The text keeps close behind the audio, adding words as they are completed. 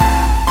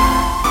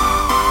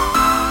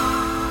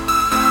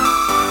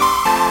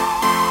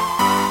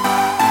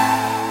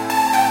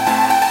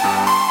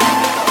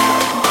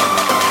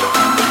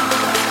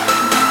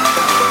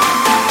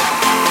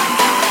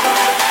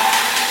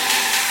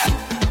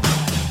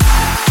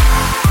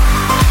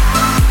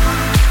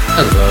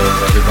Hello,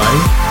 everybody.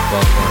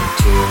 Welcome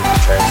to the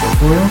Transfer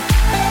Portal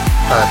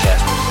podcast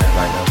presented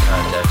by No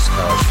Context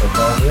College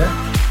Football here.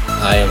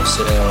 I am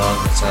sitting along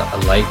with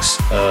the likes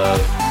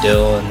of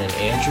Dylan and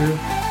Andrew.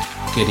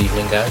 Good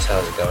evening, guys.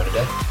 How's it going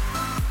today?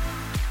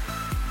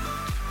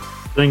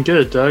 Doing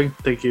good, Doug.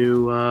 Thank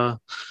you.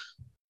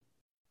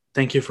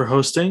 Thank you for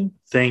hosting.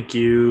 Thank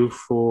you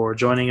for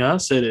joining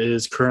us. It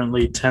is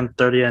currently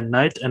 10:30 at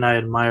night, and I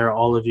admire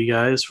all of you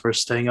guys for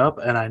staying up,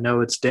 and I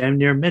know it's damn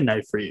near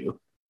midnight for you.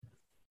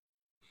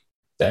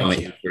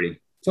 Thank you.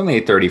 It's only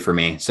 8:30 for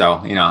me,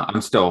 so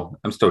I'm still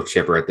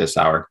chipper at this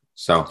hour.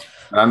 So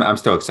I'm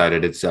still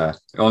excited. It's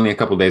only a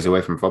couple days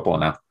away from football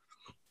now.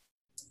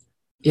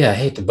 Yeah, I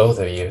hate to both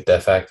of you, the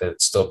fact that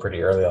it's still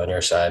pretty early on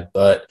your side,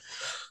 but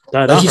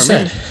Like you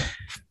said,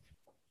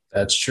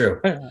 that's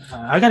true.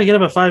 I got to get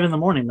up at 5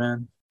 a.m,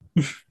 man.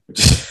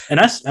 and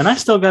I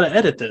still got to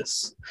edit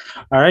this.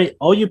 All right,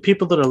 all you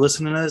people that are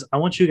listening to this, I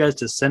want you guys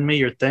to send me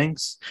your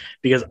thanks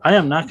because I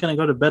am not going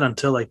to go to bed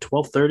until like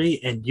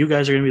 12:30, and you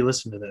guys are going to be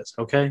listening to this.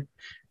 Okay,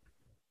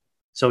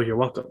 so you're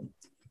welcome.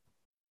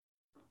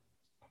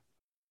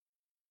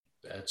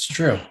 That's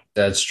true.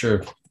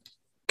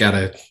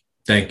 Gotta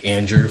thank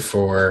Andrew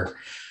for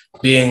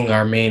being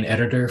our main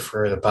editor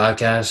for the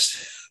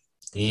podcast.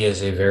 He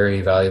is a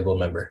very valuable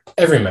member.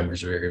 Every member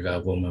is a very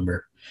valuable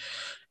member.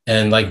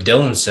 And like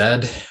Dylan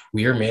said,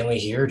 we are mainly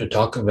here to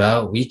talk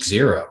about week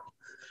 0.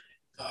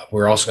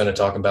 We're also going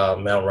to talk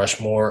about Mount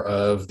Rushmore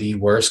of the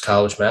worst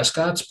college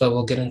mascots, but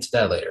we'll get into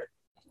that later.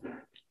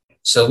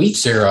 So week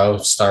 0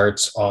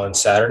 starts on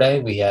Saturday.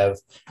 We have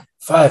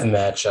 5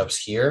 matchups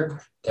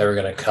here that we're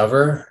going to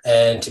cover.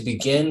 And to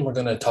begin, we're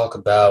going to talk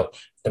about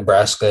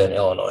Nebraska and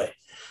Illinois.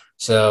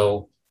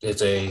 So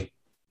it's a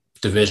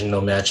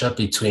divisional matchup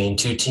between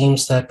two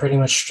teams that pretty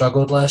much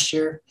struggled last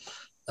year.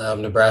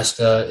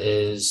 Nebraska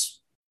is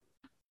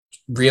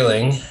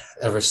reeling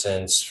ever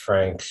since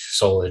Frank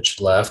Solich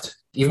left,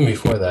 even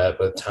before that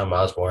with Tom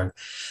Osborne.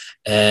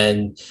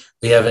 And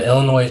we have an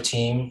Illinois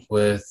team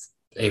with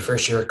a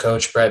first-year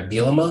coach, Brett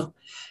Bielema,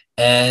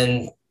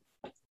 and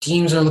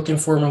teams are looking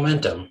for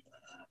momentum.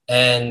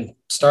 And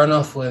starting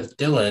off with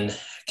Dylan,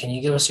 can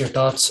you give us your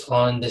thoughts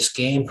on this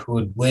game? Who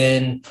would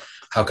win?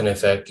 How can it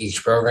affect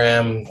each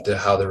program?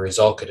 How the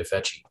result could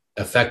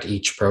affect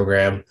each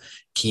program?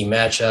 Key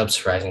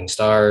matchups, rising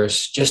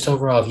stars, just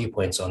overall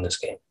viewpoints on this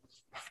game.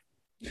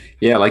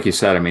 Yeah, like you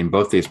said, I mean,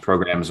 both these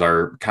programs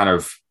are kind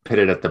of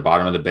pitted at the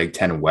bottom of the Big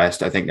Ten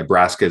West. I think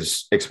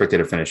Nebraska's expected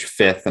to finish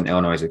 5th and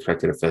Illinois is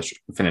expected to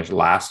finish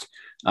last.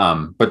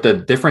 But the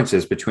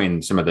differences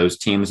between some of those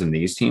teams and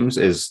these teams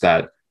is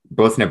that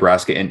both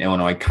Nebraska and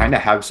Illinois kind of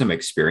have some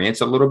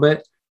experience a little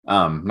bit.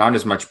 Not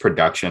as much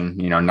production,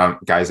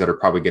 not guys that are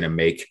probably going to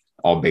make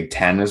all Big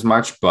Ten as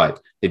much,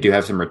 but they do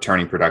have some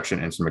returning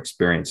production and some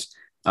experience.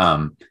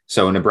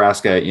 So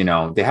Nebraska,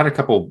 they had a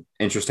couple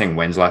interesting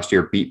wins last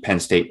year, beat Penn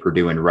State,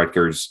 Purdue, and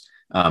Rutgers.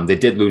 They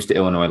did lose to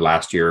Illinois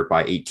last year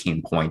by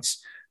 18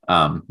 points.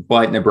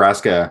 But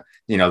Nebraska,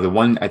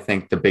 I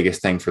think the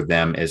biggest thing for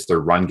them is their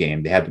run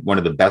game. They had one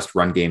of the best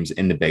run games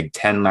in the Big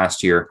Ten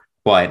last year,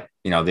 but,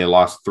 they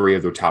lost 3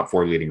 of their top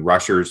 4 leading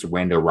rushers.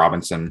 Wando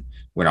Robinson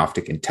went off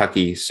to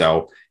Kentucky.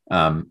 So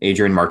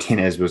Adrian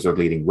Martinez was their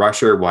leading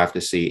rusher. We'll have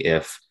to see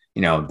if,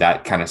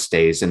 that kind of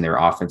stays in their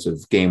offensive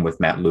game with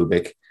Matt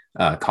Lubick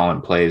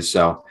calling plays.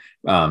 So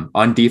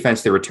on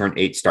defense, they returned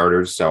 8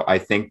 starters. So I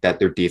think that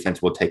their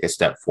defense will take a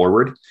step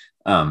forward.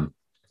 And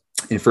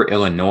for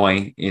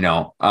Illinois,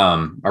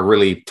 a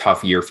really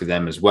tough year for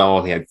them as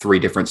well. They had 3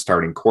 different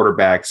starting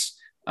quarterbacks,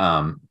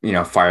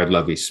 fired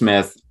Lovie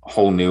Smith,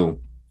 whole new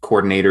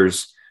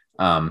coordinators.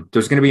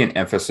 There's going to be an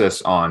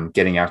emphasis on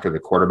getting after the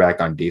quarterback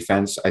on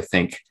defense. I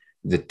think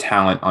the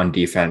talent on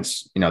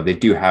defense, they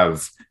do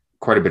have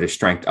quite a bit of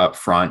strength up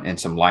front and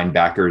some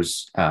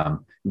linebackers.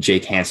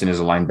 Jake Hansen is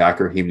a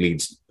linebacker. He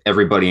leads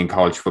everybody in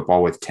college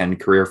football with 10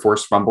 career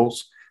forced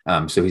fumbles.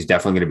 So he's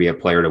definitely going to be a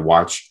player to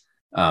watch.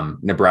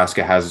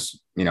 Nebraska has,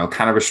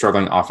 kind of a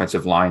struggling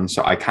offensive line.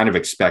 So I kind of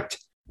expect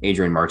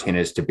Adrian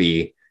Martinez to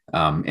be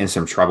in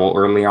some trouble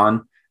early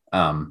on.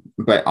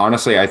 But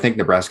honestly, I think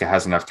Nebraska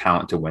has enough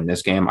talent to win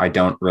this game. I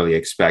don't really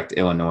expect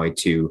Illinois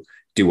to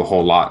do a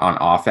whole lot on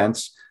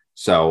offense.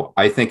 So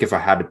I think if I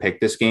had to pick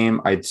this game,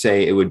 I'd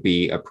say it would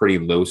be a pretty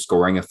low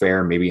scoring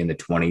affair, maybe in the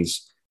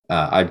 20s.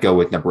 I'd go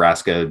with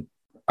Nebraska.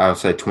 I would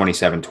say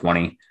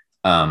 27-20.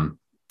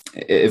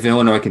 If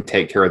Illinois can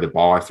take care of the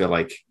ball, I feel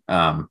like,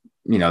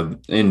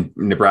 in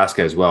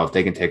Nebraska as well, if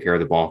they can take care of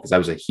the ball, because that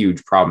was a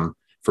huge problem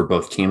for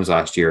both teams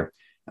last year.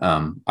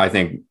 I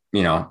think,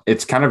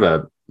 it's kind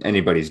of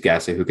anybody's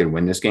guess at who can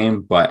win this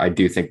game, but I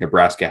do think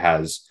Nebraska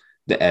has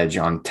the edge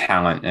on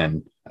talent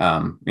and,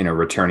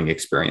 returning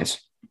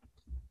experience.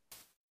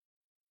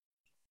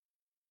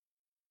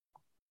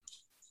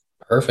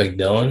 Perfect,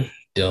 Dylan.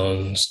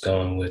 Dylan's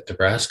going with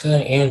Nebraska.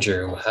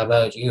 Andrew, how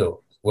about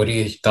you? What are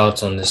your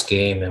thoughts on this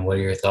game, and what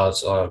are your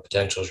thoughts on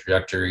potential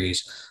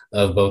trajectories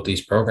of both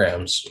these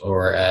programs,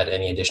 or add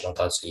any additional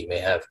thoughts that you may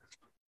have?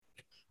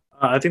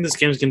 I think this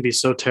game is going to be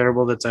so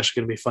terrible that it's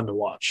actually going to be fun to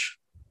watch.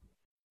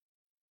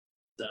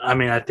 I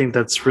mean, I think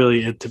that's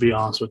really it, to be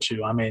honest with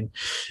you. I mean,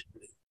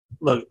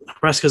 look,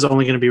 Nebraska's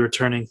only going to be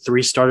returning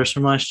 3 starters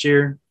from last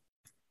year.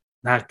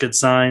 Not a good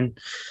sign.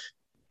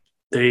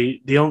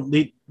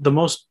 The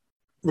most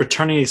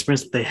returning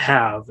experience that they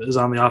have is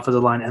on the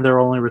offensive line, and they're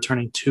only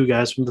returning 2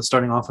 guys from the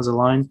starting offensive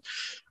line.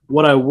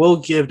 What I will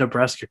give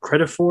Nebraska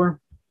credit for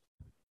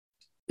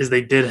is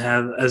they did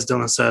have, as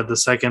Dylan said, the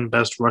second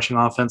best rushing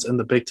offense in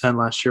the Big Ten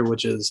last year,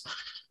 which is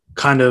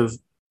kind of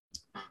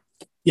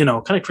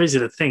crazy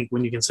to think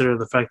when you consider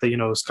the fact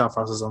that, Scott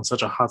Frost is on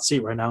such a hot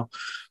seat right now.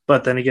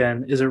 But then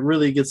again, is it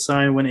really a good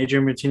sign when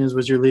Adrian Martinez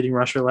was your leading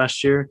rusher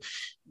last year?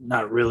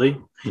 Not really,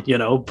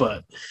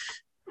 but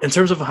in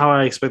terms of how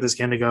I expect this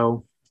game to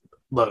go,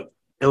 look,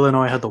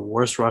 Illinois had the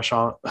worst rush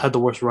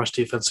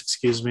defense,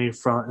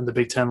 from in the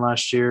Big Ten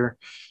last year.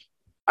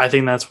 I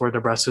think that's where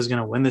Nebraska is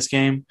going to win this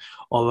game.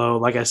 Although,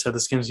 like I said,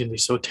 this game is going to be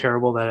so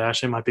terrible that it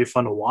actually might be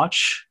fun to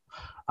watch.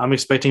 I'm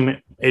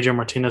expecting Adrian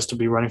Martinez to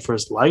be running for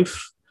his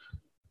life.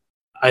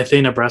 I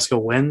think Nebraska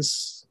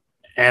wins,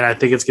 and I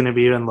think it's going to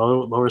be even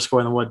lower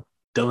score than what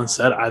Dylan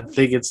said. I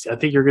think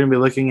you're going to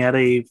be looking at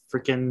a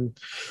freaking,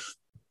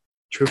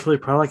 truthfully,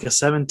 probably like a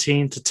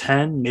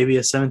 17-10, maybe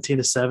a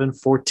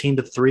 17-7,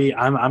 14-3.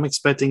 I'm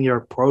expecting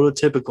your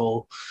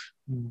prototypical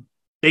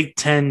Big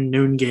Ten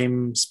noon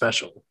game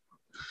special,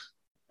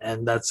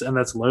 and that's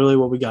literally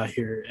what we got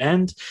here.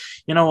 And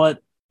you know what?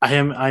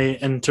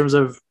 In terms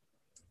of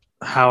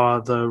how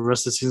the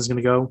rest of the season is going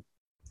to go,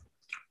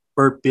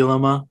 Bert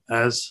Bielema,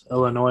 as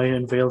Illinois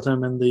unveiled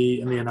him in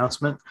the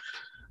announcement.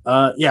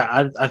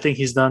 I think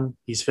he's done.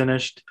 He's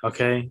finished.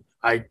 Okay.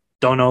 I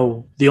don't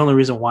know. The only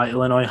reason why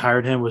Illinois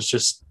hired him was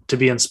just to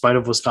be in spite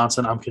of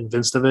Wisconsin. I'm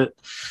convinced of it.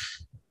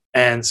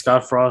 And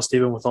Scott Frost,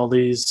 even with all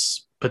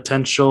these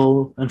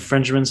potential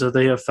infringements that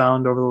they have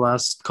found over the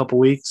last couple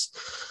weeks,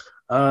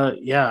 I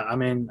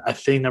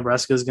think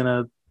Nebraska is going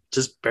to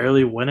just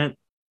barely win it.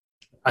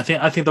 I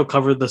think they'll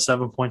cover the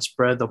 7-point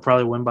spread. They'll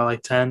probably win by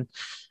like 10.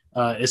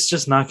 It's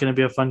just not going to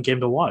be a fun game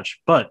to watch.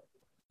 But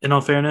in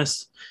all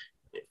fairness,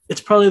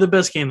 it's probably the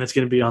best game that's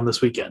going to be on this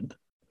weekend.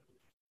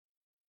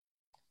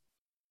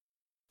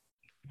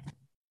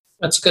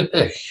 That's a good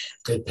pick.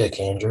 Good pick,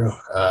 Andrew.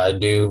 I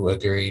do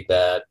agree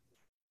that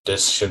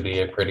this should be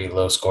a pretty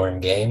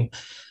low-scoring game.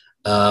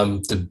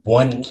 The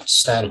one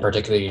stat in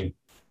particular you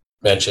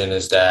mentioned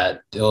is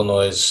that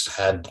Illinois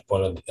had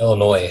one of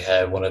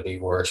the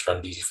worst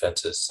run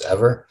defenses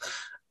ever.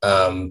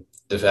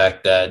 The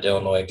fact that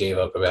Illinois gave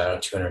up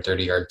about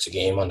 230 yards a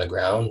game on the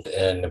ground,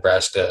 and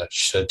Nebraska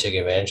should take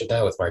advantage of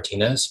that with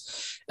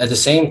Martinez. At the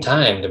same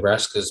time,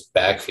 Nebraska's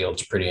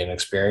backfield's pretty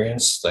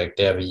inexperienced. Like,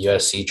 they have a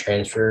USC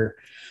transfer,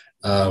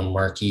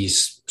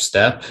 Marquise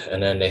Stepp,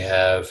 and then they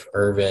have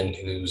Irvin,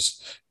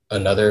 who's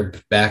another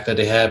back that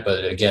they had.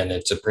 But again,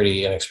 it's a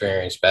pretty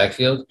inexperienced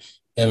backfield.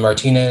 And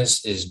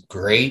Martinez is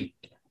great.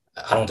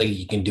 I don't think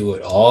he can do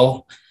it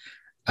all.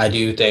 I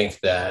do think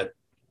that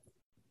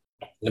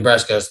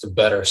Nebraska has the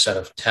better set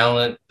of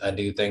talent. I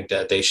do think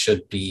that they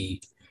should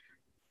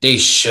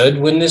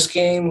win this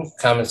game.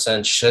 Common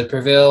sense should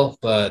prevail,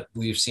 but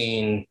we've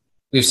seen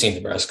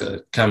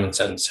Nebraska. Common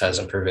sense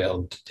hasn't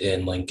prevailed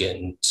in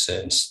Lincoln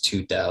since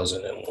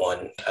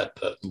 2001 at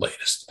the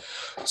latest.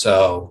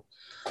 So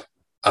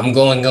I'm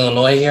going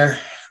Illinois here.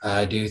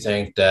 I do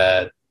think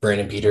that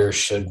Brandon Peters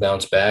should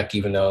bounce back,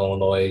 even though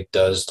Illinois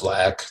does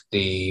lack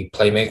the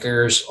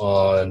playmakers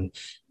on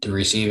the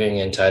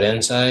receiving and tight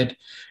end side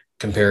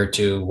compared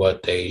to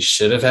what they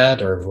should have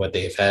had or what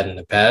they've had in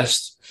the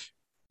past.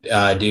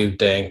 I do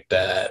think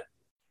that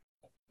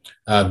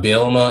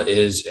Bielema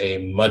is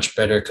a much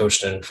better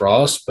coach than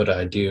Frost, but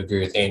I do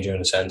agree with Andrew in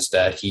the sense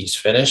that he's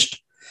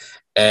finished.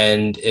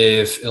 And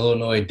if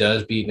Illinois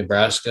does beat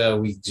Nebraska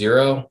week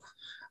 0,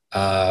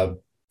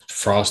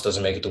 Frost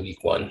doesn't make it to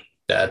week 1.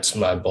 That's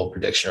my bold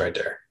prediction right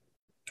there,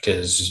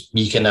 because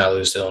you cannot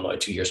lose to Illinois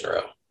 2 years in a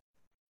row.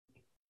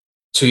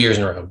 2 years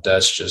in a row,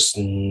 that's just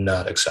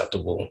not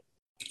acceptable.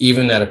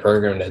 Even at a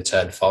program that's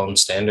had fallen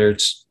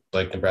standards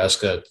like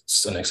Nebraska,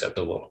 it's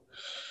unacceptable.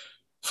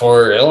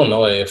 For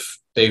Illinois, if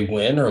they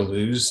win or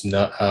lose,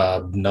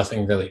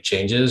 nothing really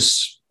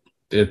changes.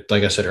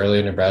 Like I said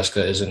earlier,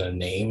 Nebraska isn't a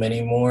name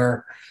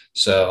anymore.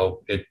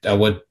 So I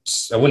wouldn't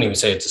even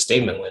say it's a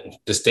statement win.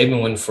 The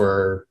statement win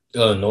for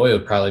Illinois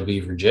would probably be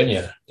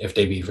Virginia if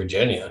they beat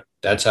Virginia.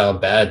 That's how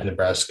bad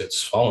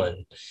Nebraska's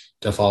fallen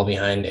to fall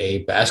behind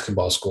a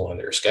basketball school on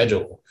their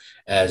schedule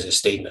as a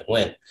statement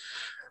win.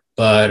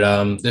 But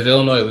if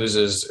Illinois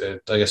loses,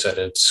 like I said,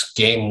 it's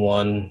game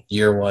 1,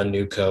 year 1,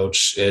 new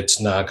coach.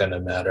 It's not going to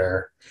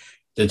matter.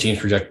 The team's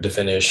projected to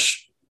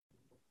finish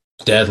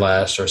dead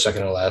last or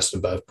second to last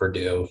above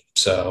Purdue.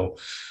 So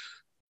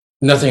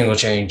nothing will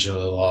change with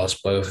a loss,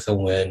 but with a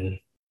win,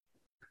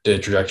 the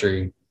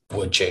trajectory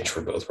would change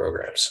for both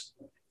programs.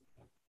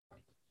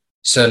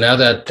 So now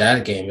that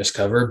that game is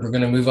covered, we're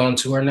going to move on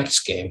to our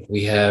next game.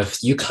 We have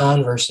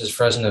UConn versus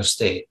Fresno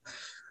State.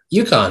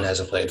 UConn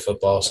hasn't played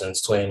football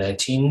since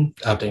 2019,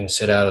 opting to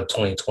sit out of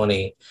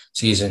 2020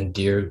 season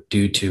due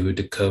to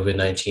the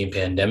COVID-19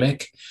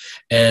 pandemic.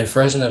 And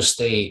Fresno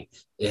State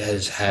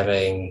is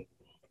having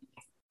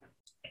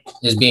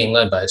is being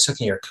led by a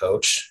second-year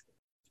coach,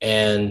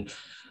 and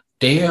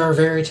they are a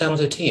very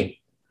talented team.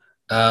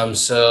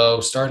 So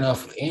starting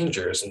off with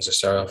Andrew, since I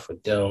started off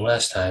with Dylan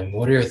last time,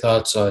 what are your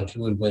thoughts on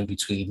who would win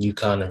between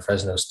UConn and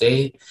Fresno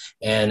State?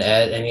 And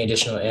add any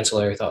additional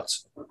ancillary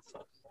thoughts?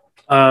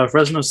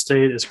 Fresno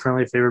State is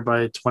currently favored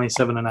by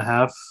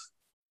 27.5.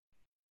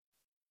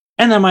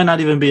 And that might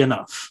not even be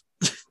enough.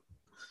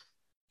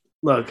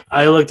 Look,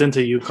 I looked into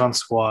UConn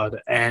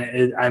squad,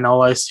 and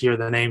all I see are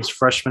the names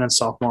freshman and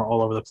sophomore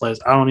all over the place.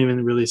 I don't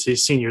even really see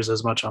seniors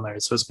as much on there.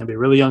 So it's going to be a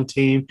really young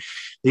team.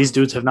 These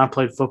dudes have not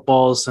played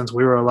football since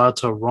we were allowed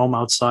to roam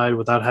outside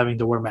without having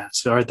to wear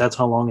masks. All right, that's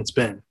how long it's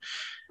been.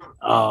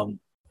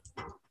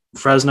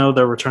 Fresno,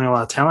 they're returning a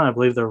lot of talent. I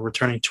believe they're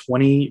returning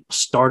 20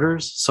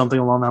 starters, something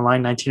along that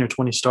line, 19 or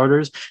 20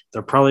 starters.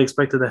 They're probably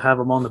expected to have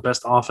among the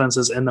best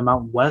offenses in the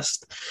Mountain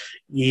West.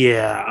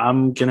 Yeah,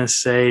 I'm going to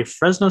say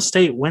Fresno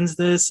State wins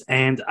this,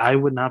 and I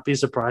would not be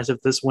surprised if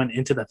this went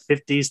into the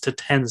 50s to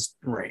 10s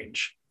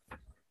range.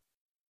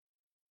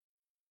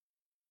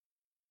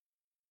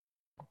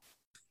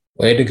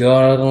 Way to go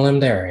out on a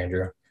limb there,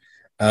 Andrew.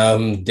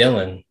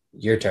 Dylan,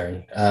 your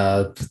turn.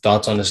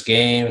 Thoughts on this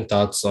game,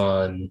 thoughts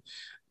on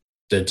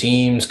the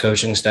teams,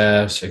 coaching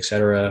staffs,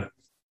 etc.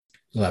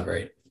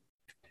 Elaborate.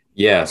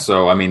 Yeah,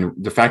 so I mean,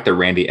 the fact that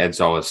Randy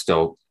Edsall is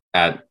still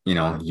at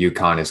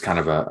UConn is kind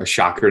of a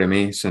shocker to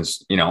me,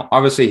 since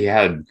obviously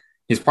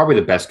he's probably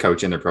the best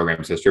coach in the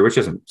program's history, which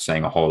isn't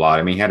saying a whole lot.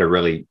 I mean, he had a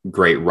really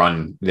great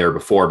run there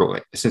before,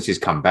 but since he's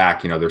come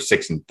back, they're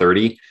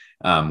 6-30,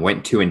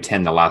 went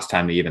 2-10 the last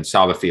time they even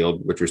saw the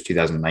field, which was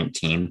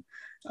 2019.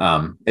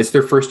 It's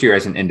their first year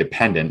as an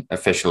independent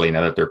officially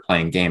now that they're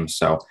playing games.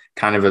 So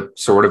kind of a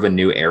sort of a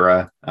new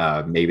era.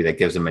 Maybe that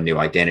gives them a new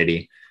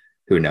identity.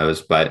 Who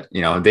knows? But,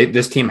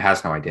 this team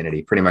has no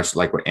identity, pretty much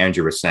like what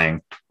Andrew was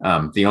saying.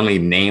 The only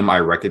name I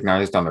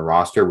recognized on the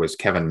roster was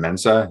Kevin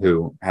Mensah,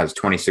 who has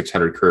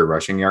 2,600 career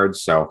rushing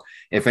yards. So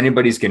if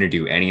anybody's going to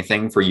do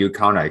anything for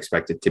UConn, I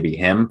expect it to be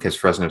him, because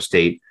Fresno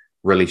State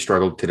really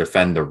struggled to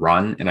defend the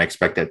run. And I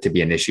expect that to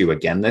be an issue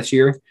again this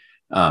year.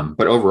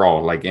 But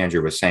overall, like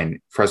Andrew was saying,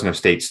 Fresno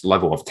State's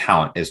level of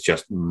talent is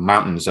just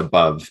mountains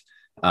above,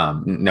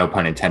 no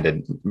pun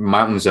intended,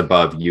 mountains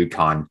above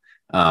UConn.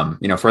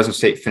 Fresno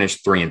State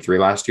finished 3-3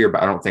 last year,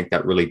 but I don't think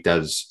that really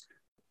does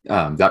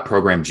that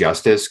program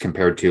justice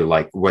compared to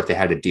like what they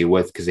had to deal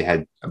with, because they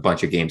had a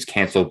bunch of games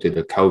canceled due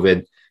to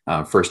COVID.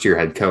 First year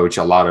head coach,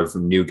 a lot of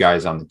new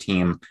guys on the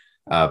team.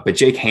 But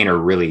Jake Haener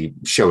really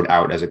showed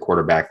out as a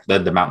quarterback,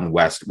 led the Mountain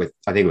West with,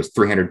 I think it was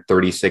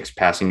 336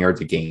 passing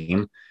yards a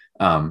game.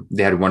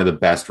 They had one of the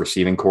best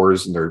receiving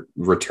cores, and they're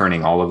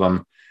returning all of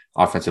them.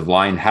 Offensive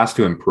line has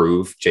to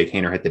improve. Jake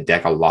Haener hit the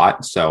deck a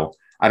lot, so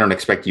I don't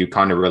expect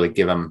UConn to really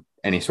give him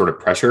any sort of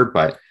pressure.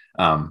 But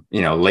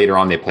later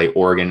on they play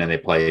Oregon and they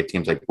play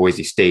teams like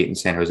Boise State and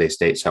San Jose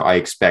State, so I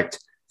expect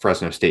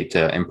Fresno State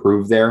to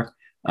improve there.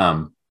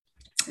 And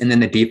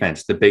then the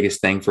defense, the biggest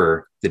thing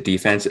for the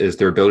defense is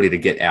their ability to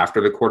get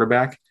after the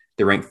quarterback.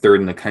 They're ranked third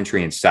in the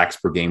country in sacks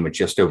per game with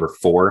just over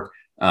 4.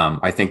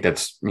 I think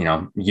that's,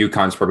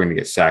 UConn's probably going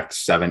to get sacked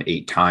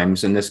 7-8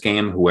 times in this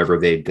game, whoever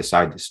they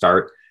decide to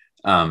start.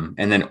 And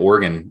then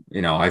Oregon,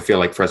 I feel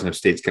like Fresno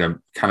State's going to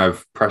kind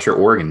of pressure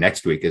Oregon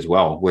next week as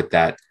well with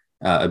that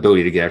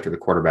ability to get after the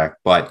quarterback.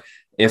 But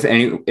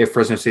if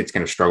Fresno State's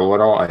going to struggle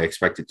at all, I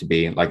expect it to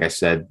be, like I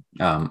said,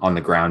 on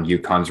the ground,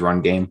 UConn's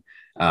run game.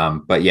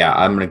 But yeah,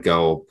 I'm going to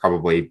go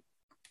probably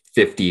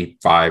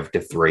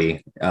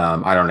 55-3.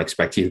 I don't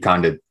expect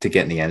UConn to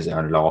get in the end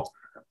zone at all.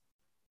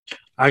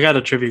 I got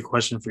a trivia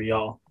question for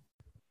y'all.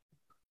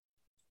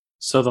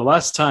 So the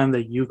last time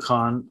that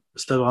UConn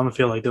stepped on the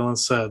field, like Dylan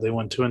said, they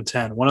went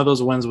 2-10. One of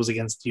those wins was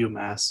against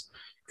UMass.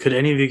 Could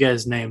any of you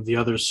guys name the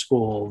other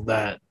school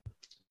that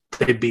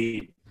they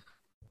beat?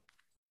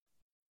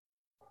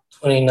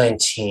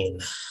 2019.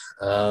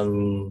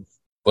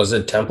 Was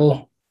it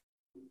Temple?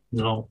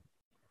 No.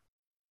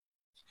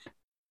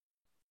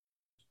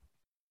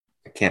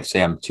 I can't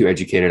say I'm too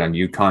educated on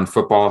UConn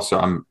football, so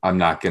I'm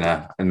not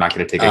gonna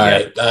take a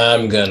guess.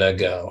 I'm gonna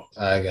go.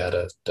 I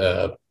gotta.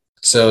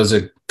 So it's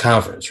a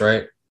conference,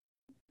 right?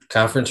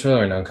 Conference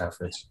or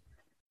non-conference?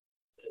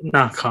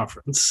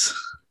 Non-conference.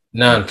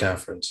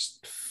 Non-conference.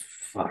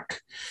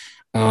 Fuck.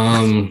 So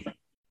and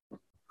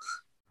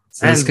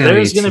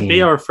there's going to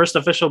be our first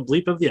official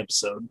bleep of the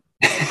episode.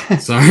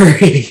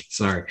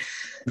 Sorry.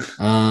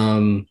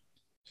 Trying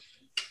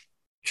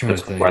to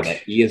think. Why the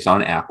E is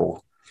on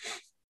Apple.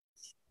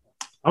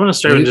 I'm going to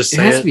start and just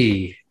say it. Has to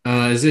be.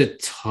 Is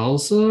it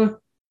Tulsa?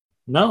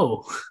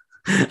 No.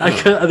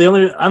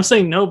 I'm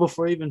saying no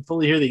before I even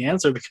fully hear the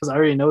answer, because I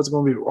already know it's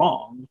going to be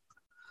wrong.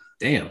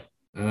 Damn.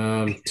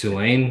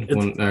 Tulane.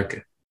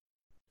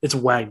 It's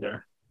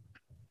Wagner.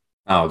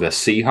 Oh, the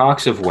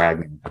Seahawks of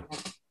Wagner.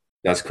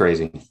 That's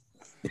crazy.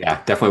 Yeah,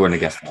 definitely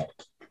wouldn't have guessed that.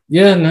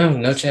 Yeah,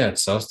 no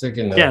chance. I was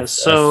thinking. Yeah,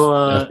 so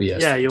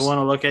FBS you want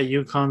to look at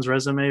UConn's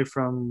resume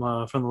from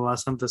the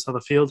last time they saw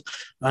the field.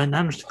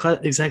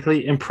 Not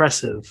exactly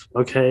impressive.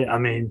 Okay, I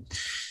mean,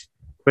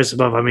 Chris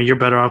above. I mean, you're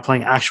better off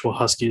playing actual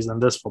Huskies than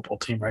this football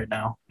team right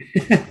now.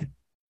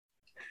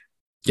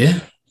 Yeah,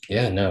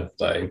 yeah, no,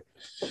 like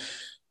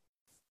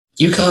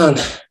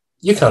UConn,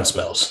 UConn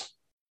smells.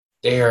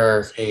 They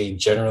are a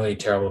generally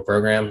terrible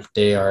program.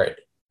 They are,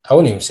 I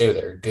wouldn't even say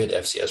they're a good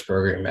FCS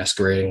program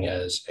masquerading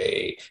as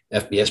a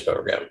FBS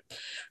program.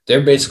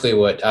 They're basically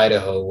what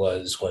Idaho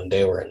was when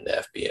they were in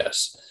the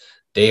FBS.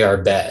 They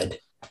are bad.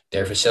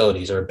 Their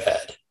facilities are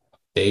bad.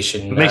 They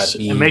should It not makes it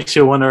be. makes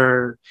you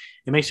wonder.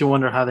 It makes you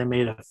wonder how they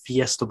made a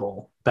Fiesta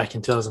Bowl back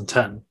in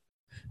 2010.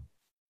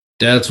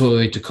 That's what we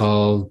like to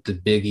call the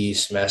Big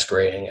East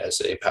masquerading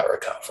as a power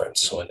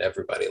conference when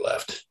everybody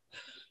left.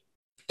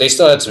 They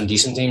still had some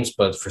decent teams,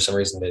 but for some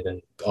reason they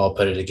didn't all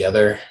put it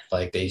together.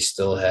 Like they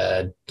still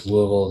had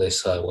Louisville, they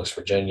still had West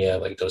Virginia.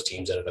 Like those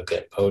teams ended up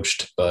getting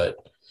poached, but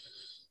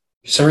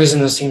for some reason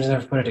those teams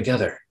never put it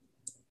together.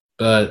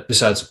 But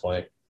besides the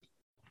point,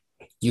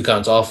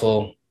 UConn's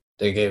awful.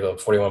 They gave up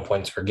 41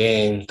 points per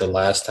game the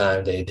last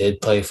time they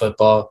did play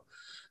football.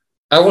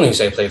 I wouldn't even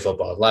say play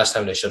football. Last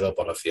time they showed up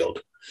on a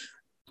field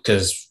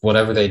because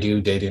whatever they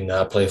do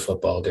not play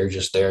football. They're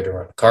just there to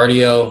run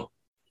cardio,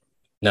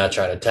 not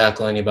trying to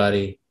tackle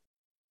anybody.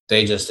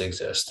 They just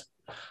exist.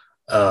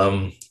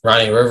 Ronnie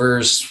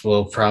Rivers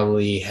will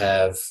probably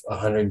have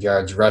 100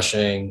 yards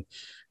rushing,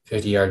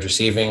 50 yards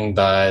receiving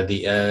by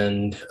the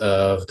end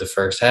of the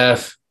first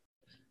half.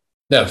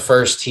 No,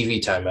 first TV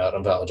timeout. I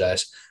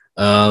apologize.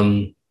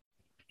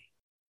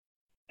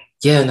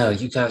 Yeah, no,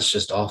 UConn's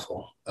just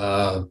awful.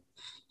 I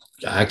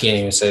can't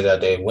even say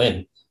that they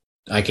win.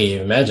 I can't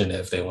even imagine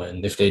if they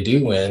win. If they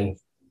do win,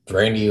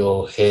 Randy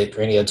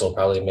Edsall will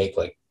probably make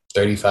like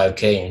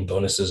 35K in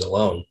bonuses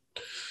alone.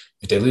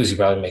 If they lose, you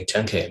probably make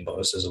 10K in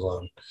bonuses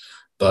alone.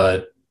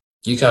 But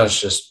UConn's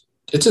just,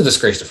 it's a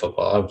disgrace to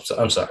football.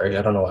 I'm sorry.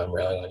 I don't know why I'm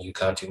railing on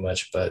UConn too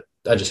much, but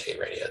I just hate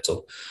Randy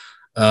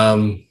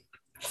Edsall.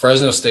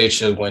 Fresno State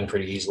should win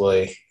pretty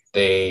easily.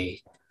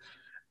 They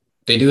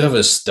do have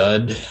a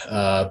stud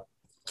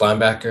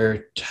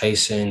linebacker,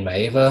 Tyson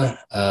Maeva.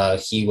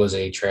 He was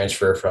a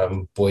transfer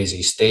from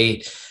Boise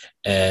State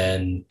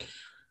and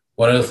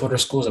one of the Florida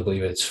schools. I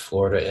believe it's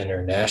Florida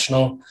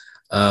International.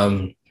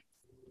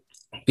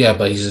 Yeah,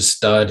 but he's a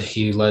stud.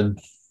 He led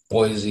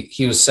Boise.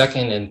 He was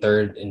second and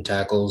third in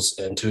tackles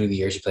in 2 of the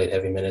years he played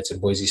heavy minutes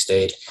at Boise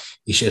State.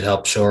 He should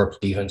help shore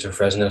up defense for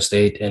Fresno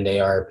State, and they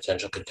are a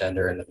potential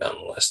contender in the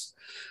Mountain West.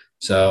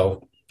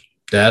 So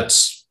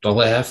that's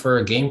all I have for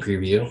a game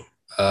preview.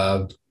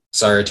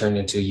 Sorry, it turned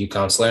into a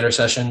UConn slander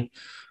session.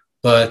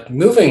 But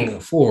moving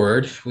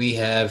forward, we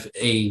have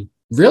a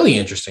really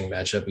interesting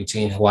matchup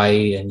between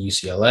Hawaii and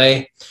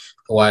UCLA.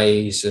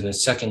 Hawaii's in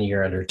its second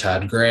year under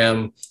Todd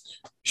Graham.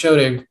 Showed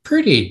a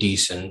pretty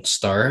decent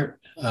start.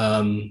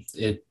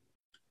 It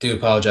do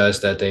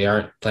apologize that they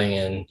aren't playing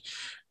in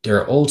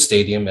their old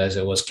stadium as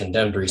it was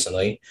condemned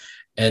recently.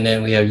 And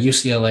then we have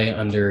UCLA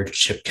under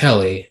Chip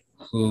Kelly,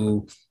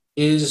 who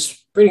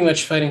is pretty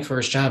much fighting for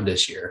his job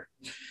this year.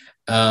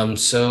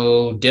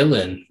 So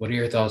Dylan, what are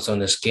your thoughts on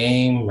this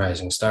game,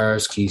 rising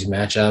stars, keys,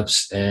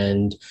 matchups,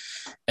 and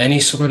any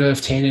sort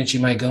of tangent you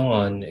might go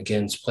on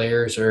against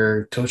players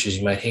or coaches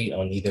you might hate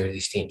on either of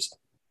these teams?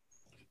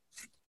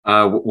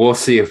 We'll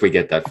see if we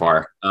get that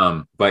far.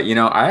 But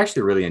I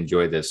actually really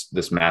enjoy this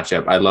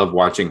matchup. I love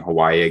watching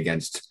Hawaii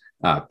against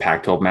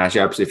Pac-12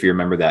 matchups. If you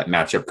remember that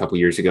matchup a couple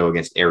years ago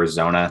against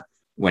Arizona,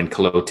 when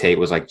Khalil Tate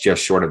was like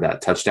just short of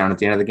that touchdown at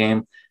the end of the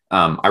game.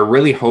 I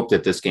really hope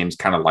that this game's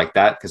kind of like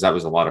that because that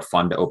was a lot of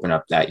fun to open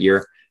up that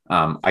year.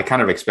 I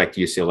kind of expect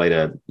UCLA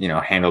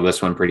to handle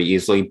this one pretty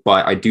easily,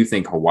 but I do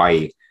think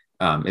Hawaii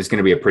is going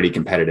to be a pretty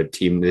competitive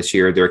team this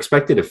year. They're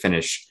expected to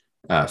finish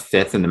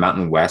fifth in the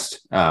Mountain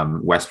West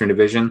Western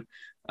Division.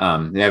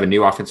 They have a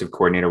new offensive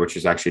coordinator, which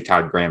is actually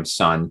Todd Graham's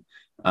son.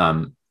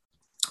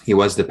 He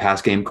was the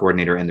pass game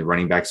coordinator and the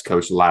running backs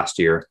coach last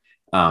year.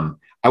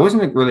 I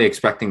wasn't really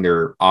expecting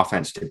their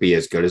offense to be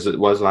as good as it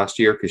was last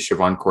year because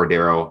Siobhan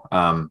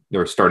Cordero,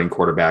 their starting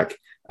quarterback,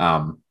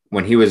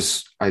 when he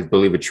was, I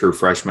believe, a true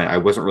freshman, I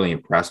wasn't really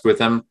impressed with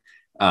him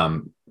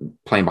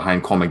playing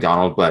behind Cole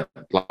McDonald. But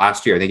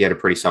last year, I think he had a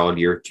pretty solid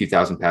year,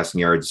 2,000 passing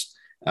yards,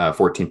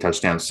 14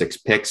 touchdowns, 6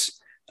 picks.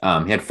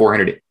 He had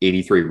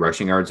 483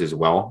 rushing yards as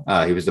well.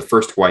 He was the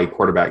first Hawaii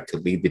quarterback to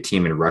lead the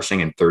team in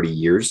rushing in 30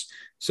 years.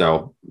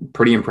 So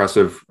pretty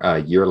impressive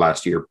year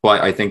last year.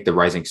 But I think the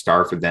rising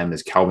star for them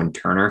is Calvin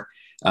Turner.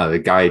 The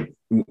guy,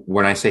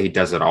 when I say he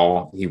does it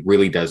all, he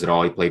really does it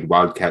all. He played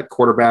Wildcat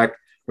quarterback,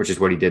 which is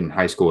what he did in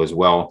high school as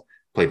well.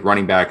 Played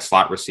running back,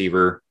 slot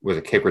receiver, was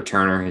a kick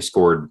returner. He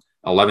scored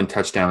 11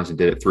 touchdowns and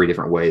did it 3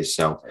 different ways.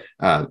 So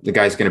the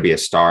guy's going to be a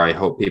star. I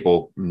hope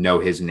people know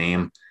his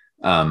name.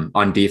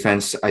 On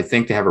defense, I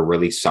think they have a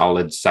really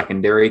solid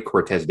secondary.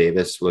 Cortez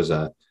Davis was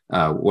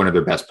one of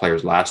their best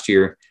players last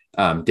year.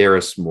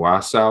 Darius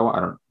Muaso, I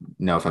don't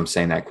know if I'm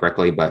saying that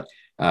correctly, but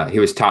he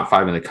was top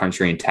 5 in the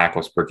country in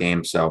tackles per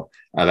game. So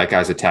that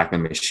guy's a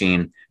tackling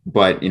machine.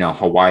 But,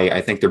 Hawaii,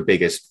 I think their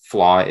biggest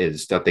flaw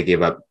is that they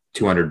gave up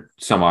 200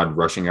 some odd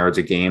rushing yards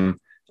a game.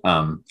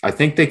 I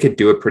think they could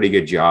do a pretty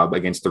good job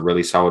against the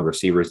really solid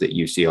receivers that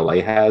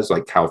UCLA has,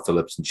 like Kyle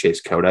Phillips and Chase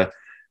Cota,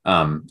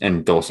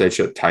 and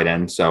Dulcich at tight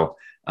end. So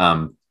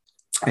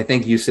I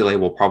think UCLA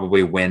will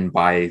probably win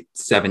by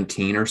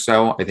 17 or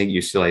so. I think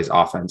UCLA's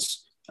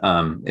offense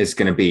is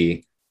going to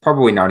be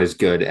probably not as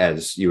good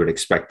as you would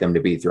expect them to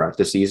be throughout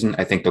the season.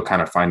 I think they'll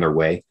kind of find their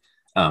way.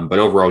 But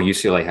overall,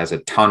 UCLA has a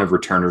ton of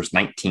returners,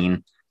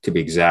 19 to be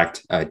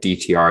exact.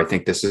 DTR, I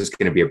think this is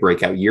going to be a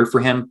breakout year for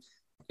him.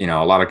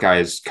 A lot of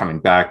guys coming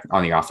back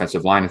on the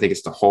offensive line. I think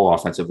it's the whole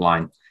offensive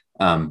line.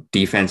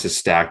 Defense is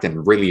stacked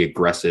and really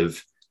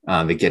aggressive.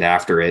 They get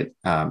after it.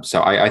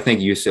 So I think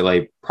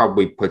UCLA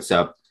probably puts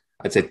up,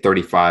 I'd say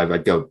 35.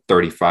 I'd go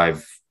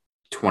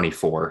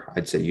 35-24.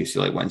 I'd say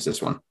UCLA wins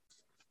this one.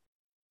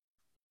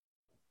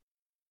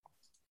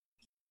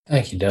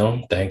 Thank you,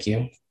 Dylan. Thank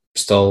you.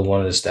 Stole one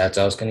of the stats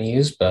I was going to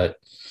use, but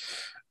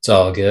it's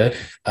all good.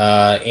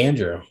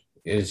 Andrew,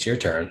 it's your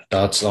turn.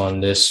 Thoughts on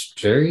this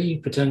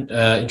very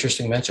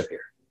interesting matchup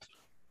here?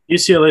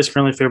 UCLA is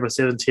currently favored by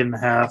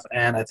 17.5,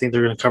 and I think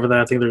they're going to cover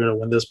that. I think they're going to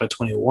win this by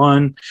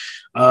 21.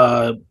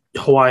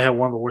 Hawaii had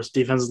one of the worst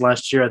defenses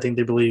last year. I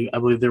believe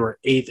they were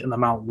 8th in the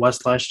Mountain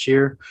West last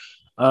year.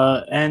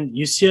 And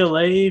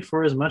UCLA,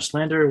 for as much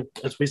slander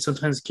as we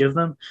sometimes give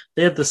them,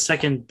 they had the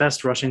second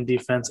best rushing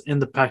defense in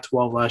the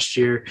Pac-12 last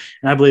year.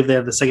 And I believe they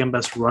had the second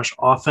best rush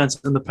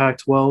offense in the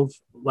Pac-12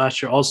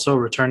 last year, also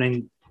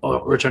returning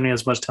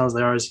as much talent as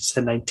they are, as you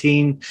said,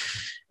 19.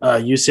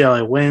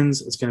 UCLA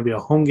wins. It's going to be a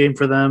home game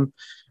for them.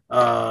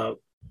 As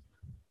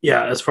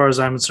far as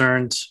I'm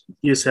concerned,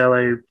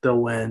 UCLA, they'll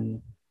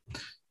win,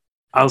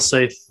 I'll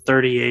say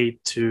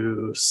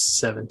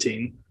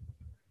 38-17.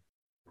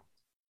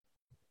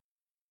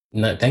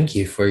 No, thank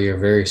you for your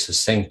very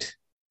succinct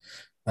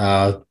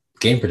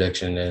game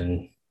prediction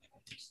in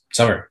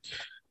summer.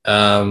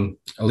 At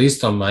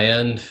least on my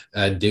end,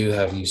 I do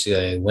have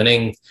UCLA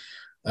winning.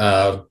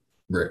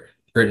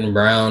 Britton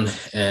Brown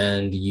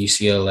and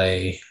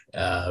UCLA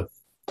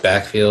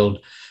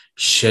backfield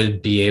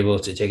should be able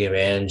to take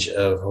advantage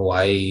of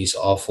Hawaii's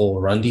awful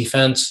run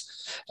defense.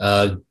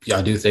 I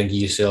do think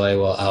UCLA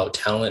will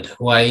out-talent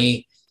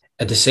Hawaii.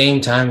 At the same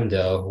time,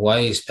 though,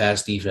 Hawaii's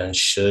pass defense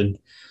should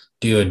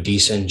do a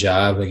decent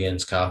job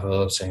against Kyle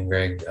Phillips and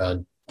Greg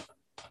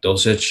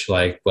Dulcich,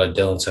 like what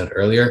Dylan said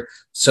earlier.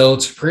 So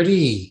it's a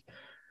pretty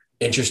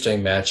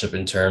interesting matchup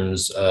in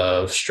terms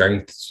of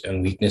strengths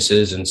and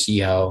weaknesses, and see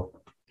how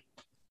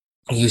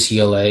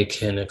UCLA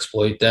can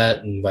exploit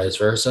that and vice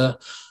versa.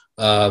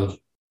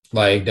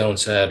 Like Dylan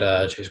said,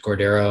 Chase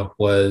Cordero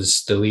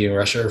was the leading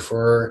rusher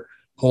for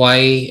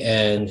Hawaii,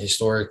 and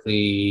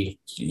historically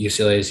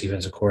UCLA's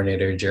defensive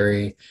coordinator,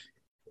 Jerry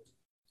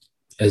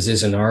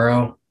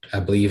Azizanaro, I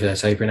believe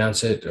that's how you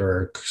pronounce it,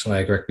 or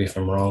somebody correct me if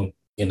I'm wrong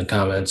in the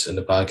comments in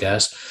the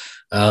podcast.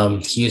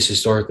 He has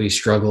historically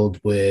struggled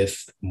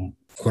with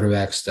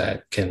quarterbacks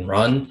that can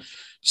run.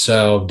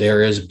 So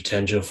there is a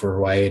potential for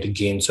Hawaii to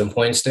gain some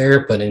points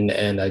there. But in the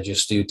end, I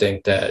just do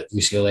think that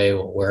UCLA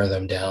will wear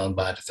them down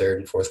by the third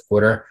and fourth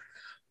quarter.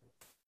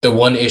 The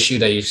one issue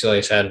that UCLA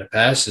has had in the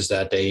past is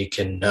that they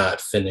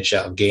cannot finish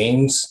out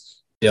games.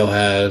 They'll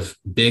have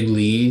big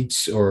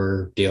leads,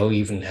 or they'll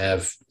even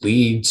have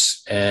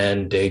leads,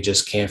 and they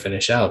just can't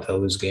finish out. They'll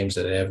lose games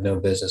that they have no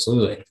business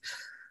losing.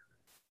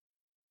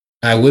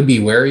 I would be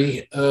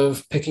wary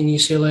of picking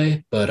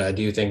UCLA, but I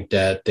do think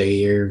that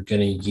they are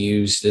going to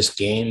use this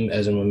game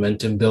as a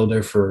momentum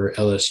builder for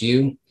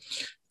LSU.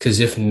 Because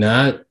if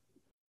not,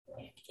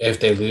 if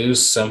they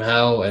lose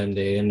somehow and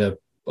they end up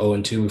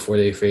 0-2 before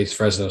they face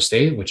Fresno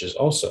State, which is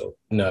also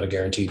not a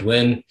guaranteed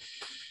win,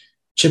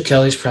 Chip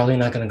Kelly's probably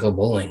not going to go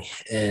bowling,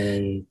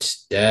 and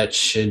that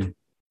should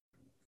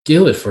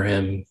deal it for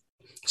him.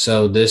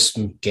 So this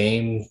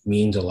game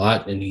means a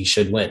lot, and he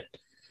should win.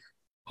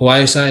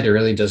 Hawaii side, it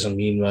really doesn't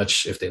mean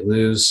much if they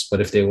lose, but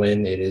if they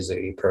win, it is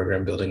a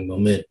program-building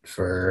moment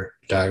for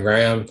Todd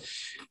Graham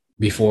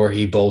before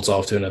he bolts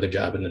off to another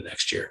job in the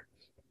next year.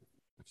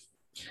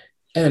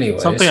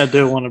 Anyways. Something I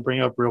do want to bring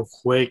up real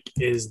quick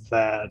is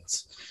that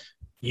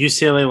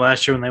UCLA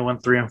last year, when they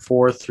went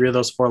 3-4, 3 of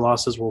those 4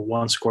 losses were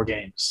one-score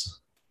games.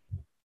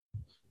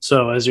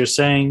 So as you're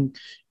saying,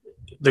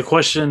 the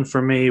question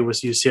for me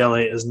with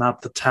UCLA is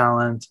not the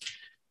talent.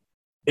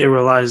 It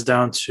relies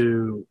down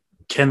to,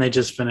 can they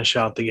just finish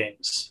out the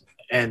games?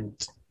 And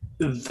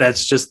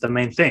that's just the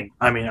main thing.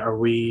 I mean, are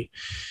we,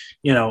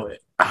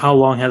 how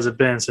long has it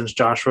been since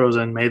Josh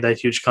Rosen made that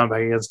huge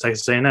comeback against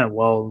Texas A&M?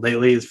 Well,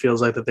 lately it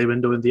feels like that they've been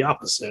doing the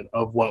opposite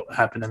of what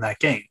happened in that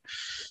game.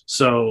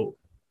 So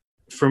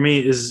for me,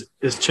 is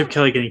Chip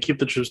Kelly going to keep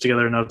the troops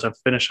together enough to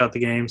finish out the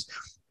games?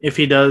 If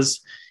he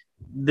does,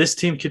 this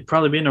team could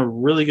probably be in a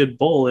really good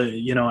bowl, at an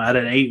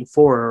 8-4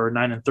 or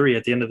 9-3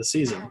 at the end of the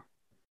season.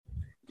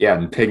 Yeah,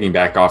 and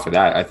piggyback off of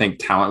that, I think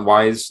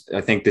talent-wise,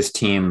 I think this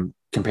team,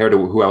 compared to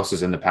who else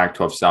is in the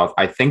Pac-12 South,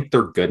 I think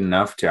they're good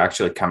enough to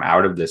actually come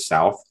out of the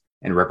South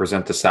and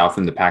represent the South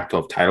in the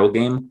Pac-12 title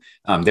game.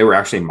 They were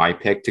actually my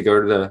pick to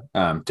go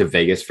to to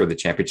Vegas for the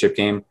championship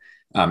game.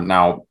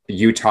 Now,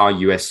 Utah,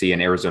 USC,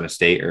 and Arizona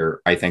State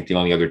are, I think, the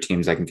only other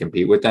teams that can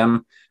compete with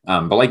them.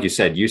 But like you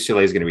said,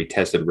 UCLA is going to be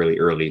tested really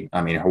early.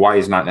 I mean, Hawaii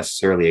is not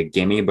necessarily a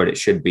gimme, but it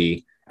should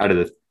be out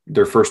of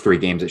their first 3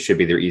 games, it should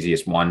be their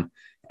easiest one.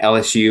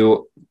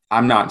 LSU,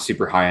 I'm not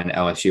super high on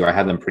LSU. I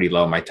had them pretty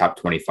low in my top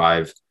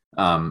 25.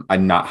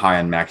 I'm not high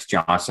on Max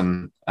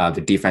Johnson.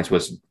 The defense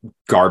was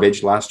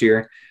garbage last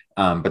year,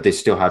 but they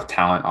still have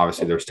talent.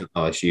 Obviously, they're still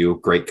LSU,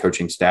 great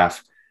coaching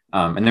staff.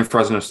 And then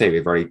Fresno State,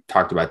 we've already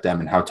talked about them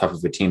and how tough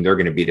of a team they're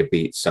going to be to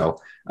beat. So,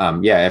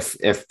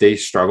 if they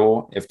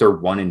struggle, if they're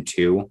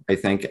 1-2, I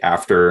think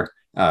after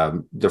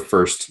the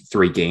first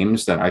 3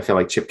 games, then I feel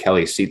like Chip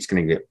Kelly's seat's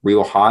going to get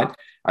real hot.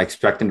 I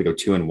expect them to go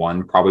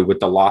 2-1, probably with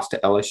the loss to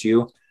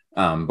LSU.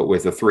 But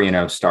with a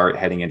 3-0 start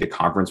heading into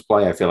conference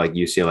play, I feel like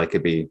UCLA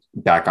could be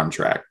back on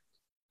track.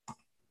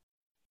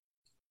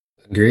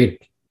 Agreed.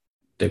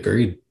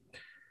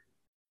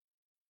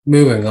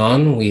 Moving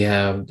on, we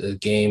have the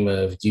game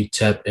of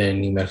UTEP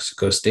and New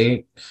Mexico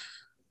State.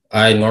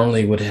 I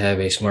normally would have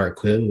a smart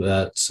quib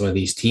about some of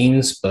these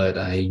teams, but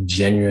I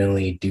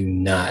genuinely do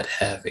not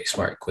have a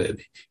smart quib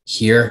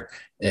here,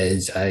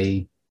 as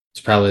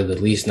it's probably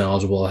the least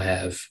knowledgeable I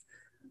have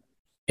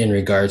in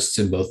regards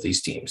to both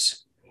these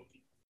teams.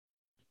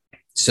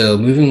 So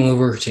moving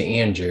over to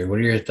Andrew, what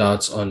are your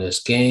thoughts on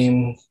this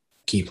game?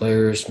 Key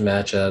players,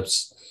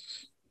 matchups?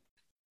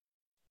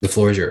 The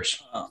floor is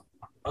yours.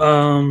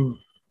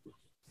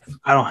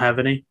 I don't have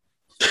any.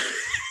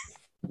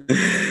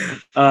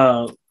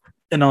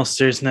 In all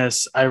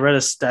seriousness, I read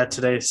a stat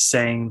today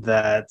saying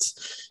that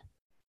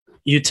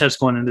UTEP's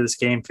going into this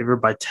game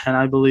favored by 10,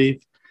 I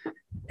believe.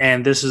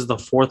 And this is the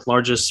 4th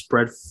largest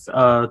spread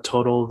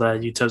total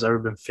that UTEP's ever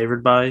been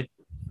favored by.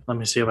 Let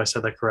me see if I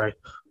said that correct.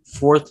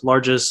 4th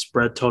largest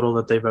spread total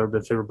that they've ever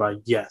been favored by.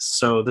 Yes.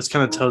 So this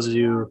kind of tells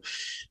you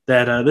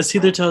that this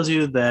either tells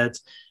you that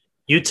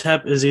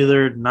UTEP is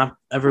either not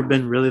ever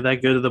been really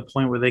that good to the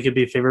point where they could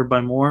be favored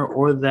by more,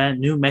 or that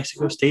New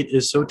Mexico State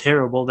is so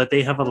terrible that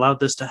they have allowed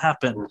this to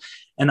happen.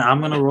 And I'm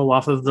going to roll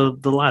off of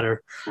the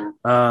latter.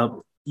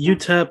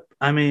 UTEP,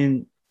 I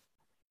mean,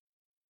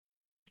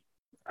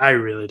 I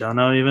really don't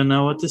even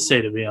know what to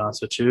say, to be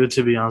honest with you.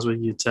 To be honest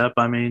with UTEP,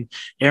 I mean,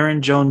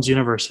 Aaron Jones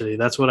University.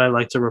 That's what I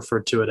like to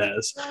refer to it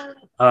as.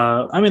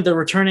 I mean, they're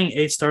returning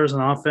 8 starters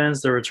on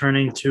offense. They're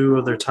returning 2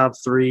 of their top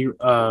 3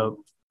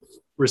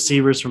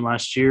 receivers from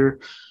last year.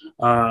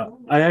 I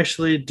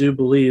actually do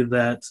believe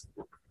that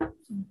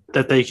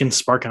they can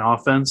spark an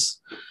offense.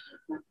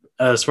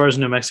 As far as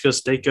New Mexico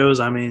State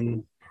goes, I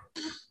mean,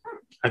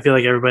 I feel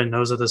like everybody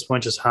knows at this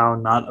point just how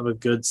not of a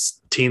good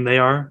team they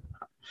are.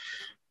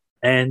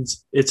 And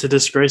it's a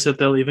disgrace that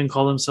they'll even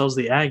call themselves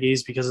the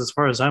Aggies, because as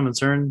far as I'm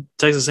concerned,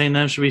 Texas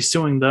A&M should be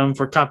suing them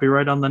for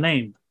copyright on the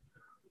name.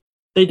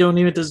 They don't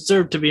even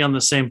deserve to be on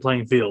the same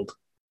playing field.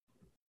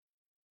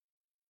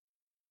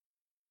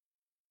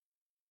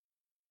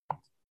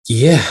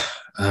 Yeah,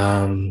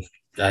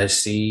 I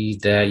see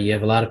that you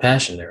have a lot of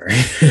passion there,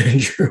 right,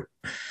 Andrew?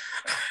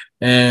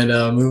 And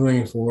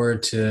moving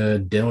forward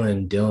to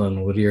Dylan.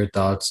 Dylan, what are your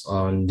thoughts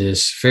on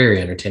this very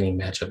entertaining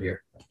matchup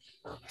here?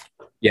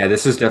 Yeah,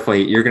 this is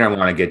definitely, you're going to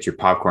want to get your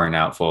popcorn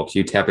out, folks.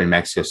 UTEP and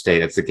Mexico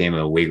State, that's the game of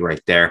the week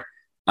right there.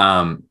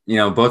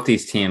 Both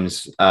these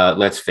teams,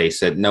 let's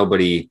face it,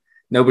 nobody's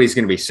going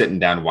to be sitting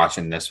down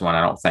watching this one,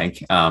 I don't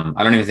think. I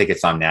don't even think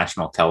it's on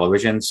national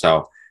television,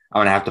 so I'm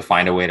going to have to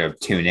find a way to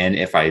tune in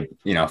if I,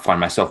 find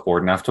myself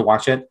bored enough to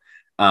watch it.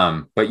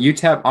 But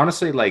UTEP,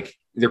 honestly, like,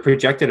 they're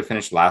projected to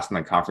finish last in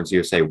the Conference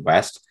USA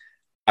West.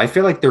 I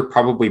feel like they're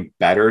probably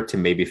better to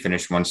maybe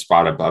finish one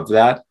spot above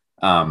that.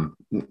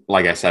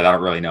 Like I said, I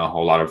don't really know a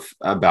whole lot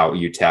about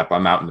UTEP.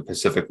 I'm out in the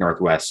Pacific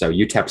Northwest, so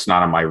UTEP's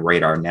not on my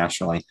radar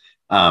nationally.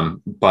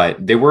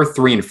 But they were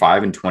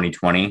 3-5 in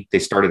 2020. They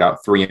started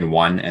out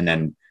 3-1 and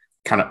then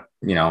kind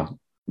of,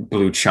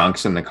 blew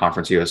chunks in the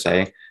Conference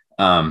USA.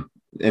 And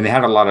they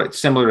had a lot of,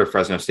 similar to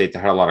Fresno State, they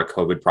had a lot of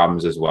COVID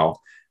problems as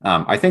well.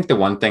 I think the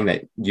one thing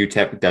that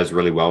UTEP does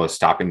really well is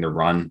stopping the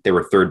run. They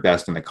were 3rd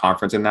best in the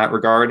conference in that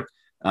regard.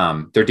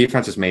 Their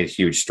defense has made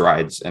huge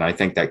strides, and I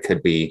think that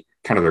could be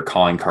kind of their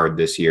calling card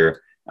this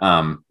year.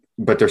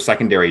 But their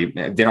secondary,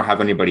 they don't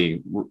have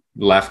anybody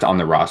left on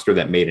the roster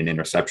that made an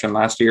interception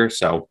last year.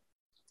 So,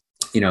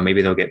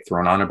 maybe they'll get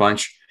thrown on a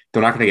bunch.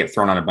 They're not going to get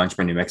thrown on a bunch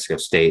by New Mexico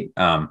State.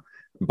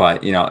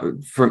 But,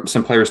 for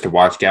some players to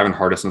watch, Gavin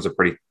Hardison's a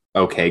pretty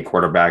okay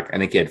quarterback. I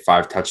think he had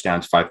 5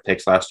 touchdowns, 5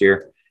 picks last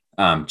year.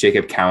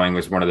 Jacob Cowing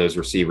was one of those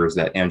receivers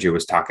that Andrew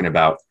was talking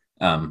about.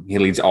 He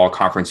leads all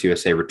Conference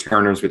USA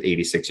returners with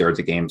 86 yards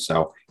a game.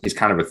 So he's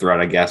kind of a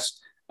threat, I guess.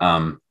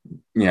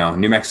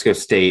 New Mexico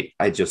State,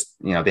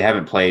 they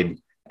haven't played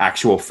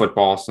actual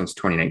football since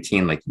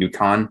 2019, like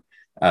UConn.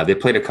 They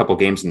played a couple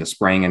games in the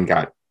spring and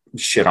got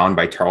shit on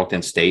by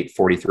Tarleton State,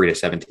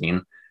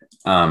 43-17.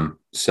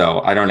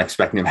 So I don't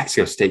expect New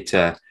Mexico State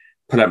to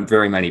put up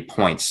very many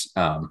points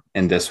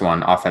in this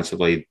one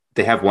offensively.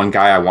 They have one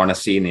guy I want to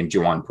see named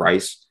Juwan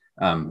Price,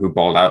 who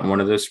balled out in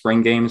one of those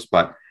spring games.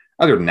 But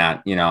other than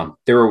that,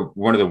 they were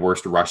one of the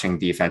worst rushing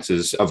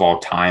defenses of all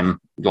time.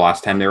 The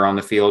last time they were on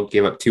the field,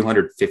 gave up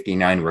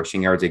 259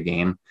 rushing yards a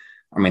game.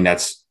 I mean,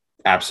 that's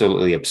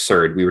absolutely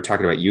absurd. We were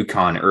talking about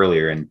UConn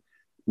earlier, and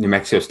New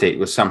Mexico State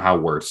was somehow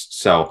worse.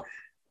 So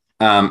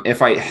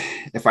if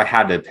I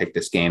had to pick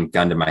this game,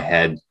 gun to my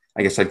head,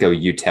 I guess I'd go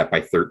UTEP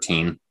by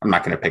 13. I'm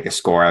not going to pick a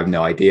score. I have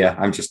no idea.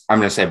 I'm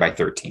going to say by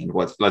 13.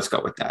 Let's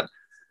go with that.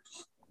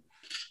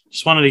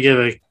 Just wanted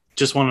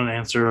to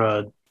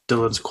answer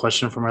Dylan's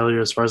question from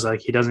earlier as far as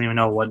like he doesn't even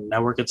know what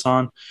network it's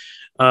on.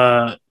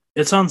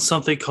 It's on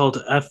something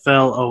called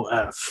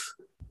FLOF,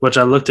 which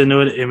I looked into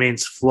it. It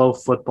means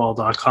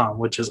flowfootball.com,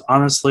 which is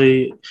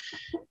honestly,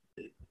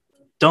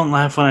 don't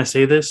laugh when I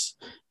say this.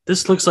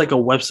 This looks like a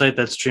website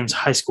that streams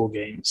high school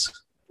games.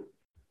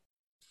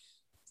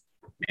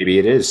 Maybe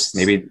it is.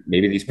 Maybe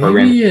these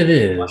programs. Maybe it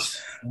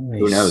is.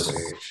 Who knows?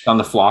 It's on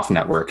the FLOF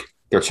network.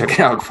 Go check it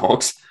out,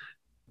 folks.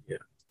 Yeah.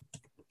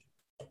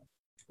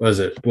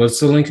 What's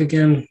the link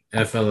again?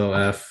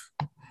 FLOF.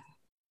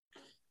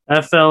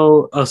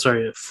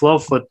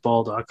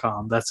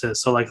 flowfootball.com. That's it.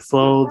 So like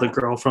Flo, the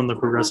girl from the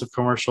Progressive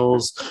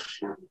commercials,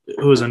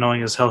 who is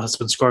annoying as hell, has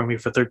been scoring me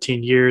for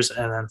 13 years,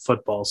 and then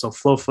football. So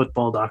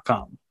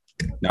flowfootball.com.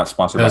 Not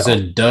sponsored because by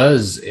it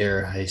does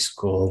air high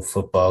school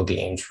football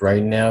games.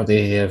 Right now,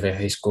 they have a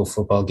high school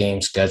football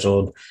game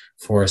scheduled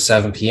for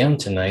 7 p.m.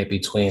 tonight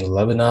between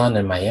Lebanon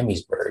and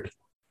Miamisburg.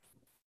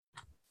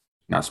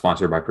 Not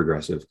sponsored by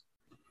Progressive.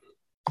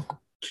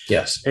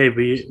 Yes. Hey,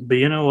 but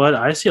you know what?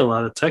 I see a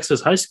lot of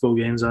Texas high school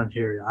games on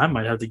here. I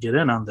might have to get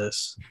in on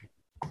this.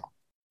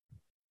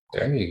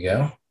 There you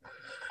go.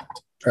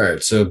 All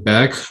right, so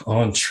back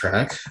on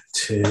track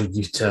to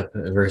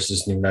UTEP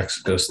versus New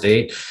Mexico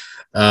State.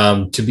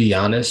 To be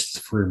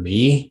honest, for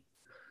me,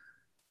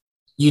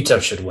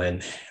 UTEP should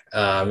win.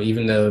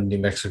 Even though New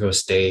Mexico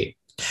State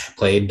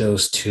played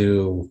those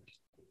two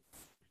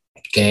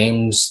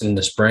games in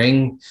the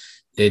spring,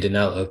 they did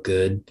not look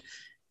good.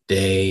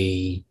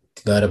 They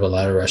let up a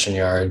lot of rushing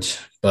yards,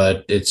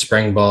 but it's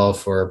spring ball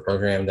for a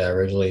program that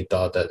originally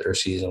thought that their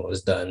season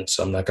was done.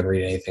 So I'm not going to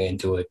read anything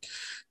into it.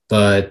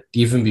 But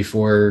even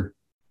before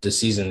the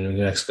season,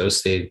 New Mexico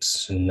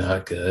State's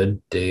not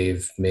good.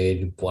 They've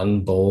made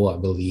one bowl, I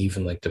believe,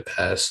 in like the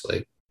past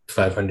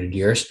 500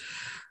 years.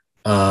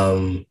 It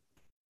was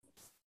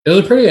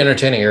a pretty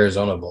entertaining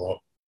Arizona Bowl.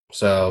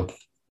 So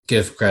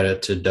give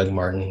credit to Doug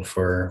Martin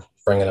for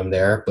bringing them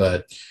there.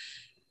 But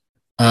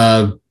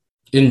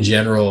in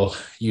general,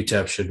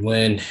 UTEP should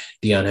win.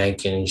 Deion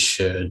Hankins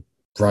should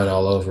run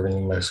all over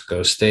New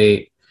Mexico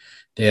State.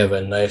 They have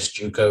a nice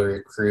JUCO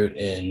recruit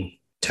in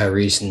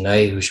Tyrese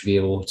Knight, who should be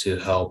able to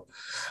help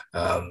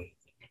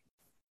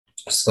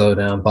slow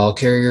down ball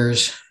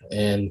carriers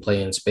and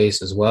play in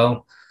space as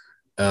well.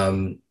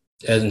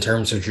 As in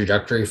terms of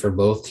trajectory for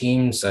both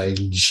teams, I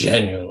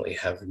genuinely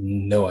have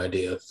no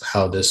idea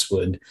how this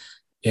would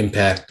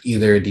impact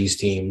either of these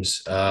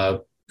teams.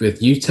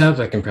 With UTEP,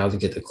 I can probably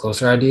get the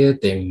closer idea.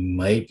 They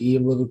might be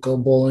able to go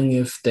bowling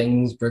if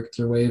things break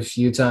their way a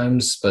few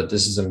times, but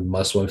this is a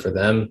must-win for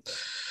them.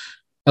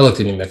 I looked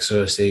at New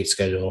Mexico State's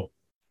schedule.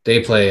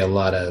 They play a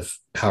lot of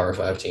Power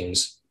 5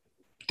 teams.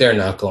 They're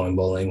not going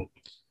bowling.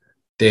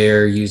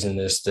 They're using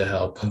this to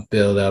help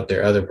build up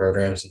their other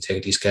programs and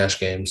take these cash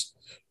games.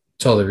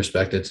 Totally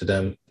respect it to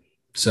them.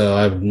 So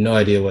I have no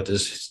idea what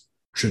this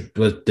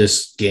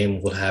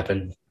game will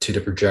happen to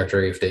the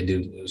trajectory if they do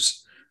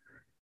lose.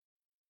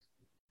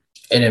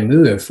 And then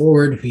moving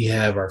forward, we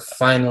have our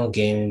final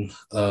game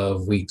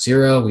of week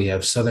 0. We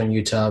have Southern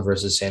Utah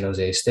versus San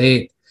Jose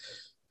State.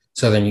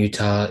 Southern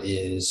Utah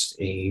is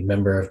a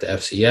member of the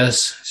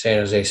FCS. San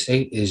Jose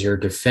State is your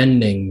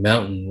defending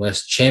Mountain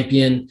West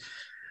champion,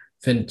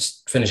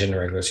 finishing the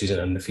regular season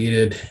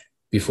undefeated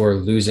before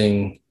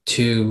losing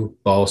to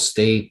Ball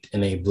State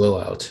in a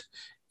blowout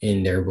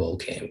in their bowl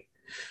game.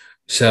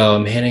 So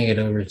I'm handing it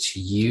over to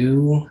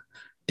you,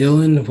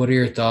 Dylan. What are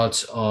your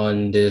thoughts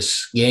on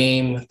this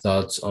game?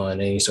 Thoughts on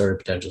any sort of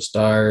potential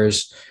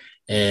stars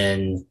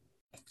and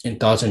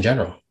thoughts in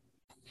general?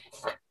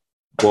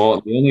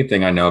 Well, the only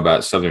thing I know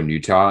about Southern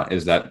Utah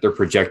is that they're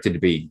projected to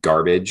be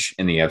garbage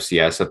in the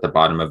FCS at the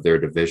bottom of their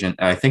division.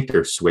 And I think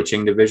they're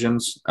switching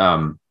divisions.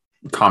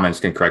 Comments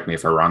can correct me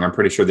if I'm wrong. I'm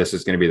pretty sure this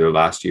is going to be their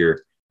last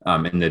year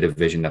in the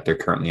division that they're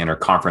currently in, or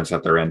conference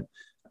that they're in.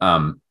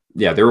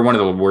 They were one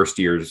of the worst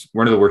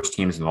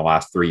teams in the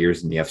last 3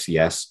 years in the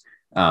FCS.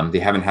 They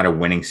haven't had a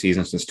winning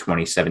season since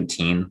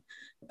 2017.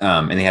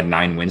 And they had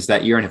 9 wins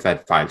that year and have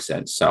had 5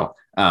 since. So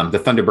the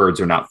Thunderbirds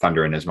are not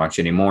thundering as much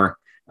anymore.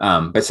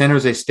 But San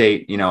Jose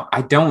State,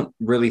 I don't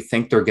really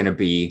think they're going to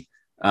be,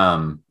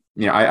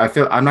 I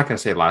feel I'm not going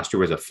to say last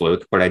year was a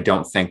fluke, but I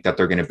don't think that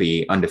they're going to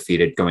be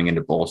undefeated going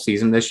into bowl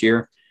season this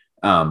year.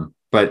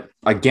 But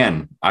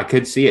again, I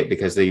could see it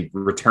because they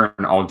return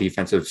all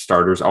defensive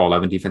starters, all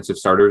 11 defensive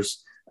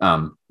starters.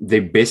 They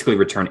basically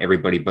return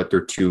everybody but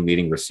their 2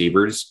 leading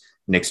receivers.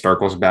 Nick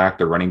Starkel's back,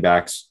 their running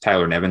backs,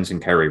 Tyler Nevins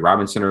and Kyrie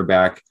Robinson are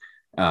back.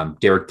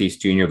 Derek Deese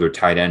Jr., their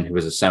tight end, who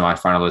was a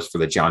semifinalist for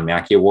the John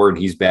Mackey Award,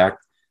 he's back.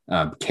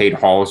 Cade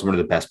Hall is one of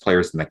the best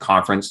players in the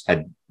conference,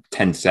 had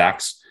 10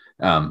 sacks.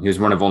 He was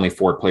one of only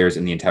 4 players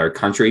in the entire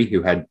country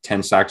who had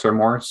 10 sacks or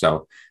more.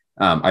 So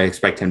I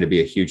expect him to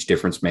be a huge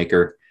difference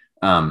maker.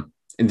 And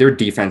their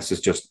defense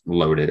is just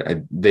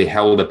loaded. They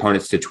held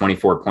opponents to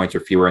 24 points or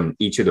fewer in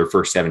each of their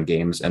first 7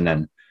 games. And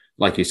then,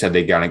 like you said,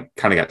 they kind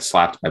of got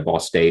slapped by Ball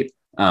State.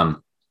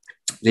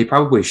 they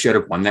probably should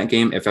have won that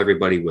game if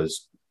everybody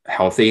was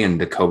healthy and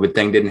the COVID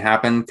thing didn't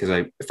happen. Because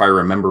if I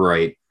remember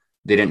right,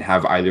 they didn't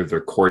have either of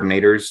their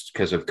coordinators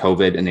because of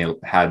COVID, and they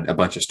had a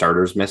bunch of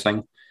starters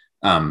missing.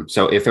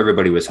 So if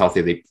everybody was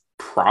healthy, they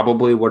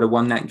probably would have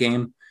won that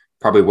game.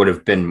 Probably would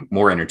have been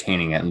more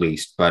entertaining at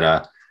least.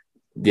 But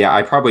yeah,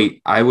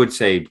 I would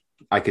say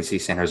I could see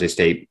San Jose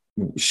State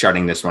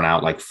shutting this one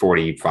out like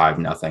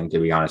 45-0, to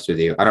be honest with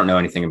you. I don't know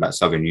anything about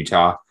Southern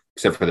Utah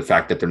except for the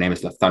fact that their name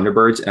is the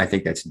Thunderbirds, and I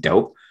think that's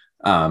dope.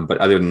 But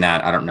other than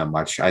that, I don't know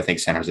much. I think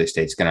San Jose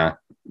State's going to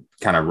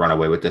kind of run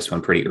away with this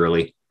one pretty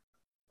early.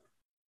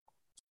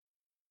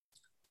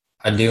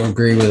 I do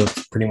agree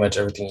with pretty much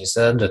everything you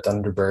said. The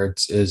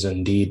Thunderbirds is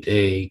indeed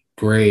a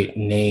great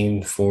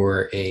name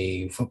for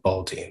a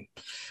football team.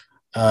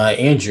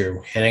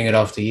 Andrew, handing it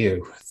off to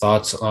you.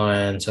 Thoughts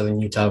on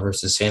Southern Utah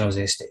versus San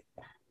Jose State?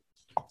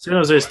 San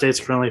Jose State's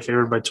currently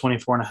favored by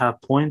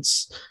 24.5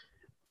 points,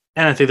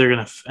 and I think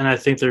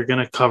they're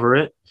gonna cover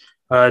it.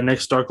 Nick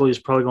Starkley is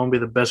probably going to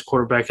be the best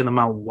quarterback in the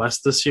Mountain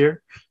West this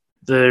year.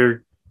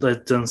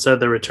 Like Dylan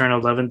said, they return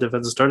 11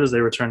 defensive starters.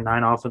 They return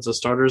 9 offensive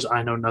starters.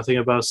 I know nothing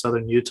about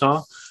Southern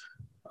Utah.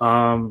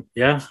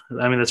 Yeah,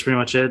 I mean, that's pretty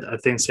much it. I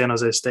think San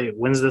Jose State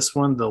wins this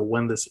one. They'll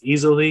win this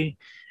easily,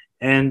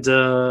 and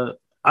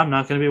I'm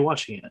not going to be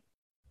watching it.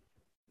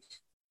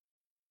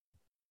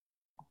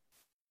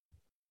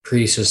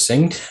 Pretty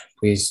succinct.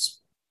 Please,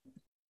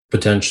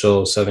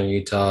 potential Southern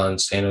Utah and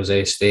San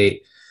Jose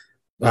State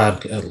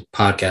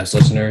podcast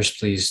listeners,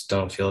 please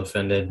don't feel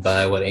offended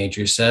by what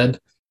Andrew said.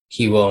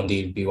 He will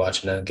indeed be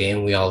watching that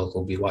game. We all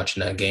will be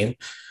watching that game.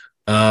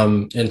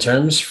 In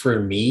terms for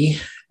me,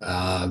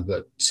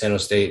 but San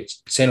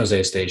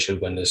Jose State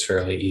should win this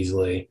fairly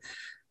easily.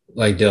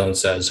 Like Dylan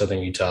said, Southern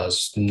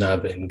Utah's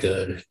not been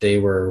good. They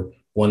were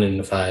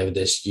 1-5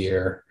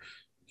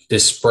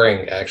 this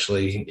spring,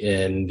 actually,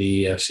 in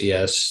the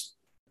FCS.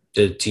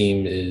 The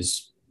team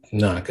is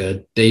not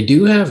good. They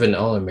do have an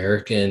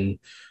All-American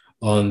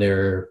on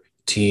their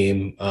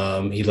team.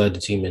 He led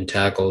the team in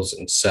tackles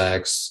and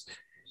sacks.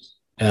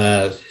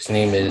 His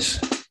name is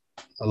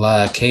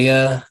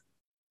Alakea,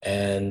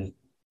 and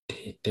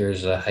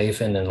there's a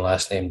hyphen in the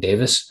last name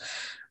Davis.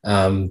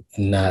 I'm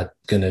not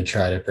going to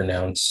try to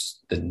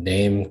pronounce the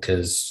name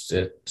because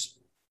it's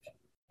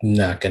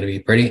not going to be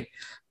pretty.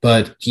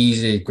 But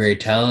he's a great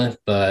talent.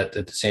 But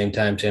at the same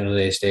time, San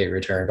Jose State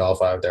returned all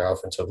 5 of their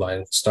offensive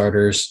line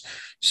starters.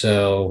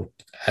 So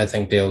I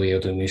think they'll be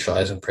able to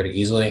neutralize them pretty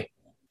easily.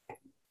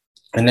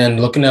 And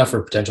then looking out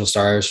for potential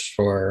stars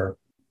for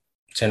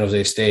San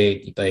Jose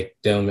State, like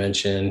Dylan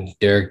mentioned,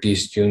 Derek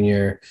Deese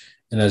Jr.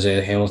 and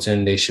Isaiah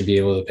Hamilton, they should be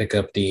able to pick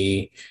up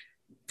the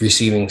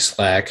receiving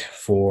slack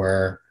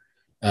for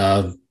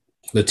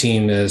the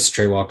team as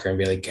Trey Walker and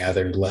Bailey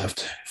Gathered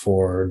left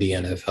for the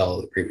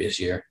NFL the previous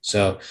year.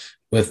 So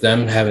with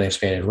them having an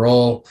expanded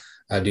role,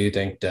 I do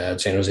think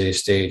that San Jose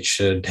State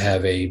should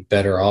have a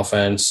better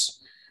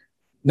offense.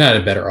 Not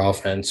a better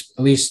offense,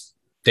 at least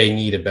they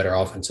need a better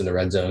offense in the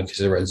red zone because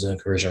the red zone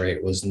conversion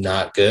rate was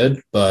not good,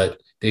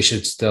 but they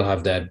should still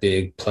have that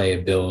big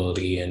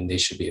playability and they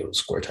should be able to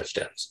score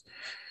touchdowns.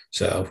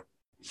 So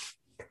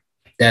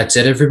that's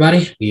it,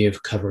 everybody. We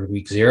have covered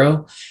week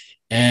 0.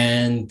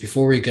 And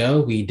before we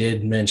go, we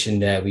did mention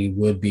that we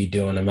would be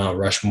doing a Mount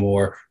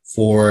Rushmore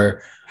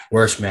for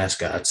worst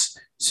mascots.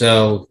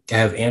 So I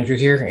have Andrew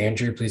here.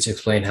 Andrew, please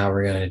explain how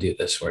we're going to do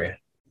this for you.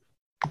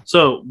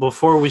 So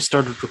before we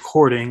started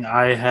recording,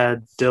 I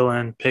had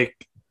Dylan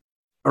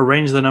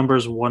arrange the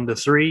numbers 1 to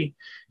 3.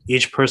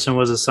 Each person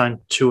was assigned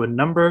to a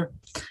number,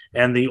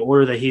 and the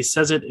order that he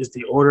says it is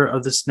the order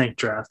of the snake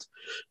draft.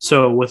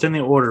 So within the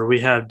order, we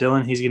have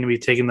Dylan. He's going to be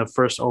taking the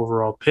first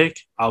overall pick.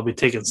 I'll be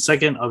taking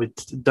second.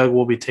 Doug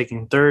will be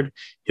taking third.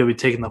 He'll be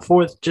taking the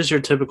fourth. Just your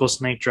typical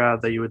snake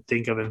draft that you would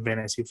think of in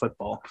fantasy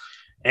football.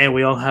 And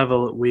we all have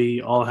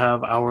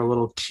our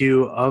little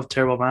queue of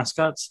terrible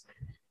mascots.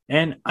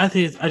 And I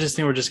just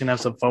think we're just gonna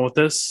have some fun with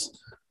this.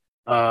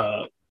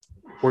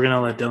 We're going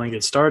to let Dylan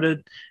get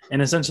started. And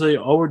essentially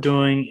all we're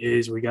doing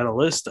is we got a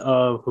list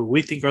of who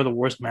we think are the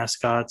worst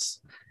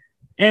mascots,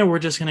 and we're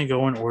just going to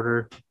go in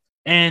order.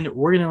 And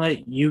we're going to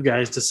let you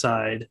guys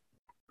decide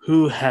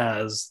who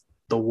has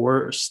the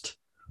worst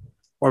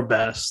or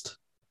best.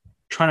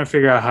 Trying to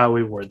figure out how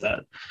we word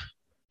that.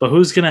 But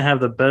who's going to have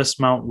the best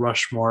Mount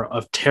Rushmore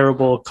of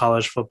terrible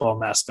college football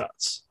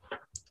mascots?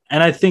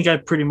 And I think I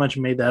pretty much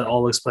made that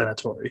all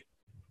explanatory.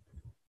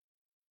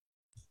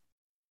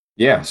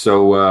 Yeah,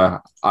 so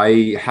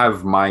I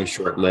have my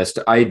short list.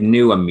 I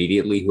knew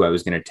immediately who I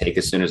was going to take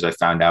as soon as I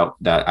found out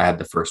that I had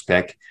the first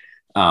pick.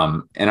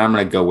 And I'm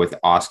going to go with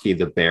Oski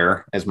the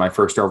Bear as my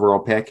first overall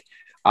pick.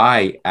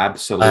 I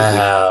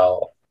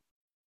absolutely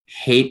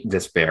hate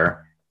this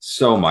bear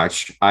so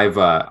much. I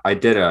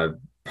did a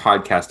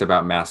podcast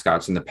about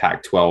mascots in the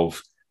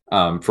Pac-12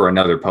 for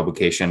another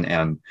publication,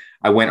 and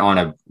I went on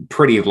a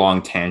pretty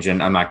long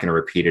tangent. I'm not going to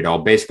repeat it all.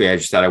 Basically, I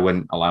just said I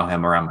wouldn't allow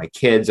him around my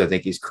kids. I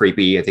think he's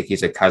creepy. I think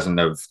he's a cousin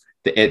of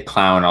the It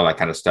Clown, all that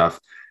kind of stuff.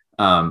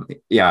 I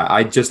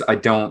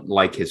don't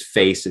like his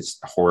face. It's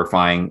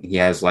horrifying. He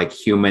has like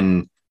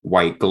human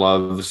white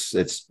gloves.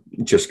 It's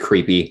just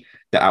creepy.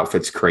 The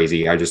outfit's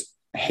crazy. I just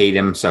hate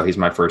him. So he's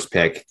my first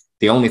pick.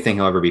 The only thing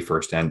he'll ever be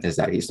first in is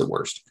that he's the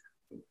worst.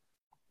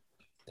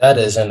 That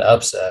is an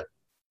upset.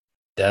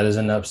 That is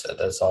an upset.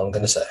 That's all I'm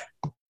going to say.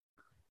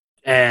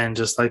 And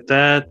just like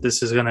that,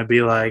 this is going to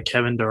be like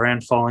Kevin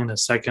Durant falling to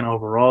second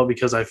overall,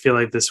 because I feel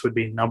like this would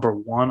be number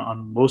one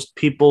on most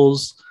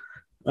people's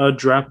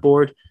draft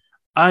board.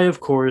 I, of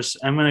course,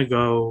 am going to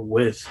go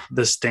with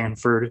the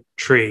Stanford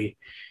tree.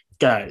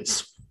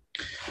 Guys,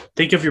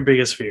 think of your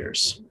biggest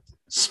fears: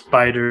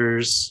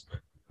 spiders,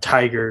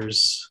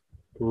 tigers,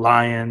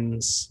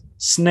 lions,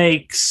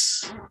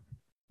 snakes.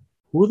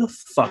 Who the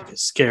fuck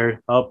is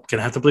scared? Oh,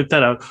 gonna have to bleep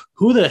that out.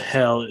 Who the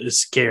hell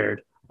is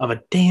scared of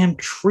a damn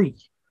tree?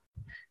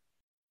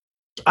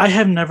 I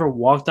have never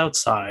walked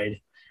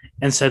outside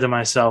and said to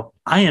myself,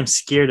 I am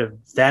scared of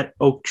that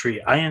oak tree.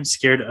 I am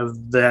scared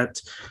of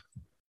that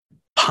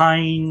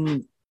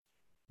pine,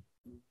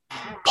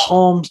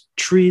 palm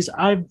trees.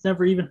 I've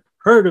never even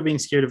heard of being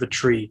scared of a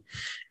tree.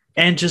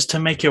 And just to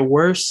make it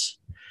worse,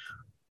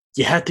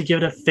 you have to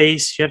give it a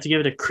face. You have to give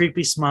it a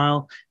creepy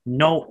smile.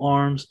 No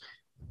arms.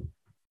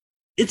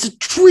 It's a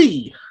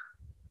tree.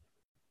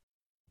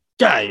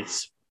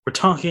 Guys, we're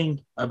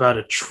talking about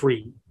a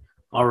tree.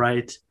 All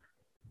right?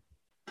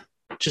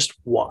 Just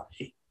why?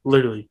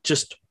 Literally,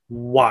 just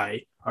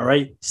why? All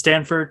right?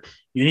 Stanford,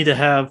 you need to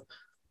have...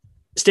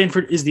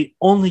 Stanford is the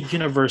only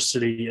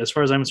university, as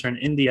far as I'm concerned,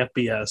 in the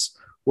FBS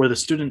where the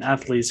student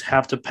athletes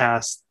have to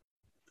pass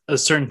a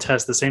certain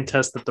test, the same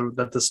test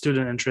that the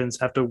student entrants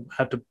have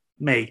to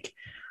make.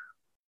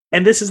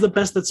 And this is the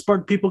best that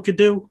smart people could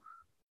do.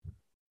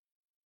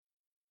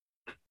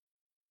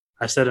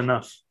 I said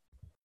enough.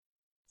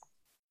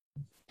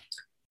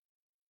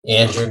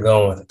 Andrew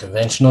going with a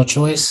conventional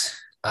choice.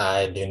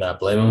 I do not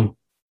blame him.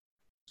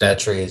 That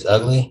tree is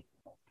ugly.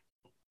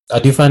 I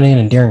do find it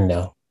endearing,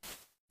 though.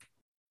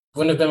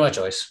 Wouldn't have been my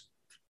choice.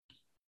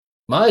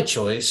 My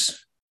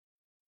choice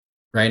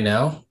right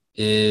now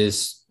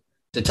is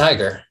the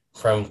tiger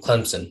from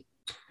Clemson.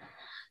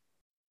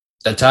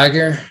 The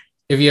tiger,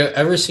 if you've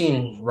ever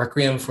seen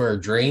Requiem for a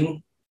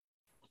Dream,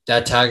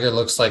 that tiger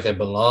looks like it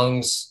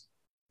belongs.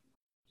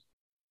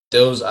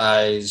 Those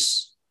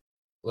eyes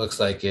looks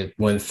like it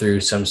went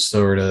through some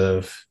sort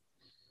of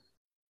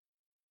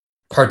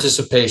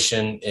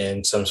participation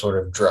in some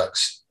sort of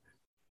drugs.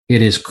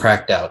 It is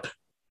cracked out.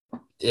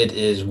 It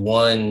is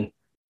one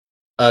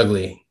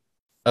ugly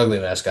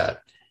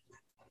mascot.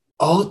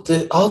 All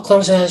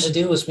Clemson has to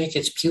do was make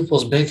its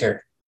pupils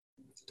bigger.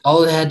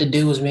 All it had to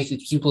do was make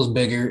its pupils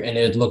bigger and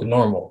it would look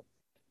normal.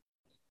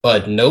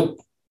 But nope.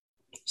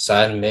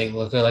 Decided to make it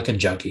look like a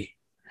junkie.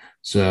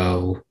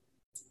 So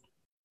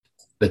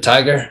the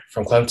tiger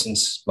from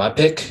Clemson's my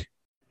pick.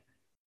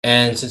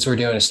 And since we're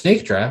doing a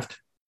snake draft,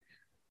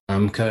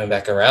 I'm coming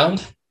back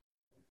around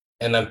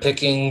and I'm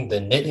picking the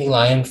Nittany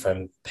Lion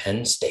from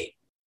Penn State.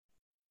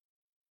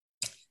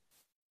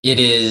 It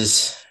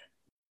is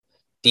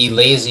the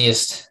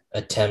laziest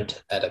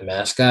attempt at a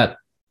mascot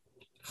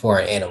for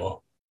an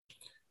animal.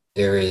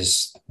 There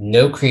is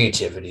no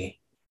creativity.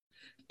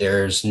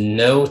 There's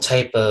no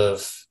type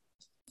of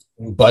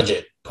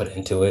budget put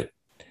into it.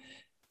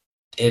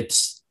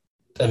 It's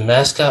a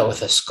mascot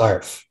with a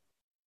scarf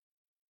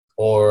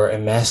or a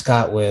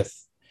mascot with,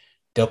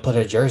 they'll put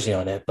a jersey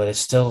on it, but it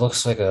still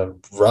looks like a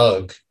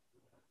rug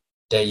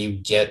that you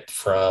get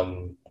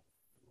from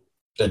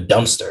the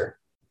dumpster.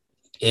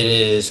 It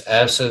is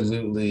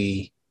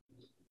absolutely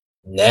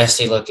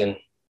nasty looking.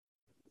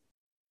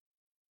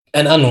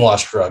 An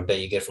unwashed rug that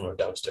you get from a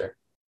dumpster.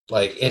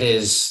 Like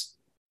it's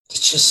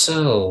just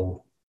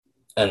so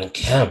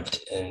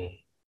unkempt and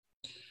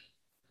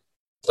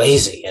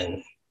lazy.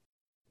 And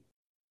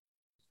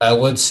I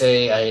would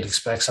say I'd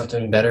expect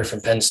something better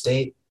from Penn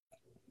State,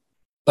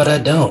 but I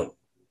don't,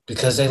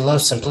 because they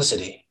love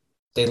simplicity.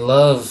 They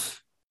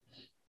love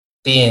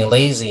being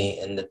lazy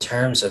in the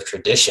terms of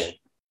tradition,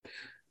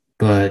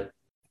 but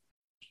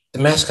the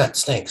mascot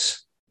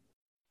stinks.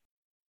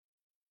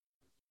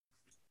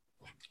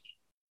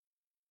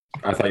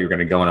 I thought you were going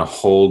to go in a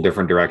whole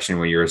different direction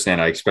when you were saying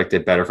I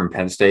expected better from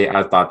Penn State.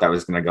 I thought that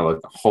was going to go a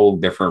whole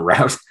different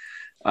route.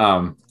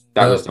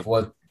 Because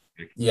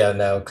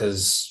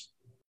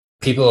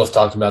people have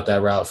talked about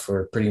that route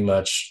for pretty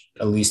much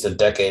at least a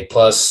decade.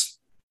 Plus,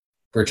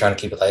 we're trying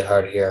to keep it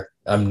lighthearted here.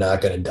 I'm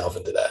not going to delve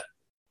into that.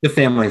 The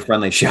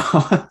family-friendly show.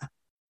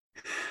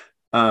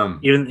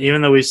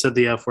 Even though we said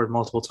the F word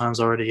multiple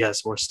times already,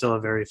 yes, we're still a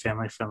very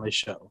family-friendly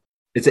show.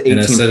 It's an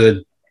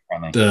 18.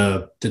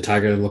 The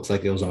tiger looks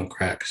like it was on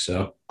crack.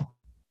 So, all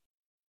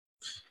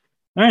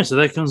right, so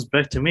that comes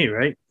back to me,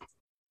 right?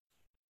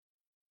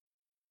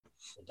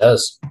 It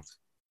does.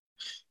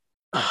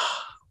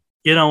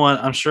 You know what?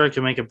 I'm sure I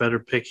can make a better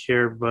pick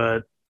here,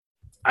 but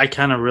I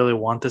kind of really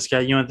want this guy.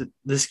 You know,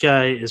 this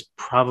guy is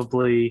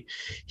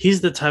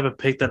he's the type of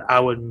pick that I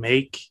would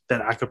make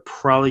that I could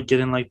probably get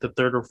in like the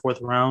third or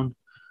fourth round,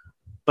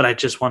 but I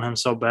just want him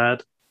so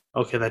bad.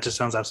 Okay, that just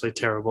sounds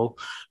absolutely terrible,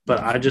 but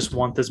I just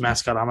want this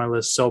mascot on my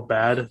list so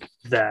bad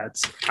that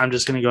I'm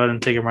just going to go ahead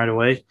and take him right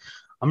away.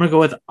 I'm gonna go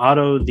with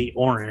Otto the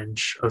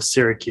Orange of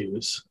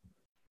Syracuse.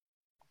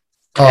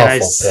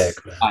 Awful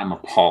pick, man. I'm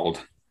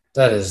appalled.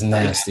 That is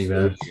nasty,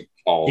 man.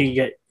 Appalled.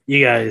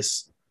 You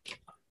guys.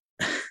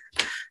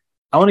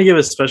 I want to give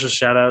a special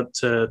shout out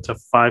to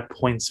 5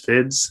 Points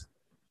Vids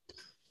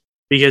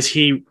because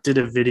he did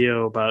a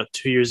video about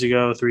 3 years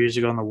ago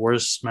on the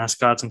worst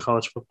mascots in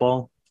college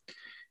football.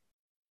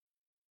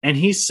 And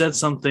he said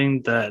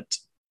something that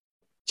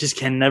just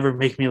can never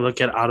make me look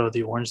at Otto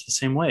the Orange the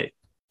same way.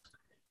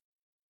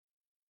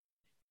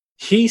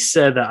 He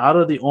said that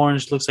Otto the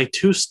Orange looks like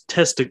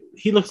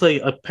he looks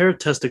like a pair of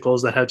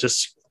testicles that had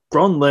just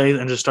grown legs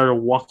and just started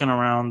walking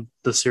around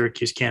the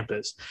Syracuse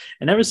campus.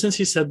 And ever since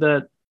he said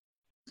that,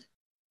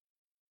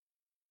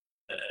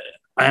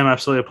 I am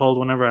absolutely appalled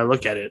whenever I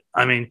look at it.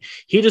 I mean,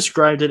 he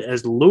described it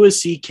as Louis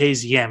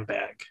C.K.'s yam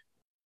bag.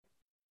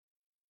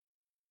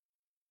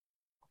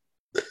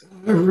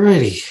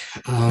 Alrighty.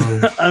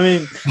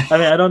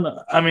 I don't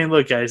know. I mean,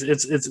 look, guys,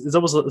 it's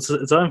almost it's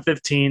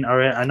 11:15. All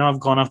right, I know I've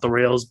gone off the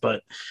rails,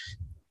 but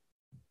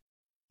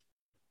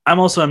I'm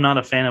not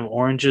a fan of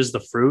oranges,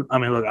 the fruit. I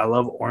mean, look, I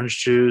love orange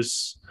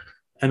juice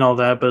and all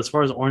that, but as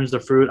far as orange,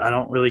 the fruit, I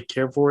don't really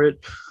care for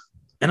it.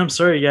 And I'm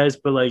sorry, guys,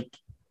 but like,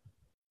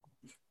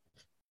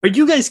 are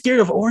you guys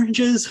scared of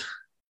oranges?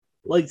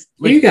 Like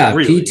you got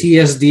really?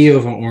 PTSD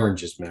over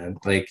oranges, man.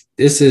 Like,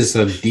 this is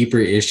a deeper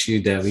issue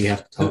that we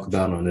have to talk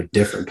about on a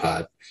different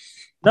pod.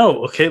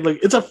 No, okay, like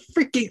it's a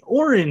freaking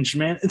orange,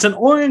 man. It's an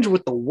orange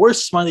with the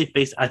worst smiley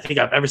face I think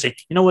I've ever seen.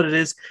 You know what it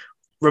is?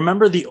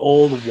 Remember the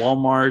old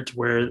Walmart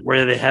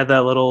where they had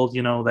that little,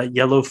 that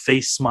yellow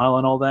face smile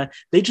and all that?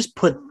 They just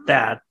put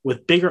that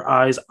with bigger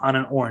eyes on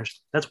an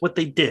orange. That's what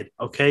they did,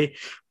 okay?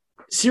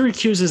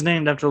 Syracuse is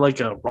named after like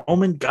a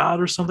Roman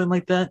god or something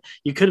like that.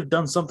 You could have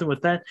done something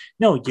with that.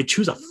 No, you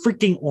choose a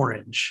freaking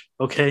orange,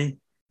 okay?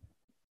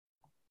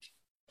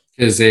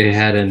 Because they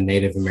had a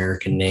Native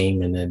American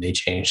name and then they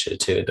changed it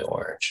to the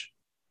orange.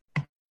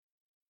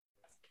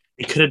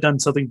 You could have done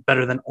something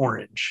better than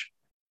orange.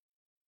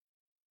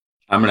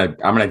 I'm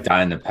gonna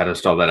die on the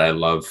pedestal that I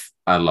love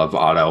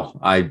Otto.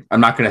 I'm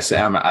not gonna say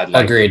I'd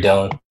like. Agreed,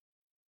 Dylan.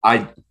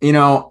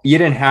 You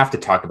didn't have to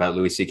talk about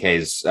Louis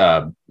C.K.'s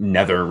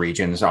nether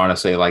regions,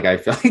 honestly. Like, I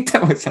feel like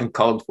that was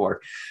uncalled for.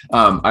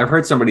 I've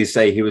heard somebody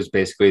say he was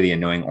basically the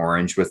annoying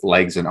orange with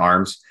legs and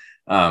arms.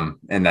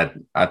 And that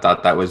I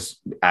thought that was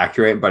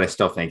accurate, but I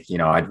still think,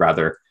 I'd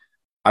rather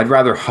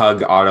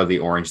hug Otto the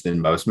Orange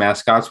than most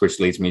mascots, which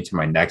leads me to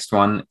my next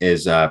one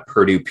is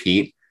Purdue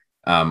Pete.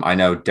 I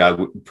know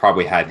Doug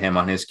probably had him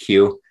on his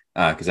queue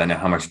because I know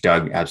how much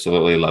Doug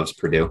absolutely loves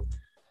Purdue.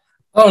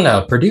 Oh,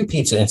 no. Purdue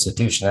Pete's an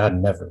institution. I'd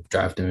never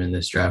draft him in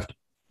this draft.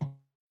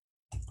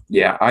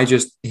 Yeah,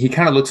 he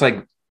kind of looks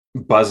like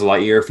Buzz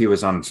Lightyear if he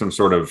was on some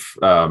sort of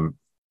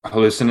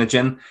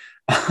hallucinogen.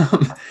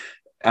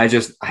 I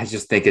just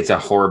think it's a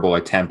horrible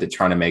attempt at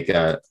trying to make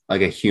a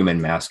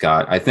human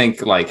mascot. I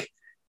think, like,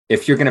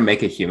 if you're going to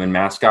make a human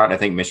mascot, I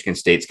think Michigan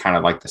State's kind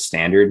of like the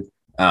standard.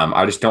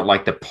 I just don't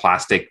like the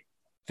plastic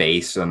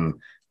face and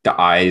the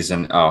eyes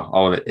and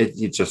all of it.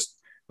 It just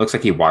looks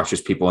like he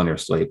watches people in their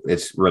sleep.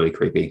 It's really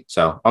creepy.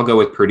 So I'll go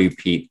with Purdue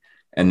Pete.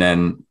 And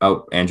then,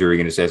 Andrew, are you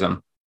going to say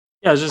something?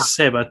 Yeah, I was just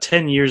say about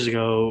 10 years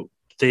ago,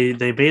 they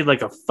made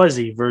like a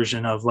fuzzy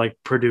version of like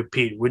Purdue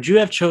Pete. Would you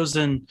have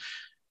chosen?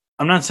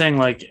 I'm not saying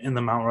like in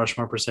the Mount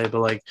Rushmore per se, but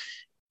like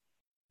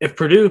if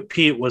Purdue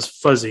Pete was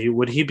fuzzy,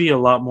 would he be a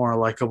lot more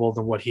likable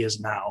than what he is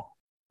now?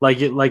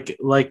 Like I'm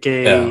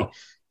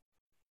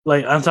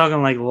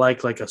talking like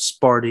a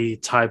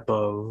Sparty type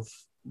of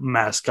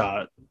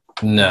mascot.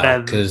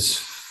 No, because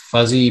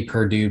fuzzy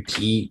Purdue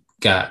Pete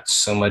got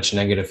so much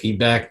negative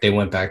feedback, they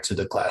went back to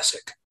the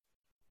classic.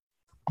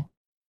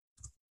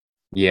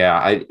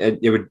 Yeah,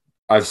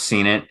 I've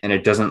seen it and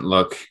it doesn't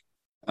look.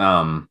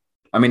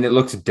 It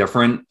looks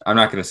different. I'm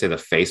not going to say the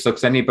face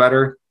looks any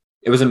better.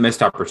 It was a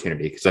missed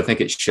opportunity because I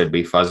think it should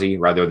be fuzzy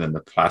rather than the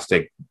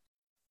plastic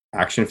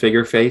action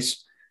figure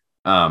face.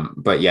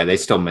 But yeah, they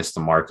still missed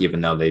the mark,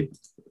 even though they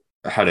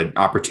had an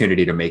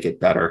opportunity to make it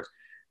better.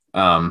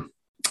 And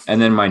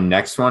then my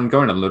next one,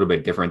 going a little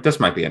bit different. This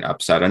might be an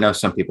upset. I know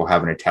some people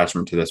have an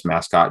attachment to this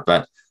mascot,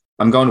 but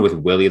I'm going with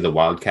Willie the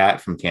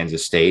Wildcat from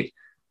Kansas State.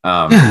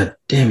 God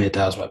damn it,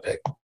 that was my pick.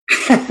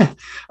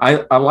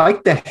 I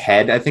like the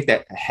head. I think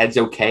that head's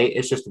okay.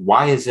 It's just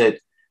why is it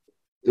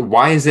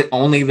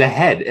only the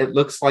head? It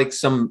looks like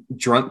some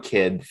drunk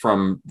kid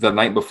from the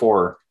night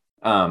before,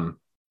 who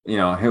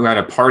had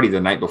a party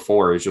the night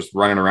before is just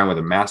running around with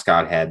a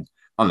mascot head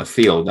on the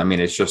field. I mean,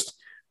 it's just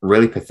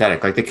really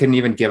pathetic. Like, they couldn't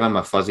even give him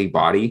a fuzzy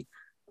body,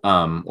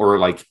 or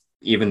like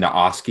even the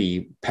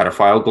Oski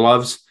pedophile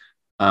gloves.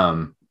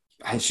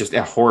 It's just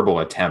a horrible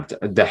attempt.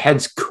 The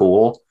head's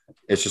cool.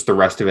 It's just the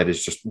rest of it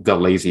is just the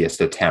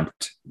laziest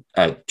attempt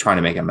at trying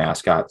to make a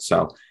mascot.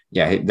 So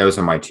yeah, those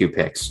are my two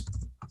picks.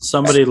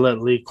 Somebody let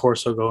Lee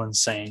Corso go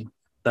insane.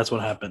 That's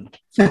what happened.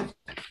 That's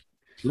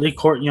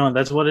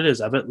what it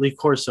is. I bet Lee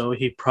Corso,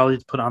 he probably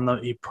put on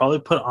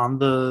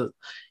the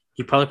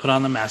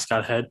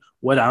mascot head,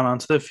 went out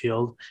onto the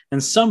field,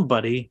 and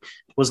somebody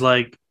was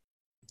like,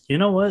 you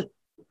know what?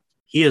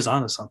 he is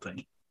onto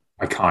something.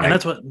 Iconic.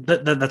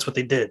 And that's what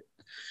they did.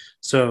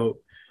 So,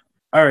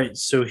 all right.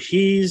 So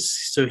he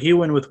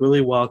went with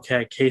Willie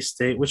Wildcat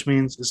K-State, which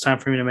means it's time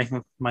for me to make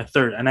my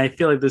third. And I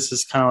feel like this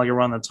is kind of like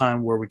around the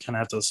time where we kind of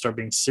have to start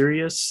being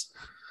serious.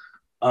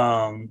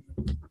 And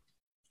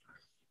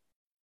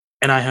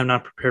I have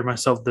not prepared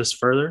myself this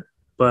further,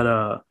 but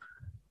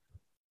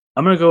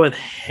I'm gonna go with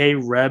Hey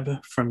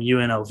Reb from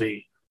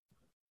UNLV.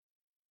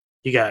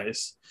 You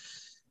guys,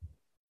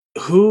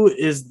 who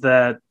is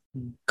that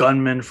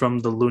gunman from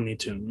the Looney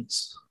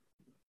Tunes?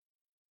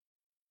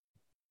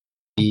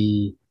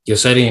 The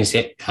Yosemite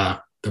Sam.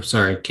 I'm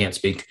sorry, can't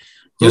speak.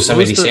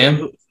 Yosemite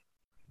Sam.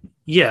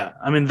 Yeah,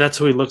 I mean that's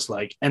who he looks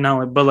like, and not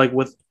only, but like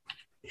with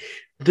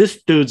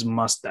this dude's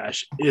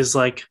mustache is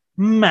like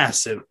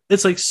massive.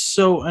 It's like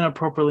so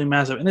inappropriately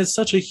massive, and it's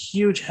such a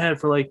huge head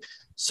for like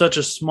such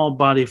a small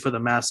body for the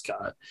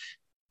mascot.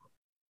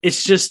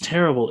 It's just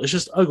terrible. It's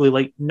just ugly.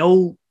 Like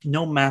no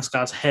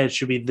mascot's head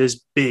should be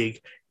this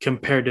big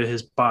compared to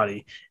his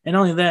body. And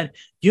not only that,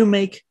 you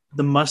make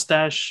the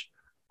mustache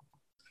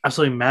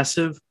absolutely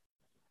massive.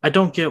 I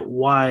don't get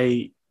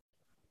why.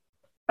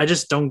 I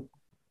just don't.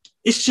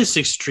 It's just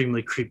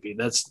extremely creepy.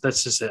 That's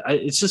just it.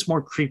 It's just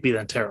more creepy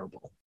than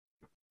terrible.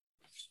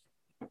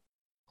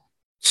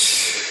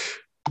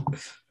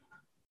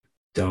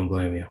 Don't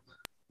blame you.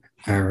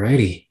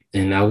 Alrighty.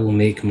 And I will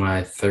make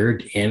my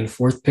third and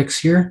fourth picks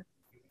here.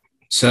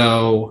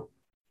 So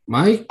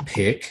my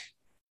pick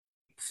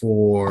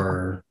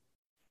for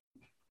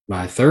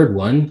my third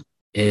one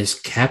is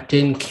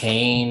Captain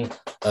Kane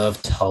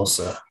of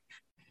Tulsa.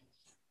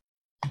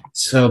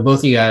 So both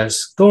of you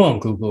guys go on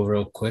Google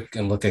real quick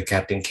and look at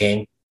Captain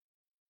Kane.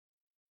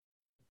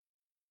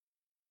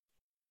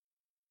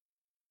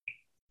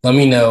 Let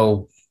me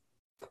know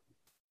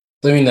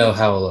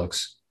how it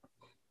looks,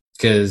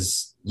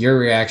 because your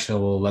reaction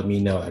will let me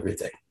know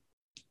everything.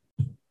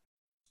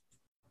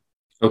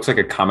 Looks like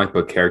a comic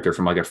book character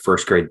from like a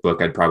first grade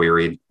book I'd probably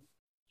read.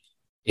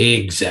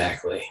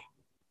 Exactly.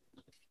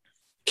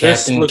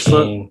 Captain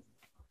Kane.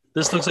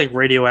 This looks like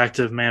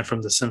Radioactive Man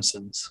from The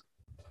Simpsons.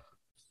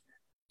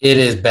 It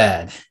is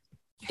bad.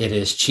 It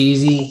is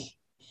cheesy.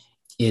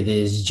 It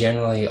is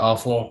generally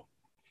awful.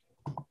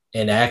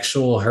 An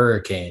actual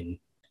hurricane,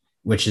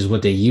 which is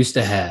what they used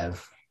to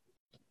have,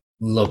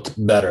 looked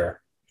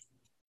better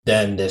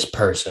than this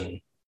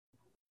person.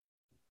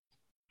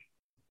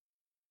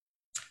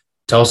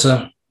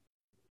 Tulsa,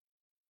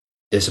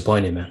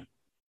 disappointed, man.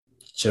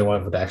 Should have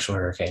went with the actual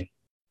hurricane.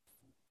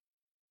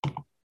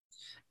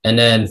 And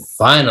then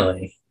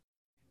finally,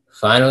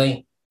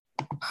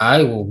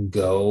 I will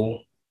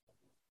go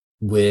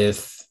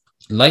with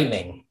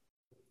Lightning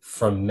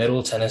from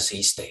Middle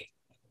Tennessee State.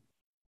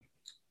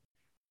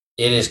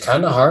 It is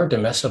kind of hard to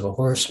mess up a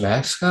horse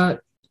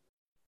mascot,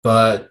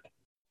 but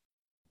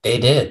they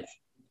did.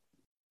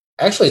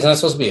 Actually, it's not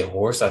supposed to be a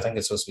horse. I think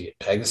it's supposed to be a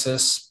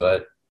Pegasus,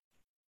 but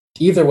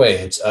either way,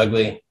 it's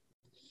ugly.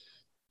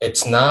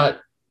 It's not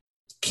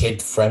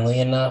kid-friendly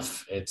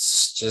enough.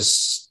 It's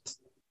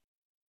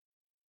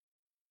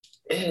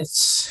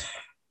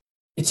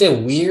a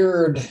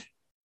weird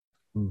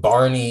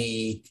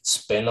Barney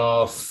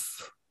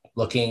spinoff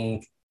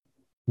looking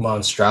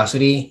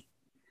monstrosity.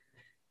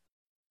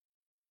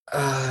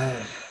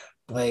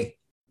 Like,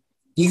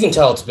 you can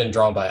tell it's been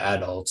drawn by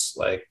adults.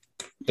 Like,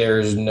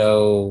 there's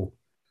no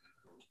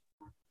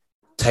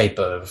type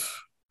of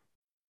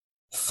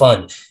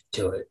fun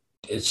to it.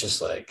 It's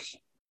just like,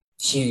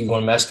 you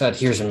want a mascot?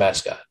 Here's a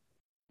mascot.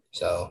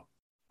 So,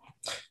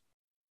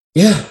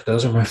 yeah,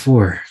 those are my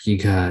four. You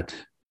got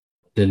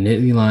the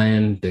Nittany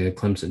Lion, the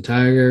Clemson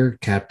Tiger,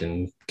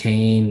 Captain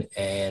Kane,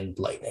 and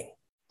Lightning.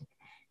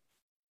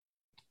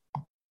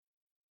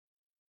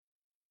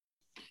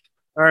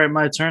 All right,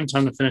 my turn.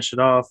 Time to finish it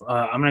off.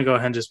 I'm gonna go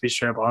ahead and just be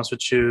straight up honest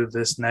with you.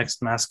 This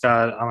next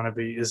mascot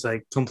is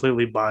like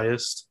completely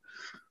biased.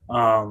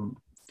 I'm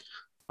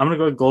gonna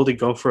go with Goldie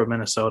Gopher of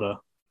Minnesota.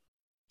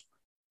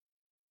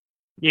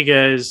 You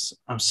guys,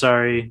 I'm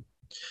sorry.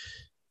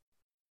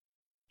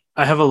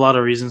 I have a lot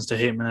of reasons to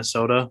hate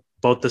Minnesota,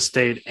 both the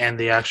state and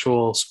the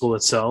actual school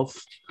itself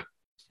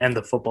and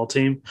the football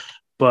team.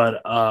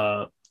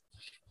 But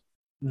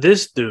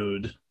this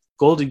dude,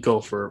 Goldie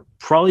Gopher,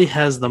 probably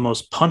has the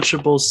most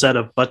punchable set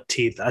of butt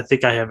teeth I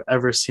think I have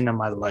ever seen in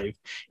my life.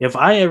 If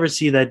I ever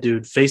see that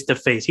dude face to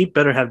face, he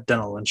better have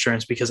dental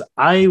insurance, because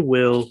I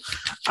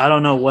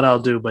don't know what I'll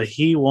do, but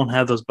he won't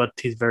have those butt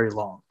teeth very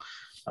long.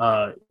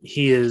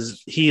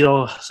 He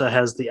also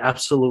has the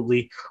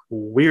absolutely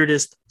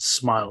weirdest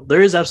smile.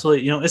 There is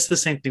absolutely, it's the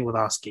same thing with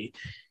Oski.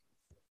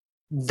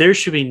 There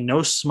should be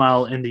no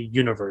smile in the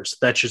universe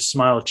that should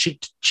smile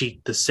cheek to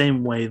cheek the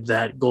same way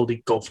that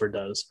Goldie Gopher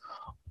does.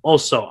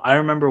 Also, I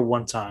remember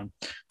one time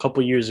a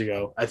couple years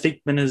ago, I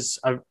think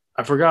I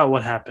forgot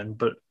what happened,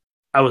 but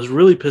I was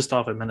really pissed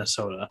off at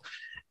Minnesota,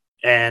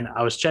 and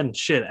I was chatting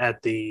shit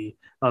at the.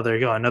 Oh, there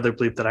you go, another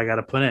bleep that I got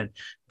to put in.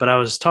 But I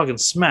was talking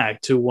smack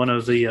to one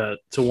of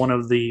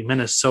the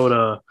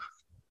Minnesota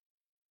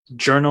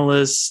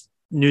journalists,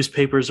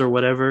 newspapers, or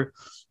whatever,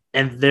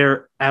 and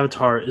their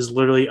avatar is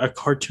literally a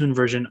cartoon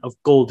version of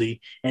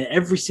Goldie. And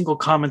every single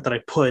comment that I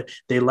put,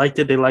 they liked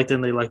it, and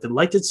they liked it.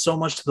 Liked it so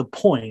much to the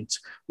point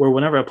where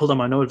whenever I pulled on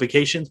my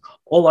notifications,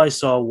 all I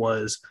saw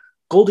was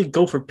Goldie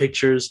go for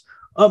pictures,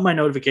 up my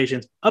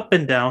notifications, up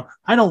and down.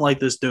 I don't like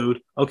this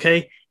dude,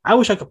 okay? I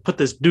wish I could put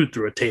this dude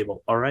through a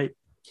table, all right?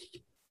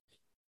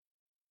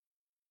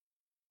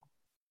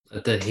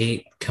 Let the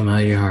hate come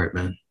out of your heart,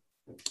 man.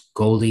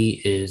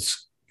 Goldie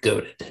is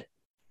goated.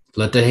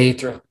 Let the hate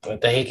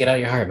get out of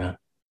your heart, man.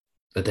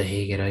 Let the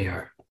hate get out of your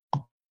heart. I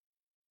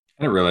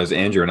didn't realize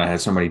Andrew and I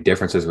had so many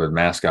differences with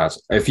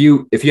mascots. If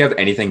you have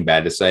anything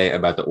bad to say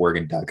about the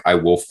Oregon Duck, I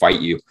will fight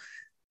you.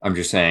 I'm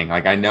just saying,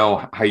 like, I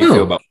know how you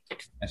feel about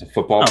as a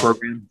football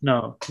program.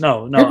 No.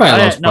 Everybody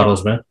loves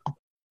puddles, man.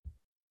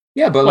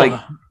 Yeah, but like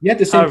you had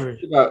the same thing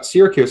about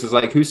Syracuse. Is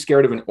like, who's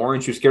scared of an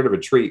orange? Who's scared of a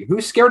tree?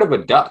 Who's scared of a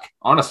duck?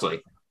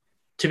 Honestly.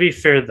 To be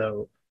fair,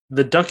 though,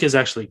 the duck is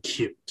actually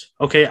cute.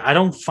 Okay, I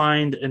don't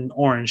find an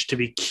orange to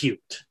be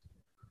cute.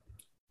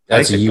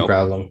 That's a you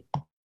problem.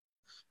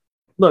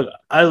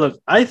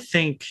 I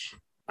think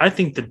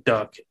the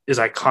duck is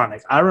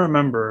iconic. I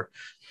remember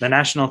the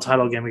national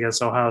title game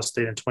against Ohio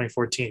State in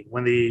 2014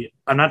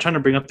 I'm not trying to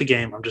bring up the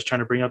game, I'm just trying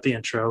to bring up the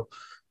intro.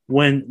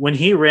 When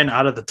he ran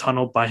out of the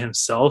tunnel by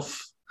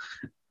himself,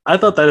 I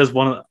thought that is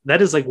one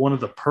of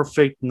the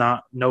perfect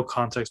no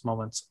context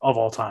moments of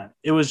all time.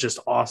 It was just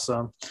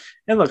awesome.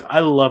 And look,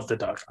 I love the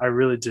duck. I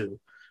really do.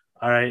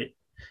 All right.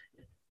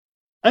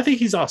 I think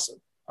he's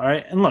awesome. All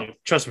right. And look,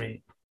 trust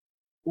me,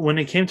 when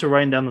it came to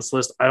writing down this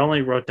list, I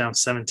only wrote down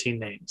 17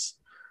 names.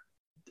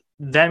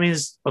 That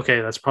means,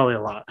 okay, that's probably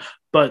a lot,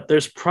 but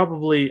there's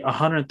probably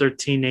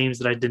 113 names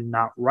that I did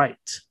not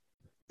write.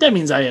 That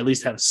means I at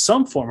least have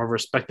some form of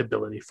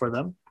respectability for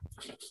them.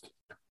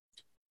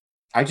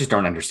 I just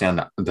don't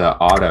understand the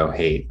auto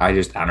hate. I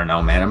don't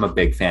know, man. I'm a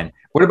big fan.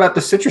 What about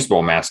the Citrus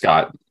Bowl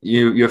mascot?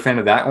 You a fan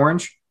of that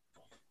orange?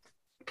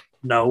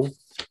 No.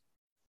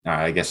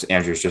 I guess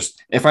Andrew's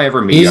just, if I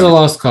ever meet He's a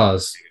lost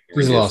cause.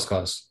 He's a lost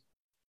cause.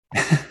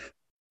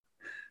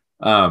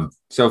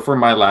 So for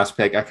my last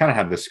pick, I kind of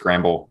had this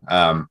scramble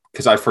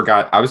because I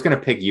forgot I was going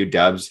to pick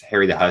UW's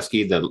Harry the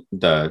Husky,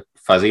 the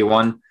fuzzy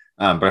one,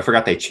 but I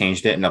forgot they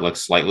changed it and it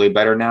looks slightly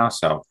better now.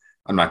 So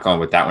I'm not going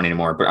with that one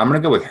anymore, but I'm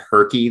going to go with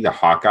Herky, the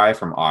Hawkeye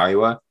from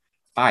Iowa.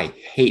 I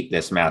hate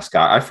this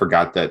mascot. I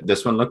forgot that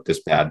this one looked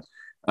this bad.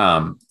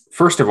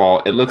 First of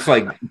all, it looks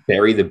like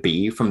Barry the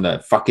Bee from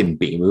the fucking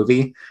Bee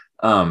movie.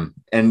 And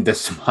the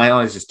smile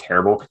is just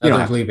terrible. You don't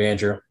have to bleep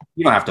Andrew.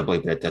 You don't have to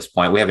bleep it at this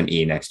point. We have an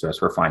E next to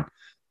us. We're fine.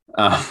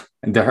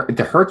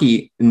 The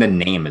Herky in the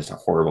name is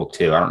horrible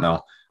too. I don't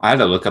know. I had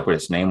to look up what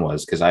its name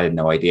was because I had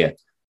no idea.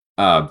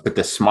 But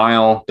the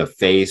smile, the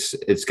face,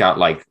 it's got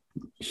like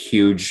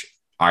huge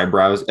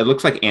eyebrows. It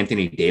looks like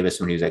Anthony Davis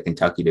when he was at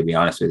Kentucky, to be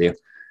honest with you.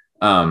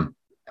 I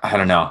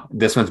don't know.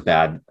 This one's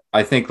bad.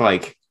 I think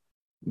like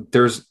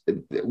there's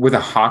with a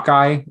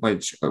Hawkeye,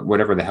 which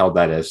whatever the hell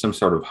that is, some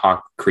sort of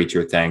hawk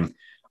creature thing.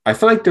 I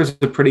feel like there's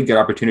a pretty good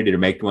opportunity to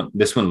make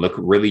this one look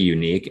really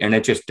unique, and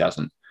it just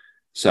doesn't.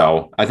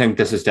 So I think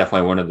this is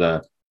definitely one of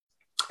the,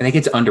 I think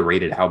it's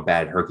underrated how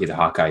bad Herky the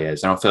Hawkeye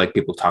is. I don't feel like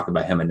people talk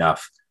about him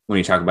enough when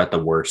you talk about the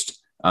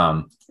worst.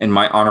 And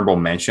my honorable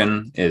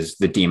mention is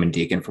the Demon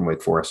Deacon from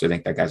Wake Forest. I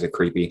think that guy's a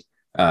creepy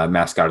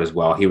mascot as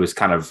well. He's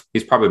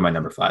probably my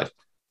number 5.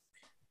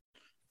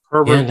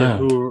 Herbert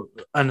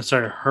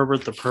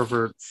the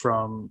pervert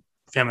from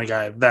Family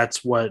Guy.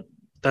 That's what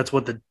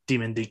the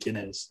Demon Deacon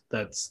is.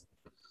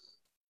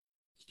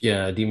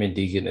 Demon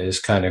Deacon is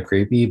kind of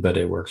creepy, but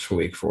it works for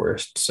Wake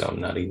Forest, so I'm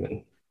not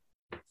even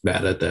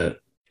mad at that.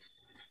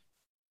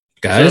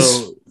 Guys,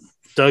 so,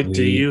 Doug,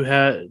 do you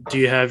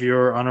have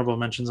your honorable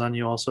mentions on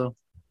you also?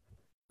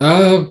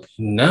 No.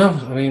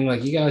 I mean,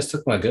 like, you guys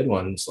took my good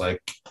ones. Like,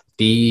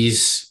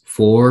 these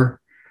 4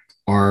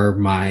 are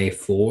my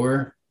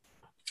 4,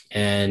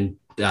 and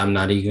I'm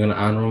not even going to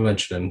honorable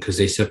mention them because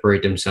they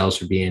separate themselves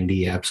from being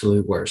the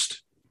absolute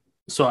worst.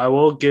 So I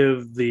will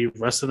give the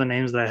rest of the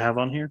names that I have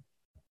on here.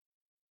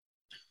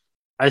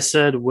 I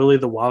said Willie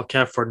the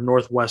Wildcat for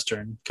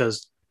Northwestern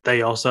because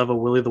they also have a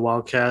Willie the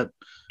Wildcat.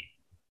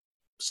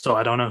 So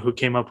I don't know who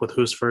came up with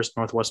who's first,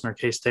 Northwestern or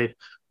K-State.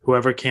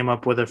 Whoever came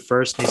up with it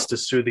first needs to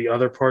sue the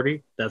other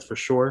party. That's for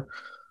sure.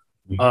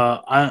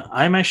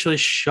 I'm actually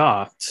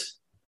shocked.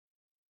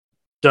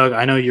 Doug,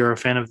 I know you're a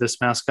fan of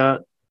this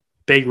mascot.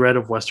 Big Red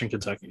of Western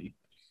Kentucky.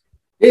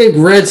 Big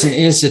Red's an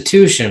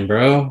institution,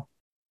 bro.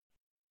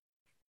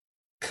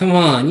 Come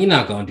on, you're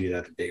not going to do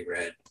that to Big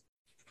Red.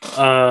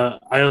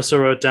 I also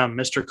wrote down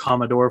Mr.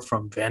 Commodore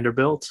from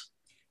Vanderbilt.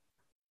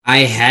 I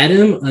had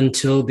him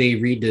until they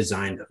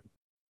redesigned him.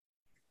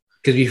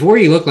 Because before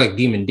he looked like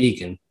Demon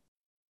Deacon.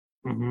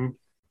 Mm-hmm.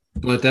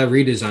 But that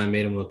redesign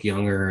made him look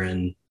younger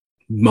and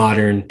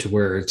modern to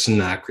where it's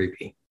not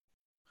creepy.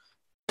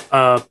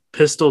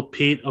 Pistol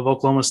Pete of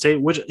Oklahoma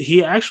State, which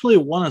he actually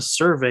won a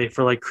survey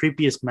for like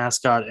creepiest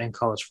mascot in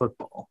college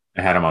football.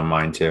 I had him on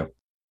mine too.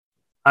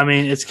 I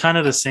mean, it's kind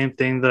of the same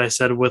thing that I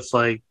said with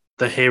like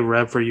the Hey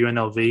Rev for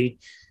UNLV,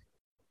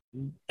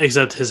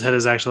 except his head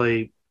is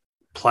actually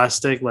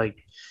plastic.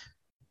 Like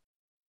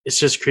It's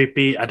just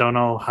creepy. I don't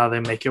know how they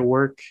make it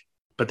work,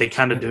 but they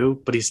kind of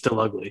do. But he's still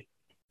ugly.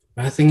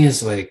 My thing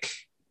is like,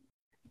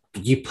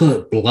 you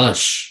put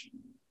blush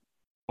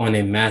on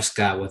a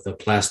mascot with a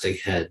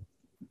plastic head.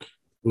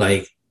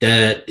 Like,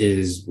 that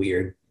is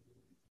weird.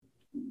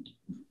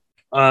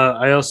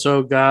 I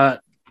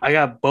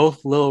got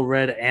both Lil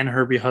Red and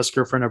Herbie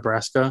Husker for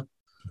Nebraska.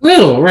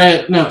 Little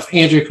Red, no,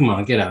 Andrew, come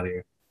on, get out of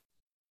here.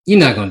 You're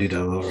not gonna do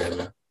that, Little Red,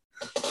 man.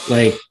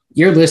 Like,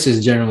 your list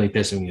is generally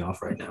pissing me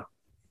off right now.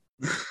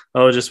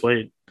 Oh, just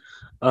wait.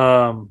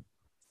 Dylan,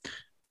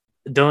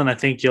 I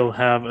think you'll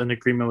have an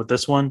agreement with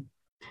this one.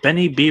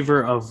 Benny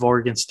Beaver of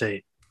Oregon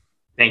State.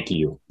 Thank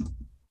you.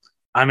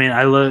 I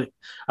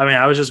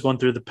was just going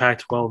through the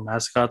Pac-12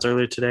 mascots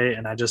earlier today,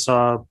 and I just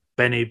saw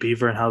Benny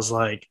Beaver, and I was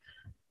like,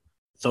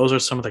 those are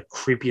some of the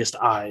creepiest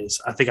eyes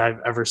I think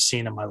I've ever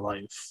seen in my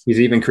life. He's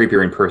even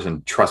creepier in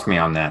person. Trust me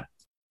on that.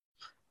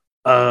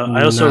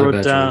 I also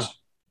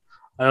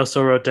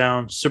wrote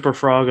down Super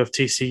Frog of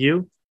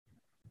TCU.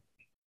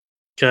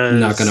 I'm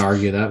not going to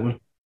argue that one.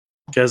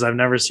 Because I've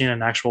never seen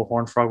an actual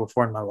horned frog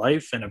before in my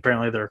life, and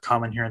apparently they're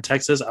common here in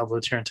Texas. I've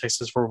lived here in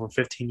Texas for over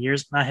 15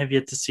 years, and I have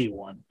yet to see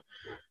one.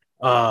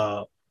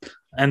 And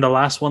the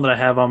last one that I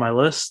have on my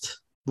list,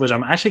 which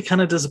I'm actually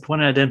kind of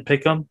disappointed I didn't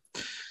pick him,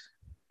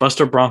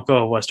 Buster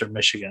Bronco of Western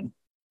Michigan.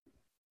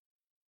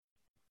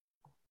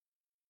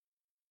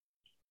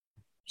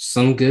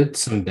 Some good,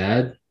 some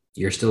bad.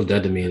 You're still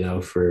dead to me,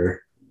 though,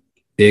 for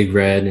Big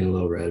Red and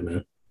Little Red,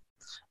 man.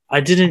 I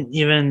didn't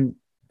even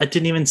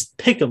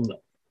pick him,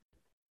 though.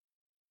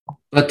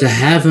 But to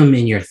have him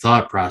in your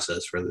thought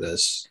process for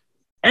this.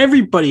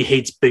 Everybody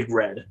hates Big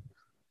Red.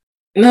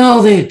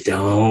 No, they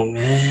don't,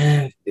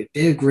 man.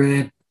 Big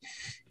Red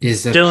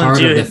is a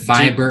part of the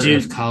fiber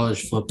of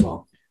college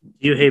football.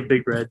 Do you hate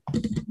Big Red?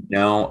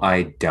 No,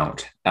 I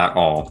don't at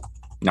all.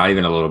 Not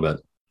even a little bit.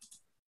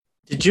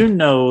 Did you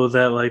know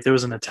that there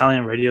was an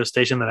Italian radio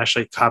station that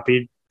actually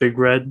copied Big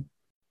Red?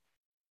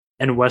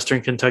 And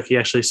Western Kentucky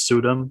actually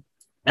sued them.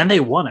 And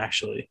they won,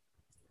 actually.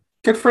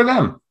 Good for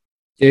them.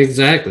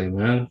 Exactly,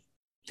 man.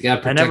 You got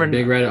to protect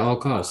Big Red at all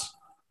costs.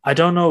 I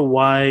don't know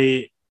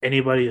why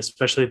anybody,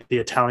 especially the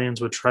Italians,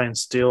 would try and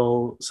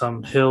steal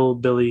some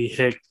Hillbilly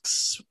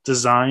Hicks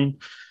design,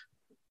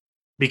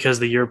 because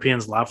the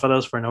Europeans laugh at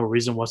us for no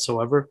reason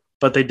whatsoever.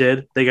 But they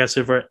did. They got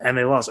sued for it, and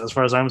they lost. As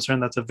far as I'm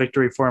concerned, that's a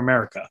victory for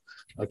America.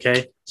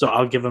 Okay? So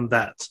I'll give them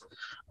that.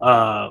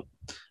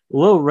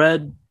 Lil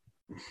Red,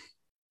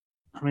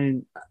 I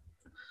mean...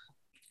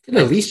 Could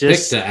at least pick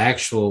the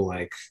actual,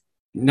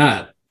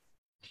 not...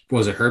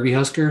 Was it Herbie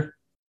Husker?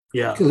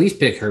 Yeah. You could at least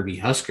pick Herbie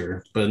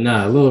Husker. But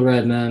nah, Little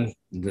Red, man,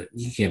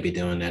 you can't be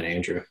doing that,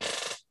 Andrew.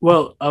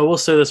 Well, I will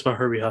say this about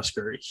Herbie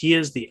Husker. He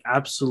is the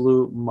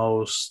absolute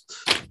most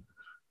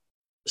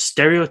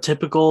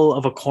stereotypical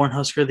of a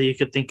Cornhusker that you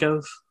could think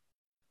of.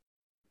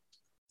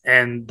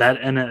 And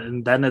that in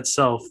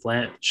itself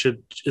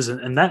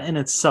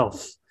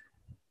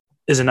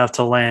is enough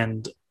to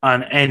land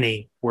on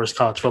any worst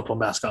college football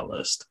mascot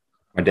list.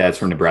 My dad's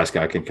from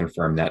Nebraska. I can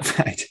confirm that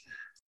fact.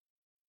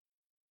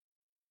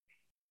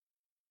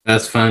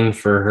 That's fun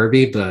for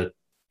Herbie, but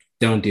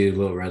don't do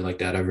Little Red like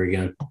that ever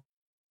again.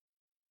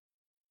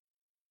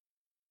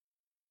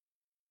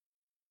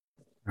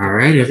 All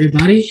right,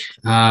 everybody.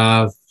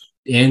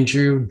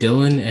 Andrew,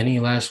 Dylan, any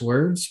last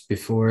words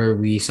before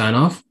we sign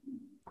off?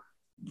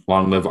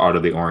 Long live Otto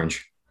the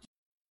Orange.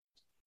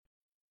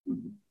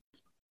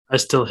 I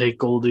still hate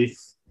Goldie.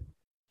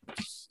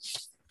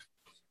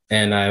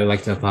 And I would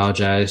like to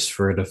apologize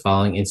for the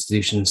following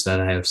institutions that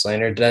I have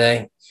slandered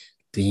today: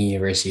 the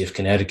University of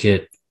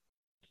Connecticut,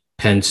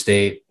 Penn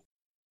State,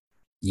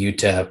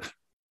 UTEP,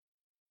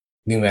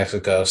 New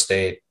Mexico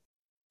State.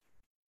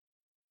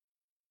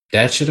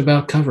 That should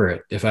about cover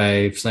it. If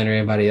I slander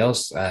anybody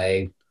else,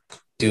 I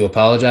do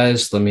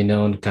apologize. Let me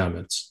know in the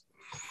comments.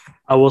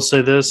 I will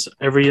say this: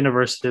 every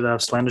university that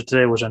I've slandered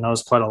today, which I know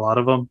is quite a lot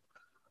of them,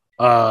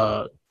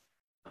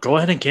 go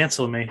ahead and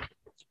cancel me.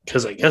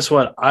 Because guess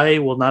what? I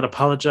will not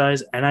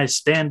apologize, and I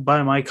stand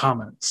by my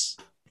comments.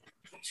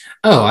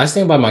 Oh, I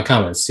stand by my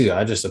comments too.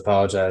 I just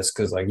apologize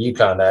because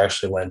UConn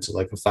actually went to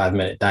a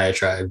 5-minute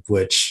diatribe,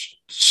 which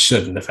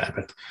shouldn't have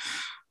happened.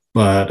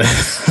 But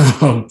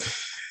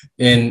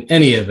in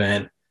any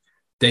event,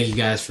 thank you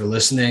guys for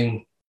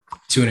listening.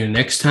 Tune in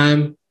next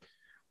time.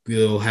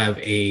 We'll have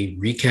a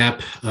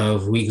recap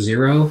of week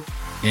 0,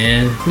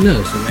 and who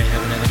knows, we might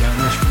have another Mount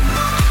Rushmore.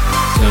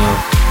 So,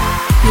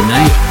 good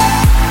night.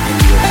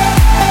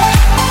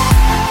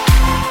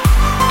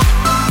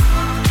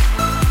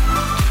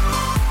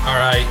 All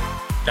right,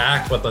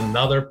 back with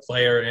another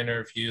player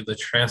interview, the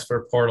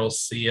Transfer Portal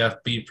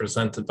CFB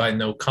presented by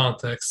No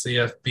Context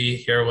CFB,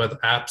 here with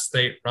App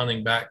State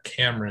running back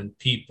Cameron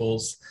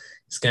Peoples.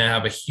 He's going to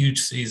have a huge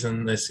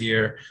season this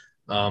year.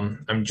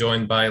 I'm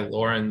joined by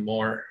Lauren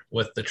Moore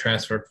with the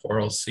Transfer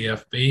Portal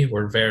CFB.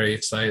 We're very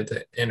excited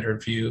to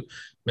interview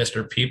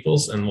Mr.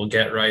 Peoples, and we'll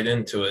get right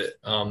into it.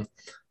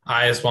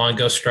 I just want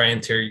to go straight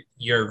into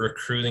your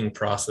recruiting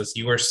process.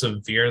 You were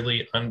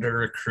severely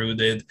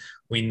under-recruited.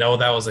 We know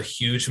that was a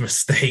huge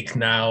mistake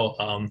now.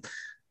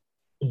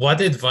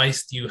 what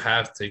advice do you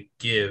have to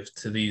give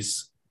to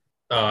these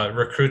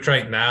recruits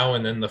right now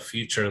and in the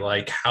future,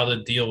 like how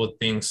to deal with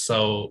being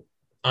so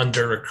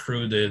under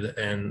recruited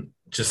and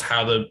just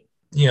how to,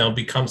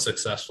 become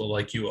successful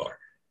like you are?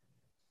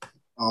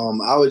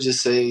 I would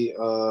just say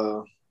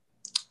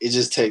it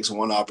just takes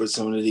one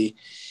opportunity.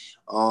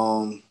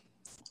 Don't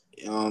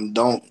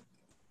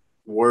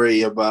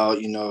worry about,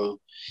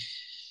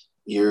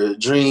 your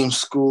dream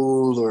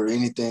school or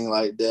anything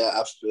like that.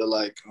 I feel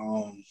like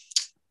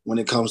when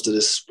it comes to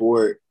this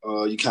sport,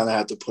 you kind of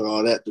have to put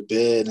all that to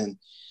bed and,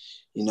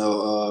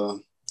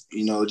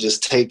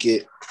 just take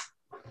it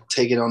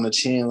on the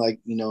chin. Like,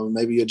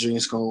 maybe your dream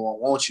school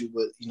won't want you,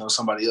 but,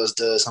 somebody else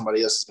does.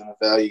 Somebody else is going to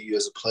value you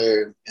as a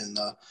player and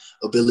the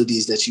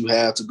abilities that you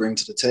have to bring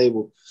to the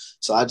table.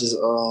 So I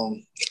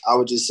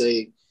would just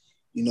say,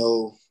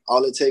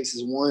 all it takes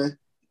is one.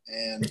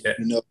 And,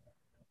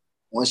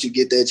 once you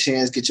get that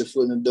chance, get your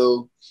foot in the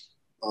door,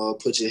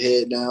 put your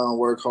head down,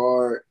 work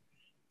hard,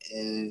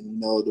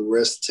 and, the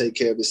rest take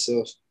care of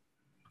itself.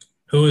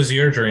 Who was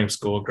your dream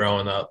school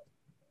growing up?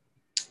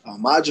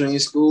 My dream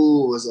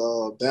school was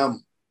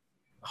Bama.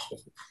 Oh.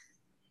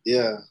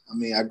 Yeah, I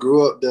mean, I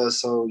grew up there,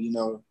 so,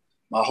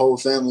 my whole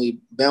family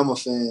Bama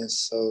fans,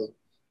 so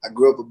I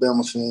grew up a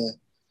Bama fan.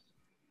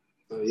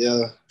 So,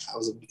 yeah, I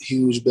was a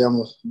huge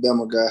Bama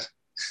guy.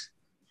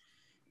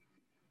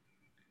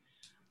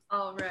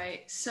 All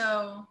right.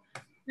 So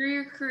through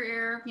your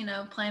career,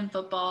 playing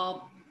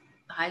football,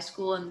 high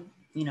school, and,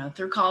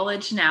 through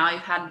college now,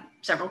 you've had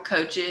several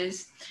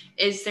coaches.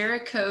 Is there a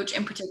coach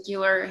in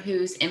particular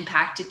who's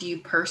impacted you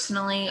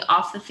personally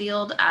off the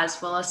field,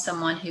 as well as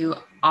someone who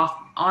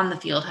on the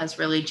field has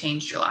really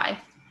changed your life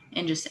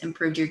and just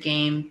improved your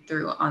game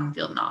through on the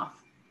field and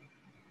off?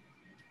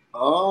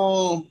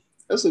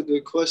 That's a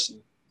good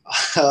question.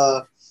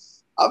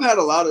 I've had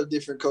a lot of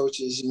different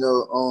coaches,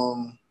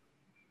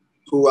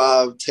 who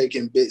I've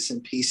taken bits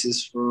and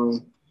pieces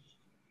from.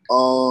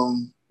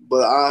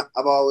 But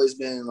I've always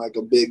been like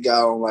a big guy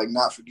on like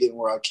not forgetting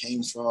where I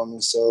came from.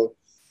 And so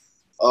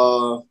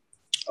a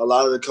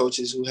lot of the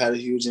coaches who had a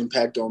huge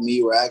impact on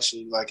me were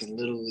actually like in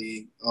Little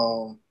League.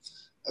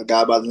 A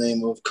guy by the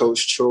name of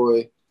Coach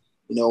Troy,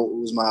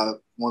 was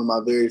one of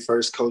my very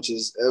first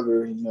coaches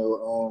ever,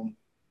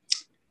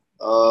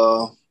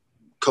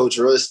 Coach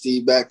Rusty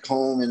back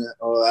home in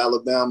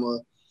Alabama.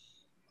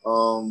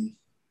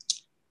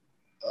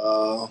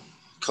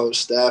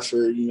 Coach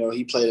Stafford,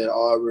 he played at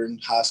Auburn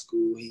High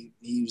School. He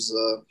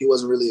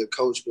wasn't really a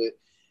coach, but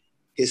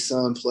his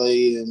son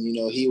played, and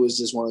he was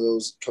just one of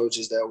those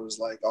coaches that was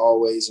like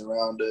always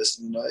around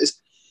us.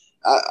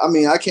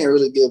 I can't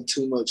really give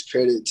too much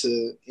credit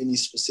to any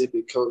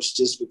specific coach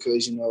just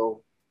because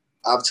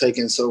I've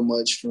taken so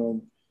much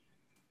from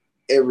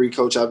every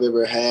coach I've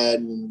ever had,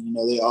 and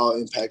they all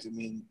impacted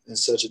me in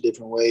such a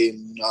different way,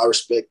 and I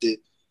respected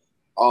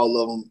all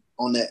of them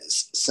on that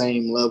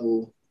same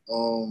level.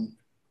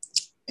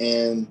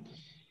 And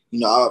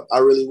I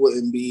really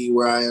wouldn't be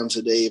where I am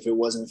today if it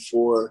wasn't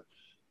for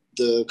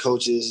the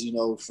coaches,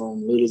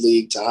 from Little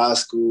League to high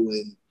school,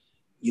 and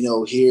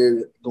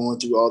here going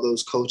through all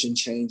those coaching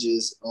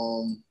changes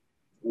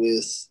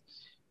with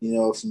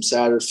from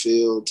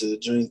Satterfield to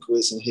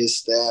Drinkwitz and his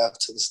staff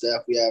to the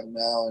staff we have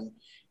now, and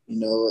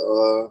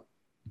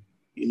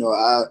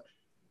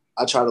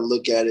I try to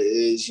look at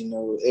it as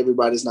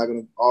everybody's not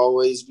going to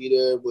always be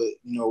there, but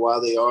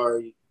while they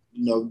are,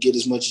 get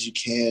as much as you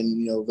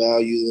can,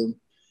 value them,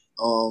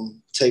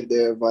 take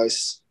their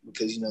advice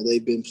because,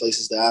 they've been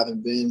places that I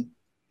haven't been.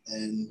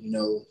 And,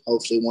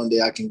 hopefully one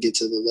day I can get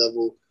to the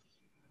level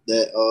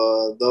that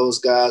those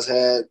guys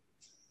had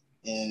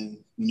and,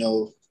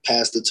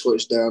 pass the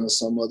torch down to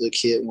some other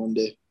kid one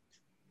day.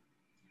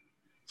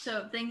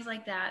 So things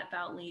like that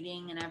about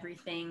leading and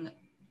everything,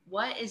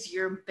 what is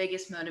your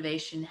biggest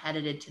motivation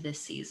headed into this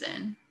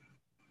season?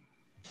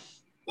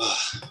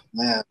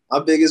 Man, my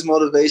biggest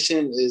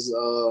motivation is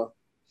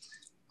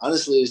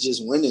honestly is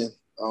just winning.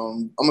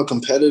 I'm a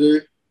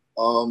competitor.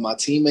 My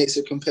teammates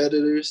are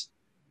competitors.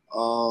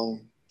 I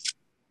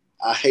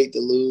hate to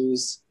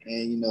lose,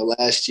 and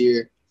last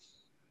year,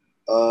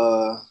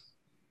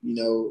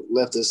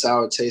 left a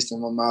sour taste in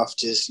my mouth.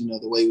 Just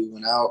the way we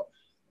went out.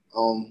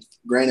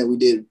 Granted, we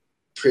did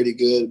pretty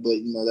good,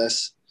 but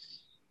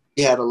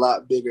we had a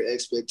lot bigger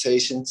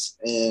expectations,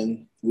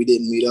 and we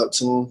didn't meet up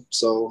to them.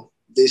 So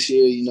this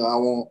year, I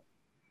want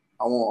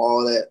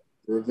all that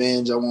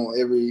revenge. I want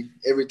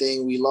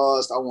everything we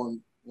lost. I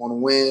want to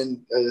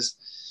win.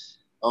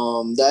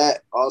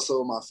 That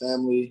also my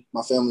family.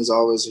 My family is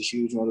always a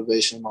huge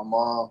motivation. My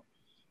mom.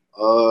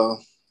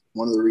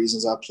 One of the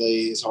reasons I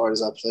play as hard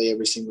as I play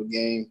every single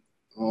game.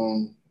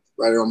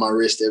 Right on my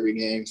wrist every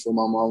game for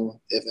my mama,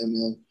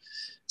 FMM.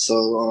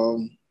 So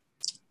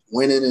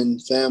winning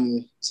and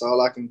family. It's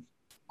only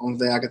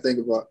thing I can think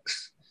about.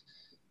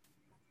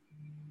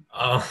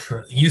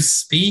 You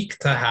speak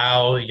to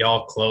how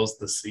y'all closed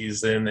the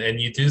season, and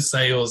you do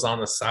say it was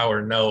on a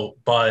sour note,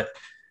 but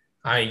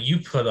You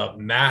put up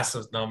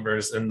massive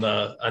numbers in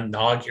the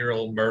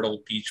inaugural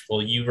Myrtle Beach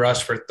Bowl. You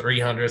rushed for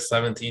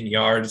 317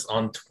 yards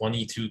on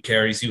 22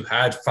 carries. You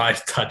had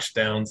 5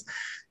 touchdowns.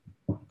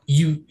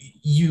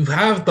 You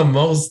have the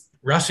most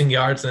rushing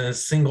yards in a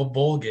single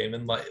bowl game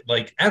and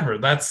like ever.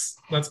 That's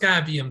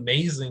gotta be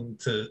amazing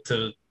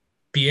to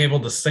be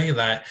able to say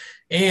that.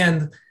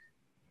 And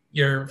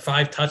your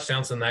 5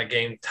 touchdowns in that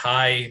game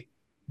tie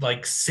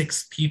like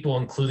 6 people,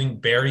 including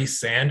Barry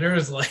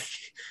Sanders. Like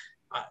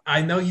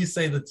I know you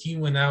say the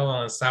team went out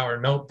on a sour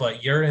note,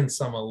 but you're in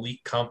some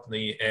elite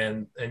company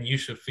and you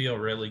should feel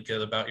really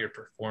good about your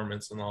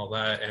performance and all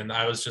that. And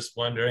I was just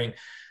wondering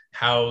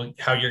how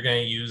you're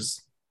going to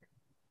use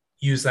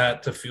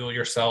that to fuel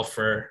yourself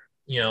for,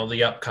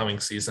 the upcoming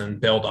season,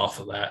 build off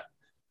of that.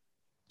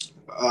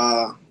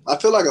 I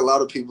feel like a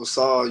lot of people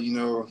saw,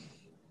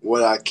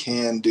 what I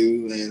can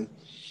do and,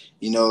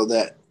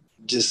 that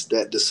just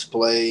that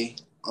display.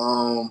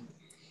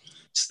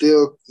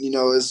 Still,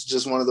 it's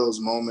just one of those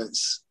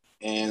moments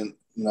and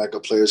like a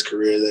player's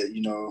career that,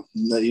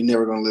 you're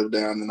never going to live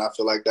down. And I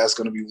feel like that's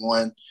going to be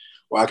one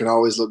where I can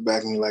always look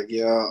back and be like,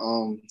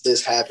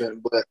 this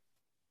happened. But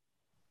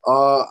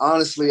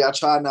honestly, I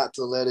try not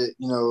to let it,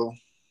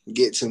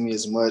 get to me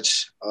as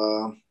much.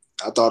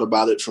 I thought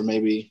about it for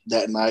maybe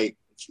that night,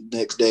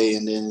 next day,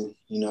 and then,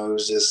 it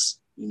was just,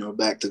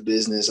 back to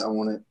business. I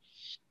want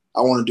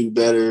to do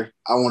better.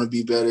 I want to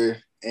be better.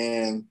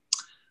 And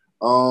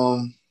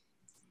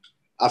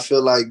I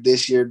feel like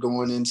this year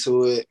going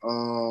into it,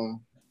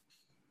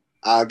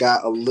 I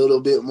got a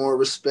little bit more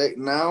respect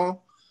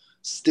now.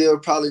 Still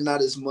probably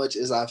not as much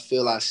as I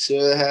feel I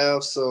should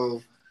have.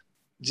 So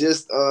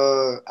just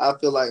I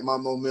feel like my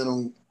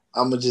momentum,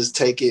 I'm gonna just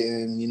take it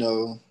and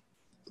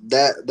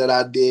that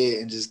I did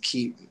and just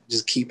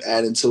keep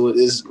adding to it.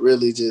 Is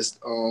really just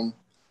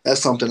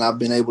that's something I've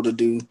been able to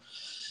do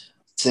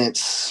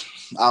since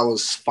I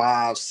was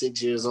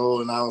 5-6 years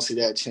old, and I don't see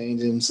that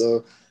changing.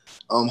 So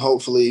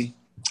hopefully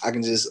I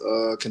can just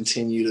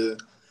continue to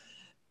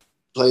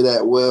play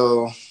that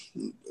well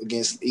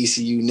against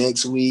ECU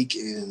next week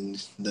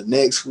and the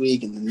next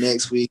week and the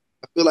next week.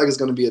 I feel like it's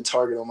going to be a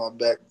target on my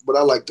back, but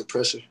I like the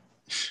pressure.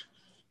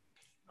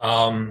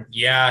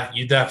 Yeah,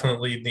 you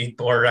definitely need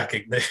more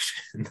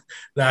recognition.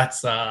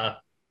 That's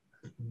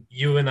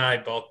you and I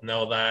both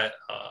know that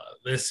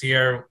this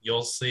year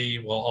we'll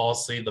all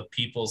see the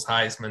People's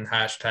Heisman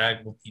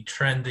hashtag will be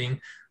trending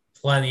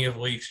plenty of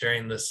weeks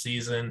during the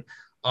season.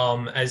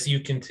 As you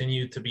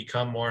continue to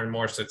become more and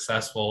more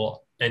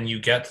successful and you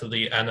get to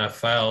the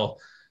NFL,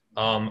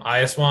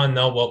 I just want to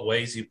know what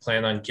ways you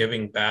plan on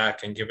giving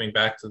back and giving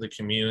back to the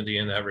community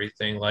and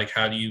everything. Like,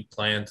 how do you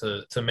plan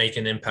to make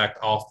an impact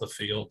off the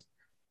field?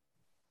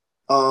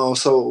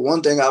 So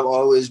one thing I've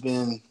always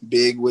been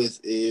big with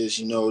is,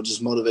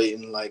 just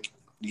motivating like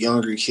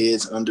younger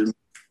kids under me.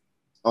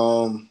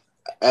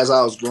 As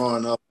I was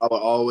growing up,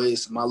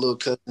 my little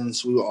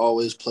cousins, we would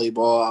always play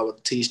ball. I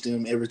would teach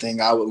them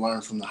everything I would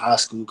learn from the high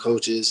school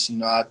coaches.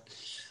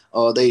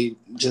 They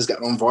just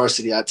got on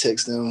varsity. I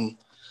text them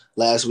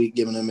last week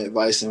giving them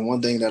advice. And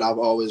one thing that I've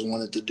always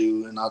wanted to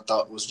do and I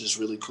thought was just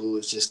really cool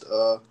is just,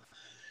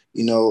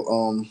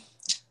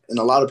 and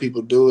a lot of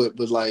people do it,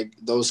 but like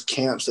those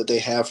camps that they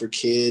have for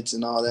kids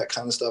and all that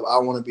kind of stuff, I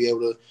want to be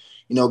able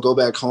to, go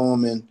back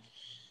home and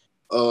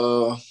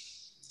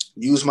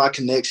use my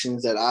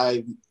connections that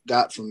I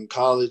got from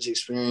college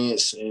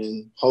experience.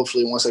 And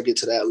hopefully once I get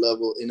to that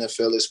level,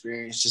 NFL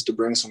experience, just to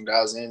bring some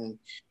guys in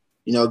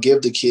and,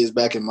 give the kids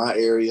back in my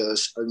area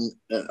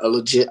a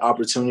legit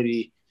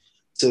opportunity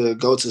to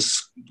go to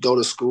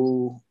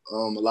school. A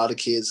lot of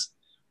kids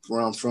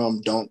where I'm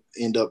from don't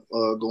end up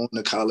going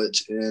to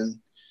college, and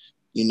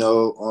a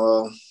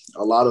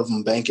lot of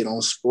them bank it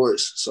on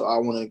sports. So I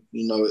want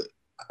to,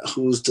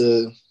 who's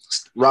to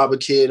rob a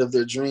kid of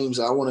their dreams?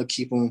 I want to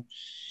keep them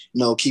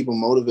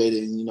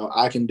motivated, and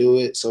I can do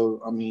it.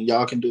 So I mean,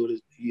 y'all can do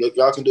it.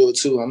 Y'all can do it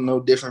too. I'm no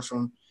different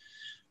from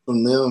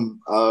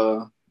them.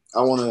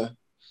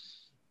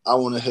 I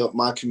want to help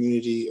my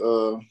community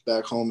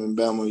back home in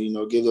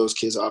Bama. Give those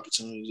kids an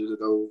opportunity to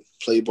go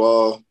play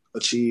ball,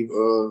 achieve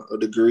a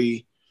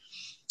degree,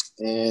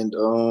 and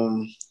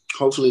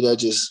hopefully that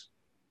just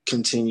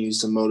continues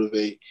to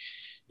motivate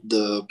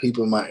the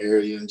people in my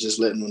area and just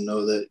letting them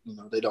know that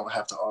they don't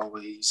have to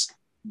always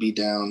be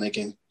down.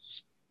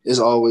 There's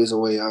always a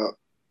way out.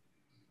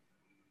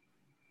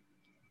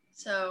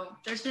 So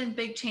there's been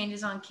big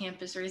changes on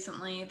campus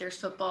recently. There's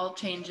football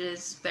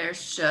changes.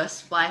 There's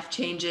just life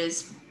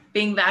changes.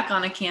 Being back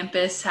on a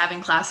campus,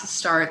 having classes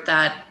start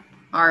that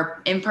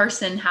are in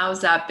person,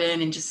 how's that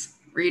been? And just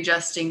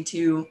readjusting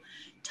to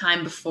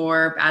time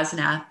before as an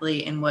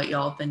athlete and what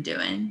y'all have been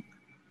doing?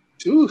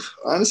 Oof,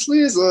 honestly,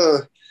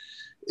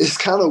 it's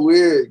kind of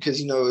weird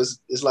because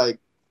it's like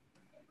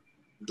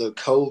the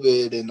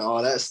COVID and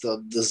all that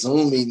stuff. The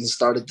Zoom meetings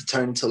started to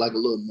turn into like a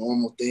little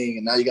normal thing,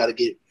 and now you got to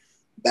get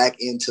back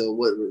into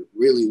what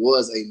really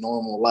was a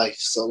normal life.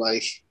 So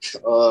like,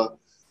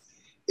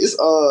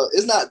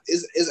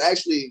 it's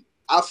actually,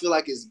 I feel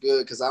like it's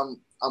good because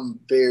I'm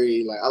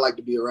very like, I like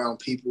to be around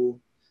people.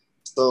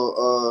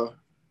 So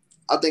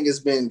I think it's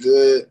been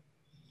good.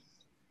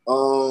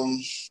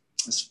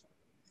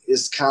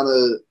 It's kind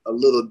of a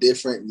little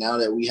different now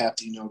that we have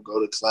to, go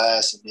to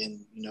class and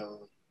then,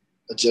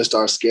 adjust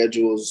our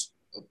schedules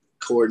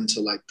according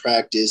to like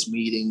practice,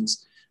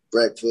 meetings,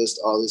 breakfast,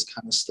 all this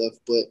kind of stuff.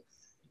 But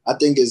I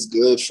think it's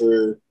good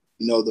for,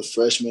 the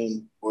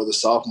freshmen or the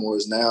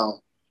sophomores now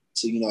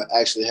to,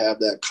 actually have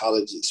that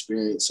college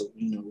experience of,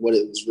 what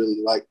it was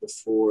really like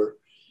before,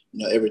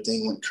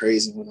 everything went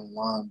crazy and went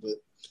online. But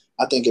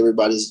I think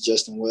everybody's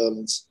adjusting well, and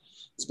it's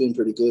been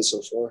pretty good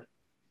so far.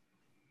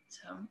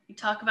 So you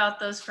talk about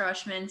those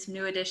freshmen, some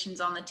new additions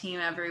on the team,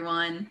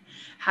 everyone.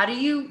 How do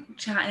you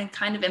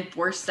kind of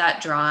enforce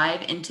that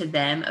drive into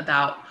them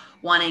about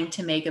wanting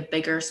to make a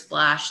bigger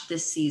splash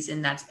this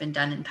season that's been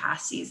done in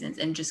past seasons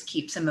and just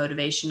keep some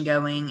motivation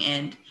going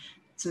and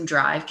some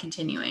drive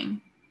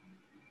continuing?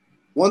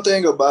 One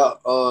thing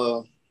about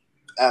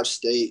App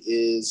State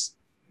is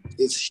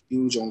it's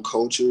huge on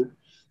culture.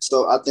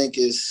 So I think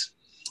it's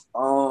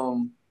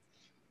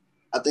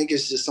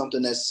just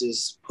something that's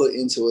just put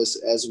into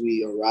us as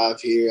we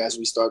arrive here, as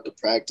we start to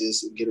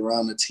practice and get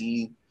around the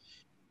team.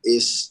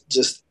 It's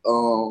just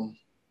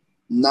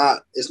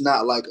it's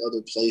not like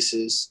other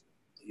places.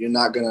 You're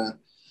not gonna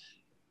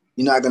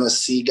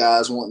see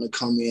guys wanting to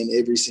come in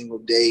every single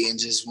day and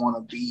just want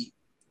to be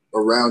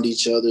around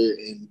each other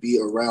and be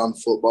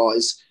around football.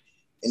 It's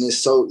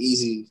so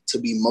easy to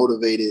be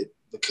motivated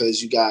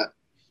because you got,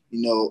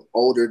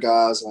 older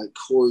guys like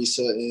Corey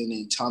Sutton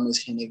and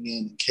Thomas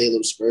Hennigan and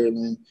Caleb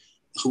Sperling,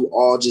 who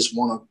all just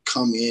want to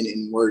come in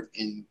and work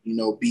and,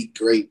 be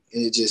great.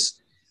 And it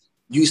just,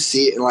 you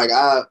see it. And like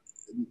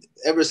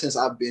ever since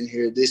I've been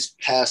here this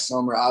past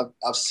summer,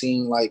 I've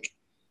seen like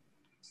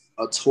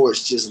a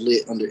torch just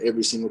lit under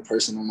every single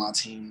person on my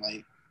team.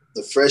 Like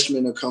the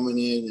freshmen are coming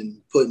in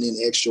and putting in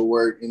extra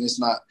work. And it's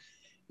not,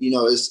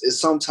 it's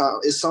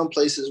some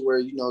places where,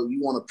 you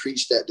want to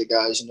preach that to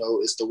guys,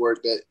 it's the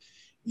work that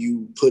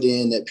you put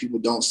in that people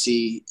don't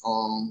see,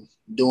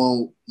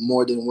 doing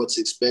more than what's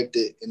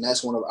expected. And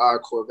that's one of our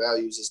core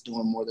values, is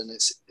doing more than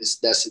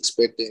that's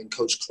expected. And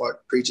Coach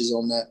Clark preaches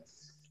on that.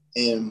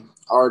 And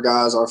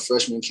our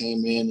freshmen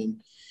came in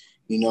and,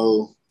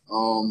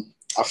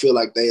 I feel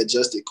like they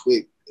adjusted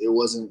quick. It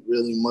wasn't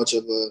really much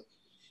of a,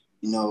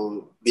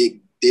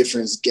 big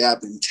difference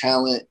gap in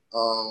talent.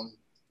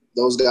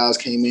 Those guys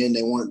came in,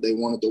 they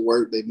wanted to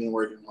work. They've been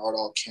working hard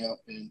all camp.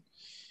 And,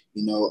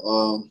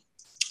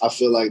 I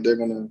feel like they're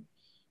going to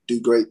do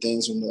great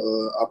things when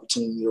the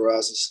opportunity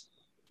arises.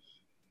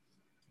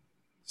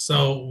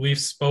 So we've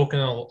spoken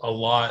a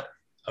lot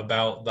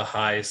about the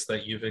highs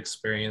that you've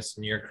experienced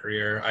in your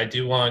career. I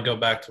do want to go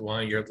back to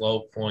one of your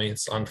low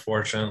points.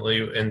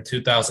 Unfortunately, in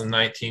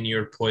 2019, you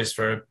were poised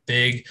for a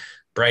big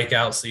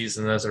breakout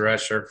season as a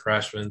redshirt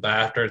freshman, but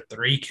after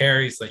 3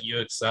 carries that you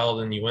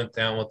excelled and you went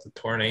down with the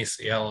torn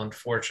ACL,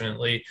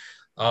 unfortunately.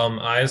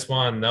 I just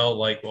want to know,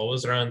 like, what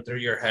was running through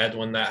your head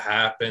when that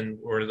happened?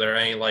 Were there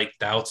any like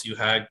doubts you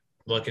had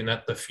looking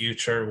at the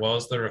future? What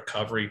was the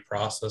recovery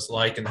process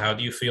like, and how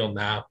do you feel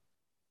now?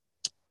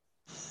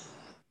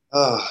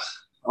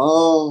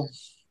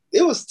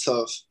 It was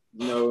tough.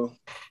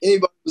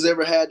 Anybody who's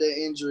ever had that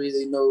injury,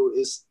 they know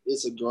it's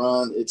a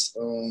grind.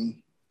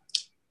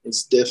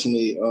 It's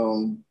definitely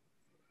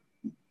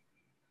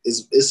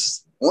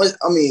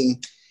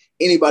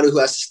anybody who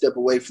has to step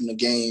away from the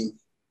game,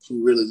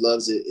 who really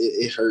loves it,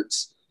 it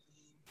hurts.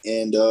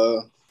 And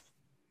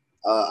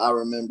I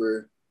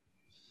remember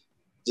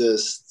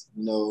just,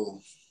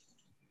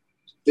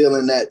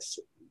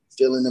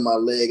 feeling in my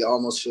leg. It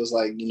almost feels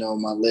like,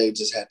 my leg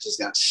just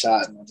got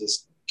shot, and I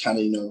just kind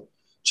of,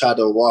 tried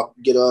to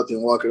get up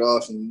and walk it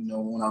off. And,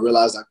 when I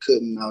realized I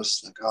couldn't, I was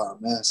just like, oh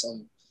man,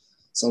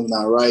 something's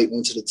not right.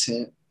 Went to the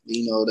tent,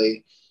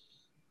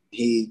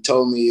 he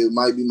told me it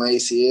might be my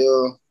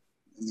ACL.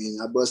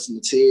 I busted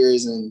into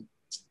tears, and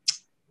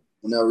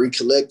when I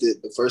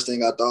recollected, the first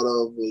thing I thought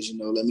of was,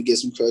 let me get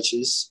some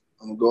crutches.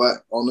 I'm going to go out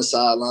on the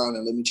sideline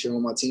and let me cheer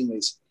on my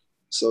teammates.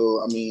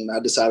 So, I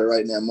decided right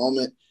in that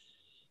moment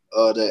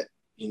that,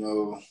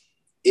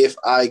 if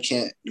I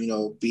can't,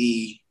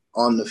 be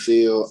on the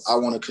field, I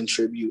want to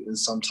contribute in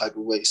some type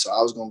of way. So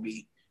I was going to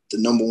be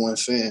the number one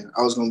fan.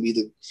 I was going to be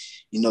the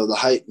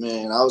hype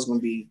man. I was going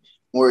to be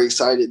more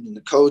excited than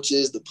the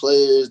coaches, the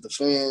players, the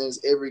fans,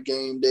 every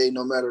game day,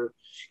 no matter,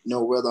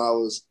 whether I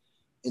was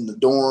in the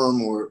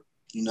dorm or,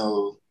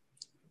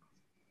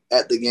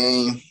 at the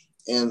game.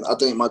 And I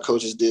think my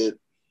coaches did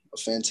a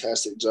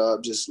fantastic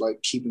job just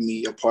like keeping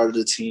me a part of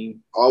the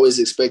team. Always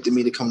expected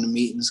me to come to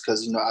meetings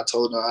because, I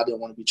told them I didn't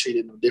want to be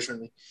treated no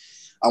differently.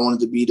 I wanted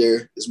to be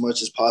there as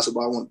much as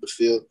possible. I wanted to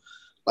feel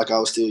like I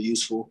was still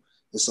useful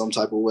in some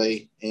type of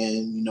way.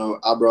 And,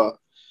 I brought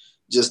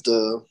just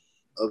a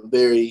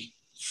very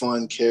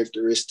fun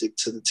characteristic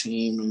to the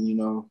team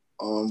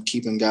and,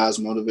 keeping guys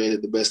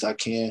motivated the best I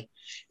can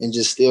and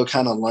just still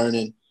kind of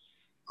learning,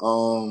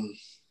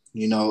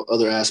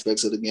 other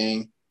aspects of the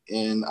game.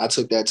 And I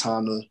took that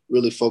time to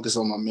really focus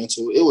on my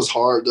mental. It was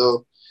hard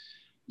though,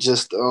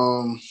 just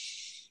to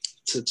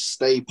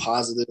stay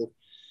positive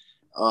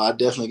I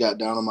definitely got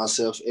down on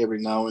myself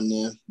every now and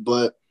then,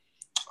 but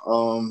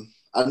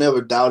I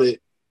never doubted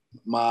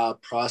my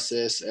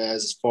process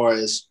as far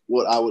as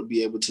what I would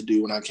be able to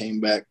do when I came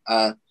back.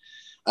 I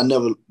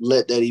never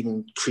let that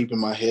even creep in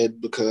my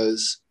head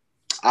because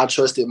I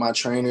trusted my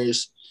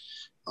trainers.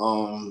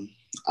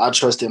 I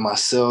trusted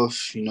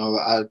myself.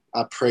 I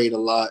prayed a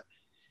lot,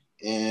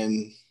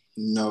 and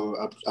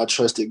I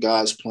trusted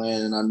God's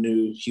plan, and I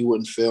knew He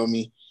wouldn't fail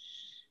me.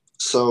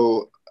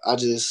 So I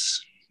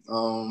just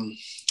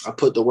I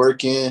put the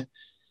work in,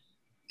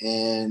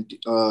 and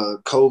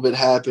COVID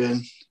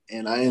happened,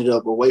 and I ended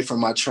up away from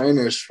my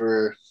trainers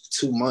for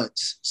 2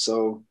 months.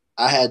 So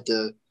I had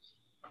to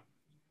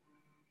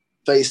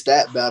face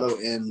that battle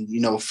and,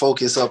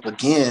 focus up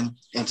again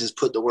and just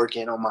put the work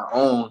in on my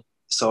own.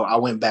 So I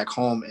went back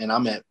home, and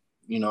I'm at,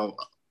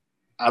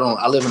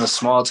 I live in a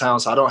small town,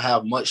 so I don't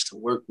have much to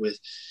work with.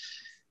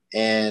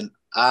 And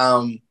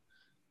I'm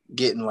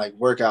getting like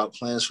workout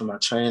plans from my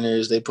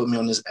trainers. They put me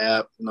on this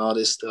app and all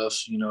this stuff,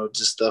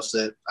 just stuff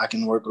that I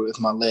can work with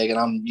my leg. And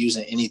I'm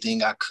using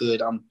anything I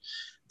could. I'm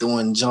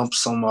doing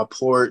jumps on my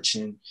porch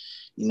and,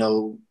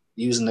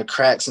 using the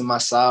cracks in my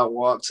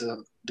sidewalk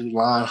to do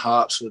line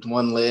hops with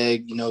one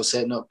leg,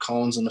 setting up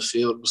cones in the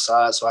field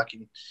beside so I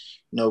can,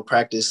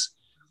 practice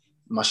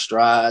my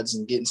strides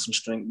and getting some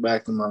strength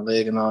back in my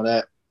leg and all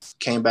that.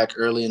 Came back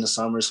early in the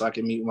summer so I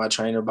could meet with my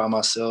trainer by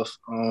myself.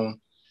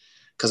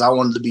 Because I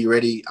wanted to be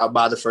ready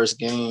by the first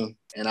game,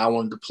 and I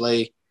wanted to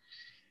play.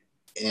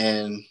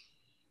 And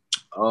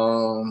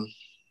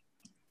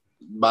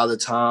by the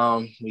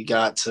time we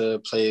got to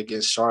play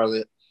against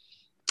Charlotte,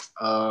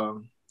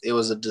 it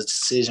was a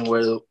decision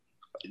where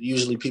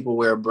usually people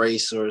wear a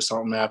brace or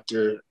something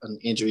after an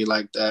injury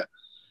like that.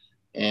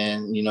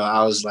 And,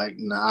 I was like,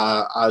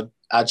 nah,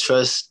 I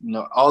trust,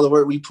 all the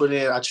work we put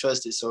in, I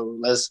trust it. So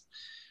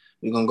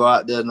we're going to go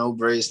out there, no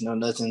brace, no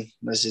nothing.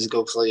 Let's just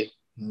go play.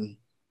 And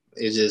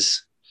it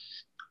just,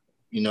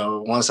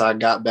 once I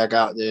got back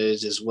out there,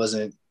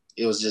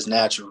 it was just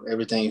natural.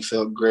 Everything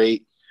felt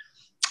great.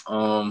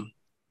 So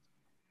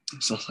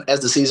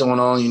as the season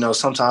went on,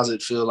 sometimes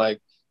it feel like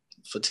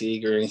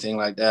fatigue or anything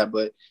like that,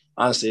 but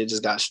honestly, it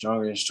just got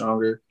stronger and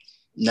stronger.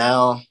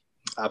 Now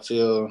I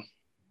feel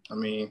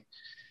like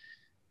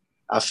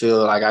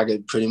I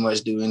could pretty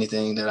much do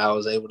anything that I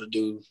was able to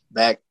do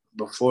back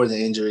before the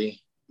injury,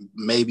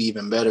 maybe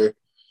even better.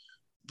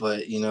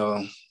 But,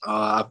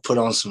 I put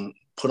on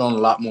a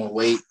lot more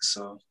weight.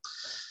 So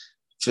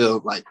I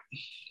feel like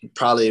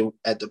probably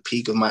at the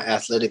peak of my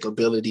athletic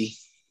ability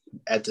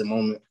at the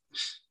moment.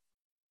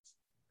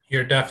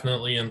 You're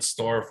definitely in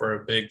store for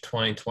a big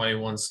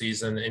 2021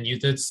 season. And you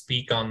did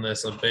speak on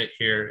this a bit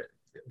here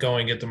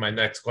going into my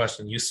next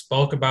question. You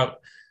spoke about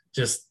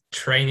just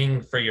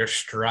training for your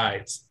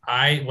strides.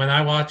 When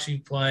I watch you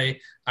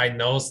play, I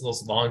notice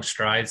those long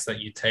strides that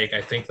you take.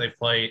 I think they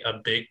play a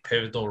big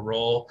pivotal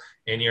role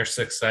in your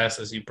success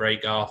as you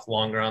break off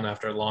long run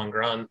after long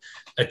run,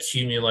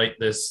 accumulate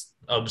this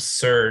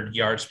absurd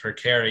yards per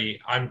carry.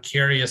 I'm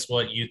curious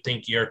what you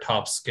think your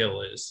top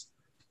skill is.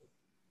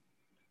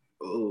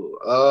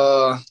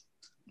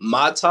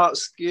 My top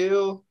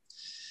skill,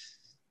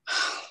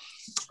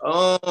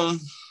 I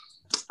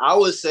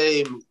would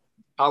say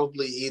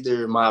probably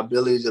either my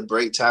ability to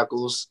break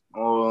tackles.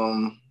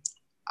 I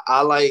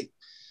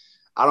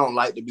don't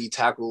like to be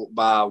tackled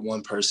by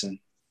one person.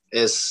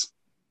 That's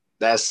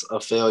a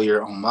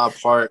failure on my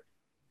part.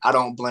 I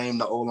don't blame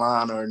the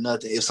O-line or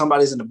nothing. If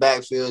somebody's in the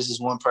backfield, it's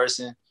just one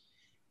person,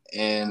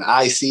 and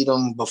I see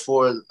them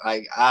before,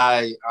 like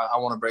I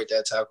want to break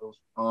that tackle.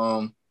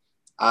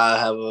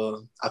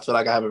 I feel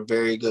like I have a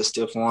very good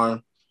stiff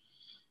arm.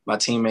 My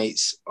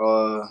teammates,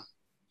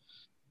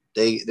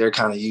 they're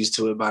kind of used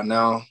to it by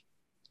now.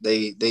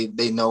 They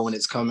know when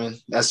it's coming.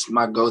 That's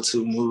my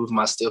go-to move,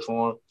 my stiff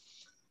arm.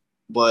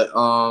 But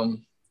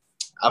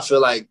I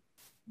feel like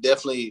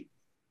definitely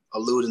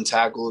eluding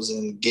tackles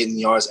and getting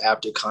yards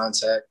after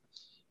contact.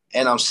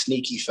 And I'm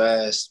sneaky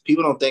fast.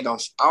 People don't think I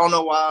don't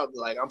know why, but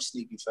like I'm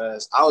sneaky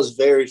fast. I was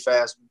very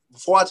fast.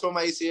 Before I tore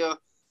my ACL,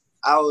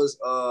 I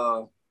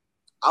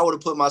would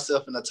have put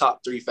myself in the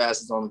top 3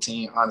 fastest on the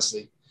team,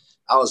 honestly.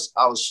 I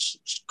was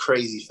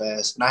crazy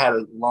fast. And I had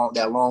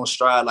that long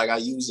stride, like I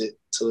use it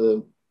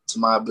to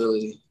my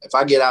ability. If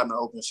I get out in the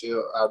open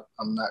field,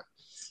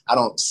 I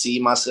don't see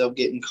myself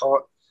getting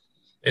caught.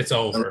 It's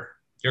over.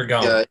 You're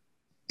gone.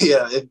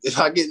 Yeah. If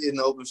I get in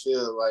the open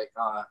field, like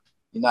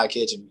you're not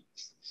catching me.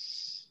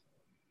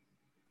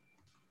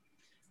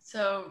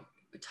 So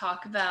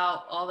talk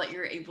about all that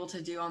you're able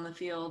to do on the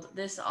field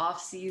this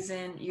off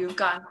season. You've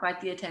gotten quite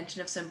the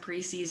attention of some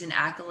preseason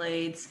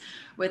accolades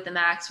with the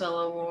Maxwell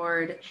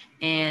Award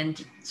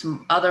and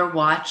some other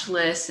watch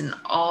lists and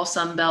all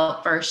Sun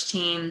Belt first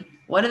team.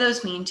 What do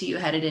those mean to you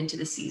headed into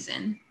the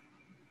season?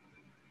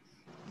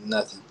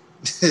 Nothing.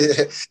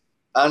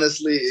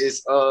 Honestly,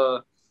 it's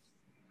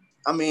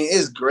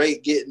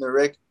great getting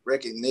the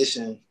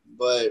recognition,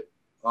 but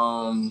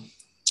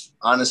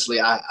honestly,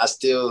 I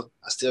still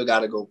got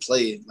to go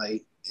play.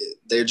 Like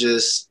they're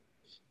just,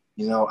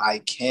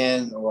 I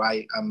can or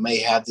I may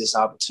have this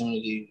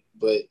opportunity,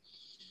 but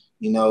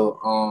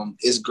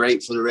It's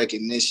great for the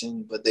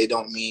recognition, but they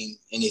don't mean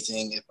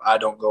anything if I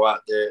don't go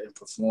out there and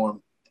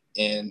perform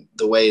in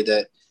the way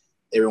that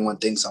everyone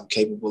thinks I'm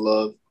capable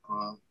of.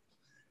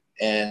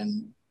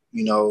 And,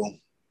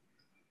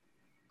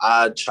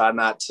 I try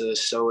not to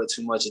show it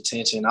too much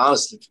attention. I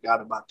honestly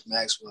forgot about the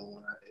Maxwell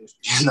one, if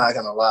you're not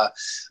going to lie.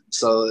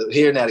 So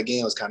hearing that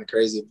again was kind of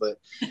crazy, but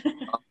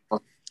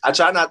I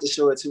try not to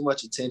show it too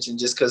much attention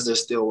just because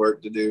there's still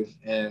work to do.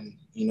 And,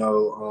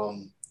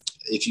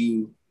 if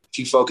you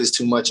focus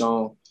too much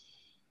on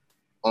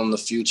the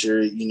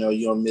future,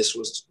 you'll miss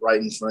what's right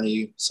in front of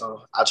you.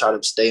 So I try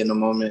to stay in the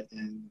moment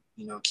and,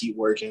 keep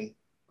working.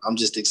 I'm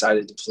just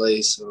excited to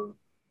play. So,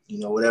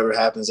 whatever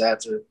happens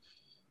after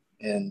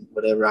and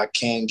whatever I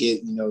can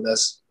get,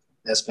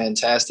 that's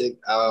fantastic.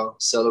 I'll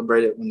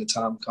celebrate it when the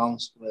time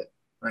comes. But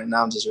right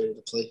now I'm just ready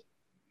to play.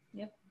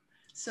 Yep.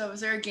 So is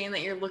there a game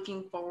that you're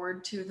looking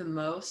forward to the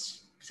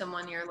most?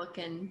 Someone you're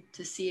looking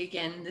to see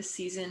again this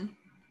season?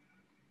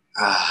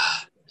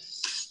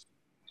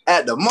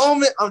 At the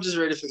moment, I'm just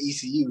ready for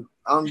ECU.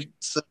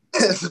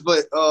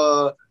 But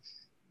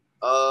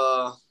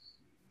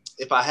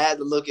if I had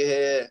to look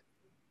ahead,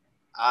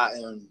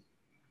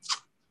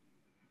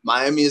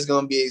 Miami is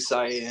going to be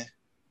exciting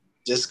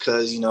just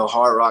because,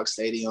 Hard Rock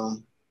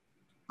Stadium,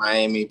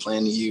 Miami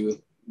playing the U,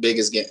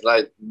 biggest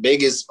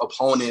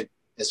opponent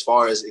as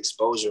far as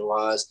exposure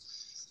wise.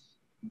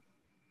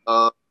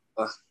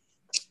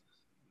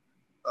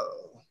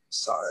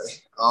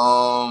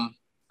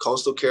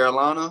 Coastal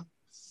Carolina.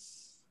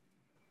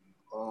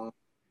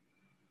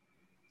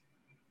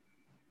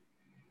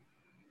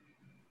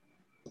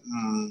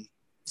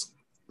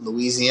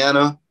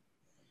 Louisiana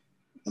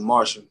and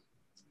Marshall.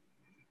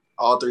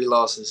 All 3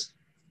 losses.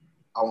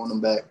 I want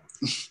them back.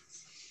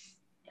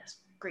 Yes,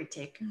 great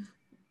take.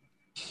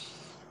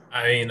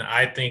 I mean,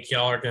 I think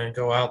y'all are going to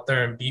go out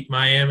there and beat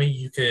Miami.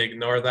 You could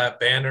ignore that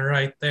banner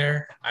right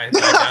there.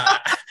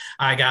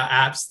 I got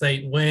App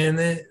State win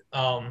it.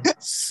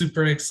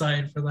 Super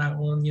excited for that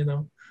one,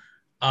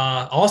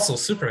 Also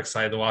super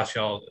excited to watch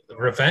y'all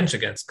revenge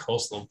against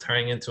Coastal,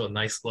 turning into a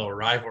nice little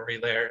rivalry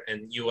there.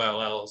 And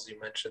ULL, as you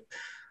mentioned,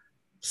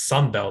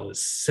 Sunbelt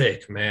is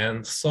sick,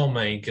 man. So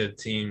many good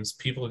teams.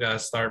 People got to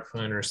start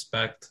putting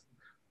respect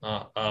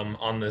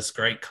on this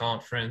great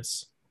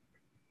conference.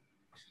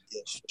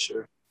 Yes, for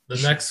sure.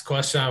 The next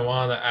question I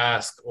wanted to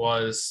ask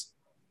was,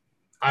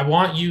 I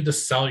want you to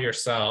sell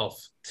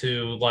yourself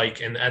to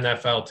like an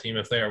NFL team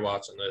if they are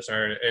watching this,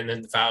 or an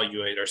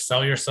evaluator.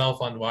 Sell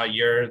yourself on why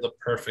you're the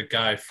perfect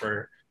guy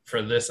for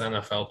this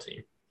NFL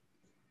team.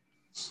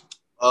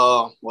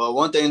 Well,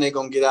 one thing they're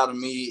gonna get out of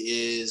me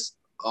is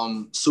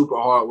super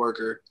hard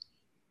worker,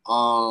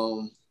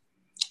 an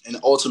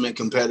ultimate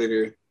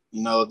competitor.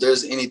 If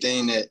there's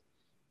anything that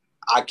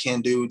I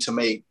can do to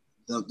make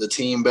the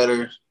team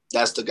better,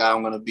 that's the guy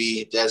I'm gonna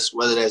be.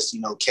 Whether that's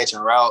catching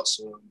routes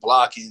or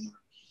blocking,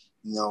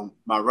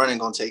 my running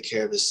gonna take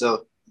care of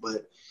itself.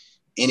 But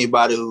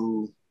anybody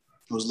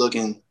who's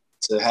looking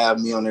to have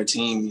me on their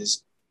team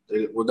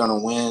we're gonna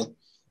win.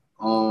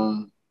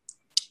 I'm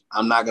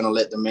not gonna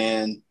let the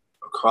man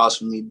across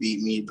from me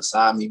beat me,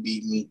 beside me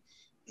beat me,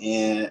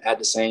 and at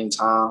the same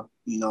time,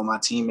 my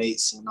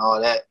teammates and all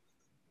that,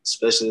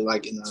 especially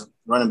like in the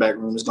running back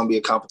room, it's gonna be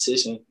a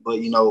competition. But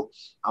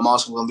I'm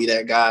also gonna be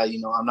that guy.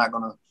 I'm not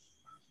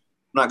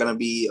gonna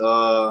be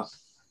the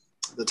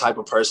type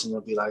of person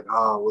that'll be like,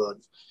 oh well,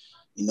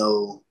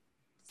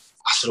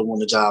 I should have won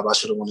the job.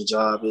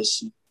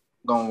 It's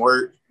gonna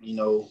work.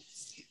 If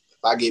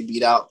I get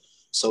beat out,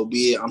 so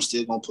be it. I'm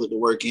still gonna put the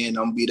work in.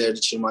 I'm gonna be there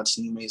to cheer my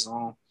teammates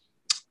on.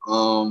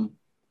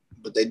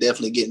 But they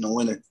definitely getting a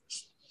winner.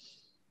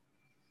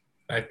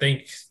 I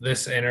think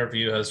this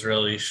interview has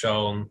really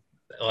shown,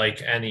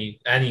 like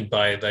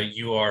anybody, that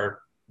you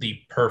are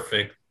the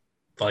perfect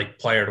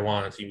player to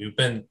want on a team. You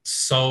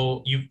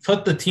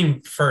put the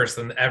team first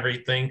and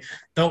everything.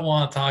 Don't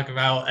want to talk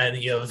about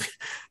any of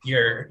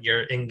your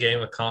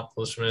in-game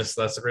accomplishments.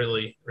 That's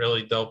really,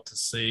 really dope to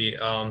see.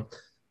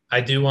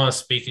 I do want to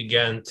speak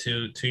again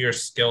to your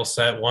skill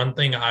set. One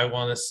thing I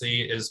want to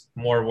see is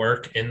more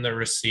work in the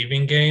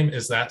receiving game.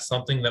 Is that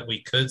something that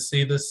we could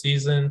see this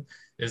season?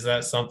 Is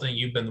that something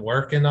you've been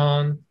working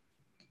on?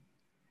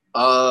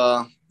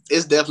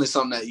 It's definitely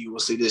something that you will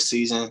see this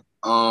season.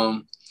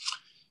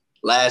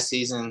 Last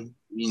season,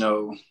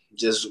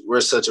 we're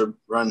such a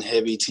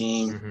run-heavy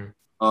team.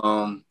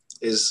 Mm-hmm.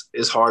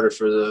 It's harder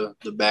for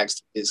the backs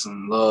to get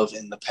some love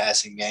in the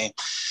passing game.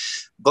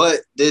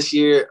 But this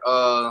year,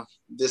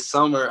 this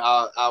summer,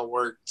 I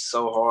worked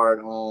so hard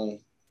on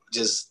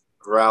just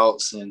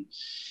routes and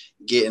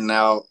getting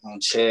out on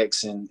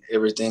checks and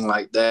everything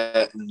like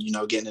that, and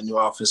getting a new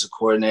offensive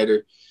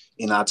coordinator.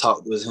 I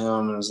talked with him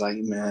and I was like,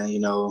 man,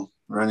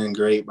 running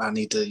great, but I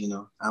need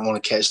to, I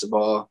want to catch the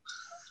ball.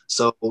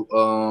 So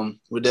I'll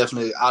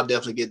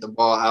definitely get the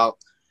ball out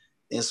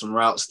in some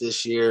routes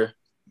this year.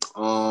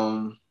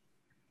 And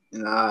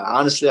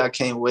honestly, I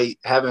can't wait.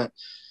 Haven't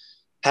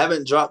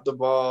dropped the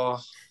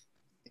ball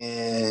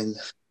in,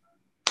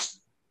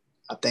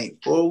 I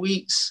think, 4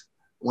 weeks.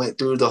 Went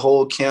through the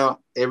whole count,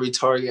 every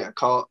target I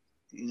caught,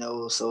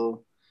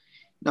 So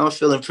I'm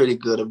feeling pretty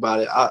good about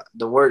it.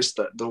 The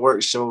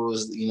work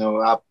shows,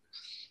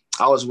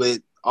 I was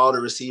with all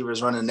the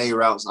receivers running their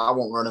routes. I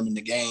won't run them in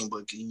the game,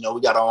 but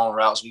we got our own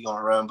routes we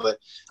gonna run. But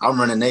I'm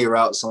running their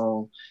routes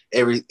on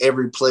every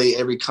play,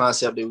 every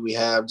concept that we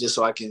have, just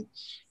so I can,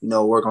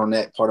 work on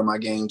that part of my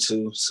game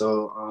too.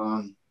 So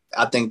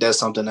I think that's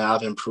something that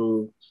I've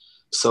improved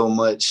so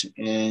much,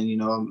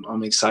 and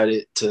I'm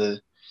excited to,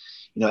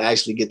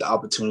 actually get the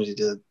opportunity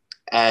to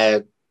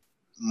add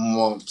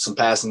some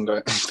passing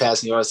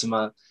yards to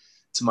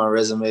my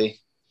resume.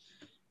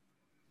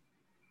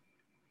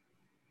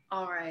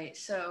 All right.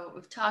 So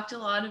we've talked a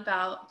lot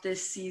about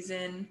this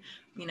season,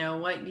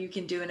 what you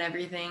can do and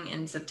everything.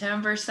 In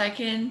September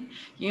 2nd,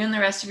 you and the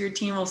rest of your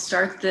team will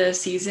start the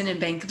season in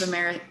Bank of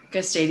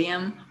America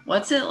Stadium.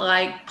 What's it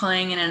like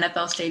playing in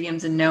NFL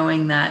stadiums and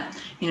knowing that,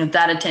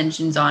 that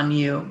attention's on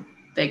you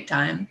big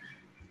time?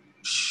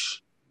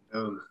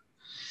 Oh,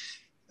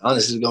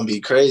 honestly, it's going to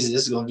be crazy.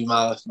 This is going to be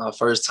my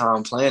first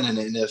time playing in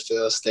the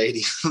NFL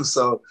stadium.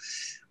 So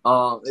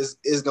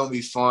it's going to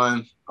be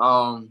fun.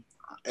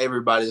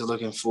 Everybody's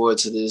looking forward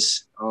to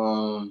this.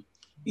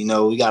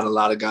 We got a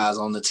lot of guys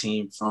on the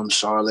team from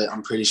Charlotte.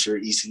 I'm pretty sure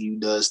ECU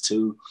does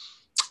too.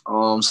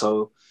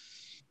 So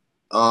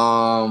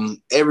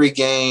every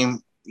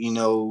game,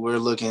 we're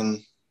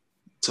looking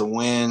to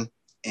win,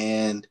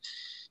 and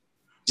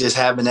just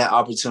having that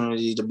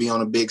opportunity to be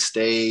on a big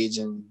stage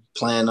and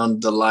playing under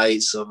the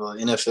lights of an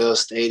NFL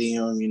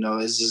stadium,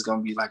 it's just going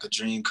to be like a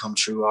dream come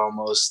true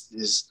almost.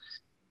 Is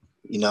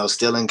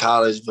still in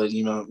college, but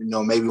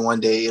maybe one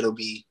day it'll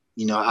be,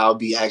 I'll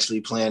be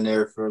actually playing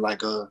there for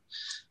like a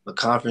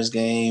conference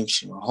game,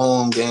 a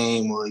home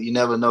game, or you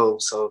never know.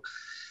 So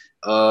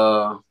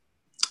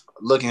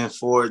looking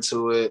forward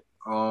to it.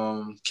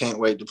 Can't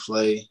wait to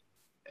play.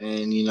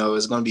 And,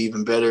 it's going to be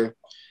even better.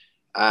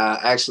 I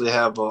actually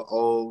have an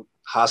old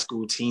high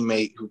school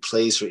teammate who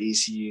plays for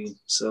ECU.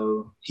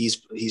 So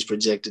he's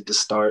projected to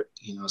start,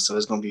 so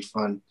it's going to be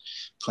fun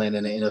playing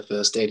in the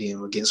NFL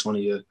stadium against one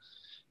of your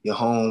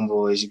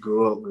homeboys you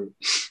grew up with.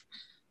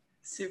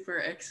 Super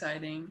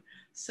exciting.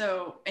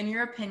 So, in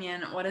your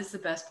opinion, what is the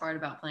best part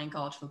about playing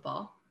college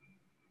football?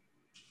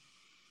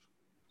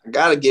 I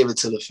gotta give it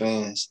to the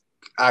fans.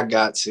 I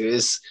got to.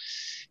 It's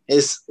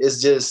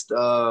just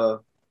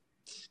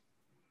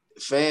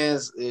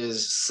fans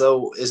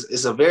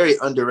is a very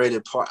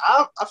underrated part.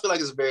 I feel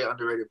like it's a very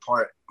underrated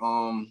part.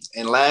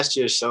 And last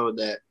year showed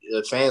that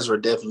the fans were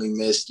definitely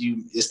missed.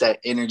 It's that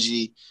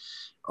energy.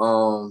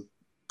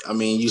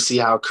 You see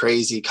how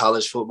crazy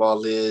college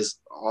football is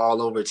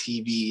all over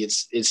TV.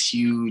 It's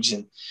huge,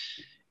 and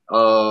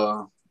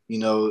that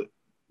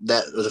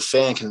the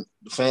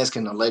fans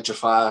can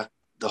electrify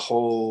the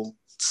whole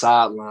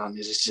sideline.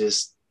 It's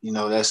just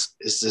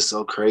it's just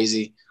so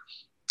crazy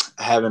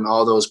having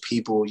all those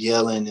people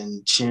yelling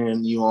and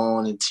cheering you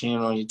on and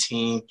cheering on your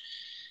team.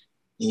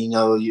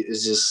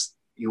 It's just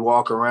you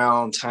walk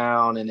around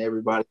town and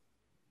everybody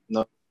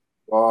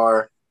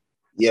bar.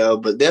 Yeah,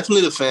 but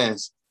definitely the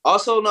fans.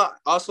 Also,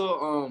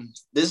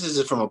 this is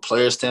just from a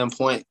player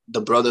standpoint, the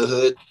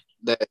brotherhood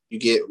that you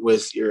get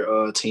with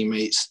your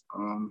teammates,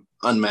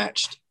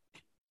 unmatched.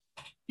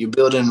 You're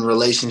building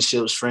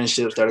relationships,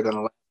 friendships that are going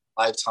to last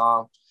a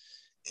lifetime,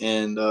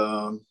 and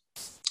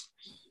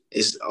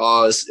it's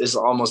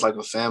almost like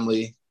a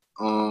family.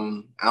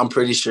 I'm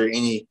pretty sure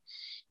any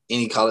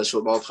college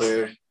football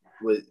player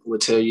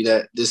would tell you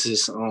that this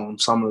is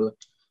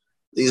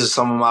these are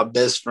some of my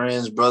best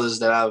friends, brothers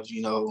that I've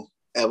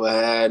ever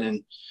had,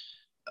 and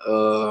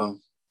a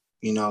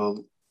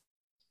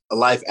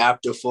life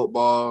after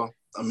football.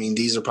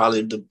 These are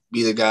probably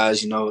be the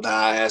guys, that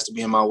I asked to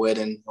be in my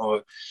wedding,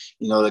 or,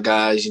 the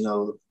guys,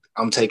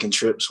 I'm taking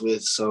trips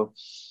with. So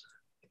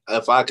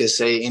if I could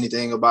say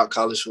anything about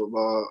college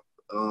football,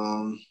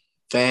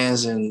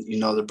 fans and,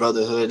 the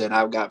brotherhood that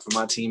I've got from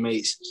my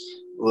teammates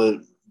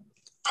would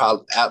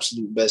probably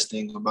absolute best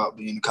thing about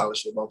being a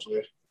college football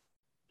player.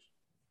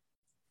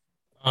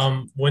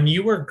 When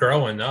you were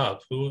growing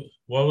up,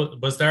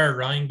 what was there a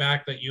running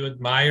back that you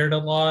admired a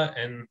lot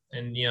and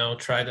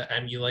try to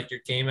emulate your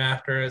game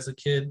after as a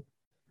kid?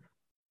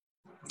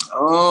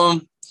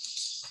 So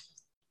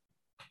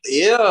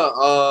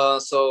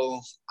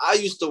I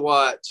used to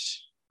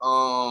watch.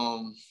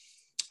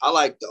 I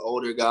like the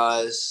older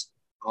guys.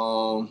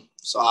 So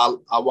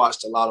I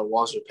watched a lot of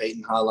Walter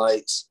Payton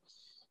highlights.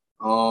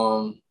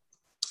 And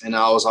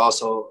I was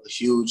also a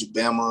huge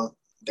Bama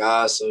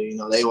guy, so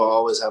they will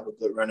always have a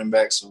good running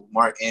back. So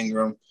Mark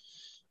Ingram,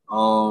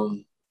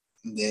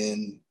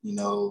 then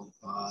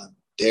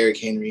Derrick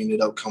Henry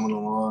ended up coming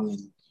along, and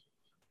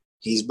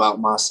he's about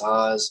my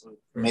size,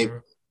 maybe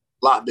a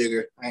lot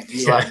bigger.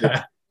 He's a lot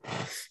bigger,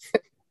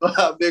 a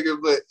lot bigger,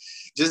 but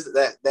just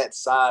that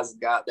size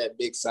guy, that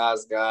big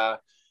size guy.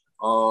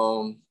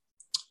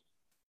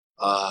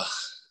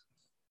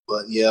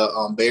 But yeah,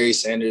 Barry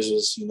Sanders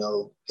was,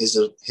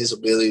 his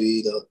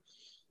ability to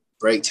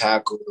break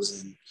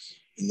tackles and,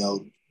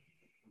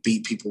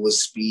 beat people with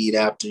speed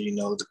after,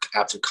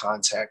 after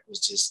contact was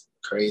just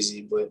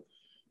crazy. But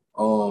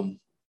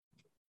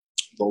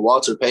But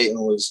Walter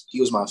Payton was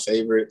my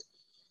favorite.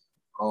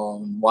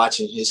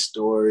 Watching his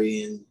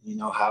story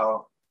and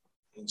how,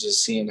 and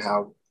just seeing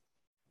how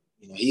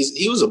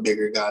he was a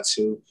bigger guy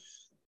too,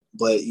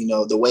 but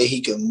the way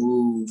he could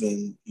move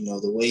and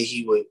the way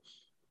he would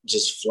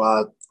just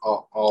fly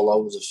all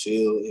over the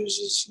field, it was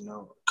just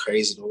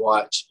crazy to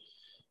watch,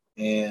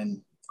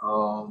 and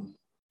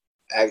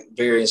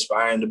very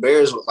inspiring. The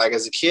Bears, like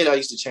as a kid, I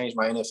used to change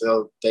my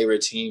NFL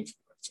favorite team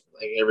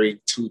like every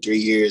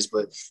 2-3 years,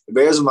 but the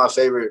Bears were my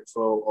favorite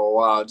for a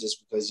while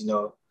just because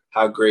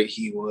how great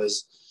he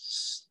was.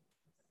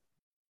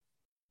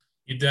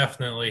 You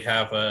definitely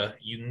have a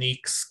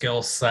unique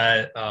skill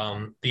set.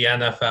 The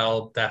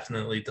NFL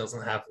definitely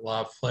doesn't have a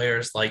lot of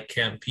players like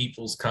Cam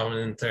Peoples coming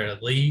into the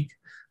league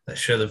that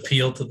should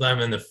appeal to them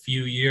in a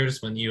few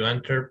years when you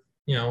enter,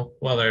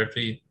 whether it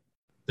be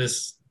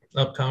this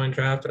upcoming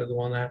draft or the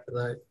one after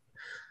that.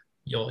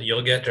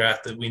 You'll get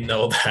drafted. We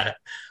know that.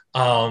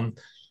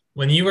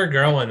 When you were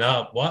growing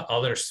up, what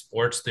other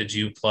sports did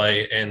you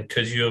play? And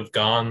could you have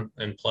gone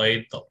and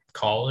played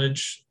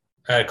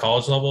at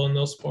college level in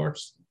those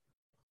sports?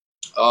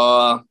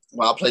 Well,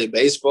 I played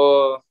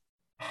baseball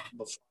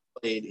before I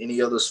played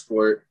any other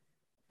sport,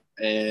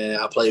 and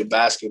I played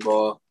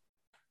basketball.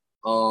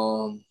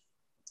 I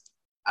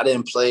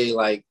didn't play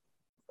like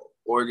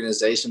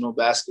organizational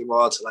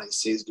basketball to like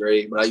 6th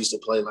grade, but I used to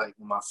play like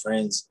with my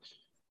friends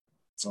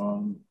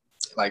from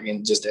like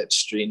in just at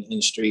in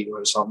the street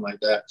or something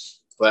like that.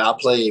 But I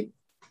played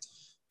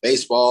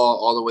baseball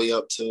all the way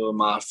up to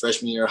my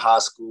freshman year of high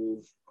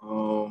school,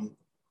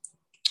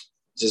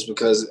 just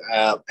because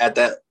at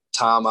that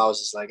time I was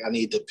just like, I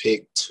need to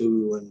pick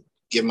two and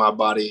give my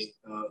body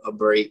a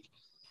break.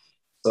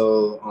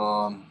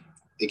 So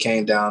it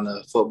came down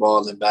to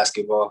football and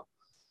basketball.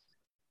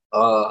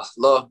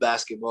 Love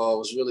basketball,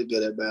 was really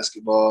good at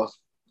basketball.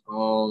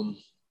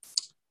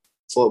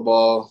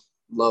 Football,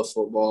 love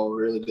football,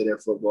 really good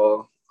at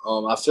football.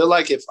 I feel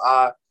like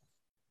I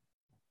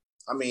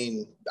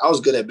was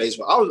good at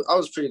baseball. I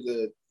was pretty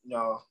good.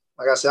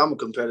 Like I said, I'm a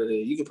competitor.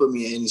 You can put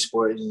me in any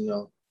sport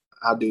and,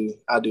 I do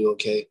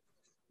okay.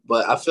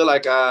 But I feel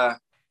like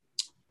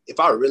if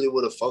I really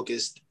would have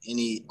focused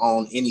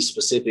on any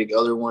specific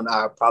other one,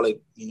 I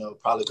probably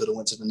could have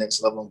went to the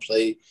next level and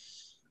played.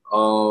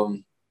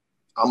 I'm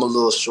a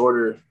little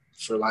shorter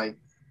for like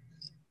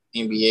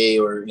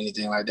NBA or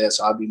anything like that,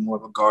 so I'd be more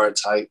of a guard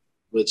type,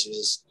 which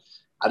is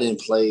I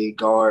didn't play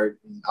guard.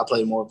 I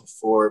played more of a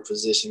forward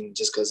position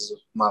just because of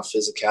my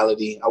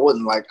physicality.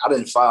 I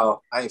didn't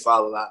foul. I ain't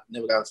foul a lot.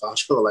 Never got in foul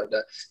trouble like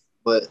that.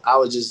 But I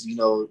was just,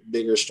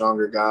 bigger,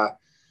 stronger guy,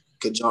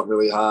 could jump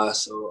really high.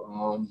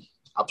 So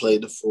I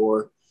played the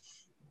 4.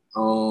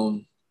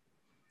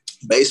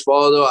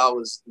 Baseball though, I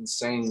was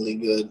insanely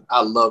good.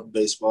 I loved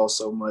baseball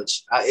so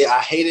much. I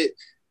hated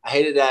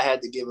that I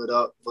had to give it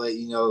up, but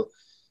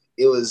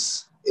it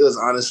was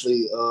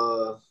honestly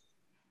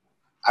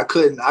I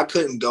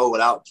couldn't go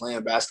without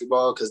playing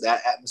basketball because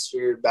that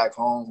atmosphere back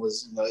home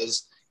was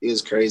it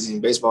was crazy.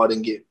 And baseball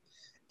didn't get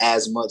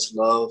as much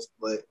love,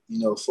 but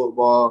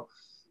football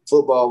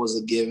was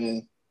a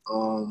given.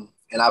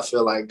 And I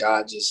feel like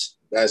that's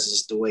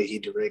just the way he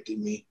directed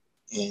me.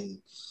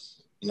 And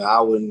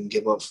I wouldn't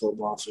give up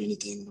football for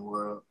anything in the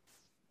world.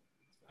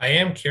 I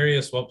am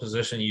curious what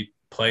position you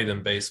played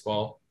in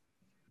baseball.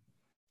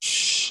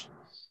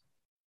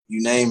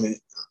 You name it.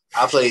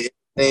 I played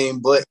anything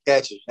but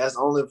catcher. That's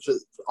the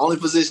only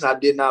position I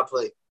did not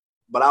play.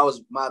 But I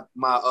was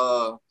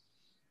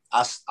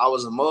I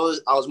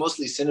was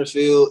mostly center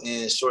field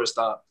and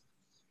shortstop.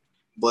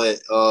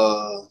 But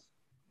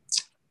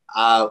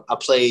I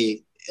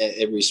played at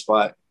every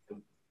spot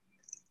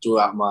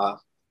throughout my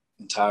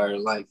entire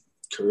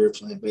career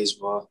playing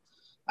baseball.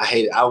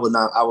 I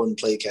wouldn't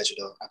play catcher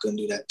though. I couldn't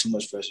do that. Too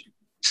much pressure.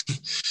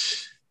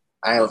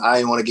 I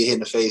didn't want to get hit in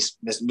the face,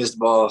 miss the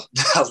ball.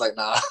 I was like,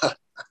 nah,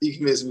 you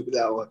can miss me with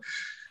that one.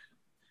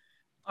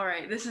 All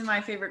right, this is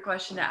my favorite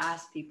question to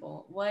ask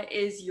people. What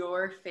is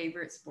your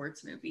favorite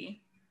sports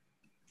movie?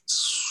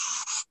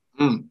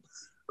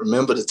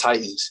 Remember the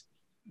Titans.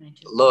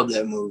 Love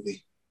that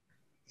movie.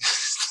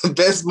 The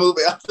best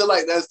movie. I feel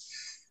like a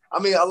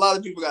lot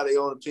of people got their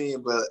own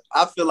opinion, but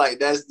I feel like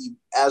that's the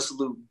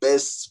absolute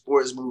best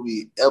sports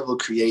movie ever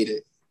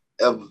created,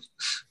 ever.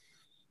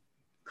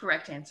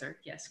 Correct answer.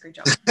 Yes, great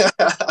job.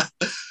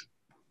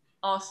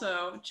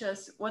 Also,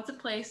 just what's a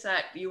place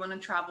that you want to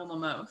travel the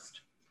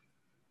most?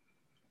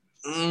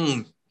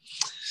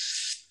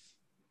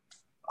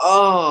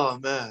 Oh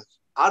man,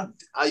 I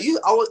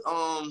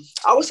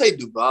would say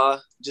Dubai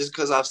just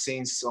because I've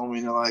seen so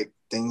many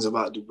things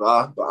about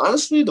Dubai. But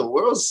honestly, the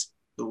world's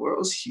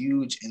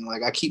huge, and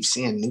I keep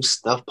seeing new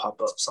stuff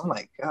pop up. So I'm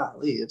like,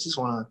 golly, I just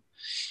want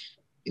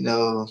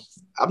to,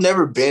 I've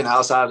never been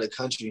outside of the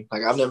country.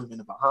 I've never been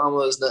to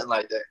Bahamas, nothing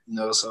like that.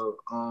 So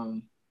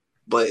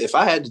but if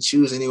I had to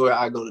choose anywhere,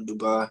 I'd go to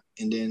Dubai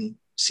and then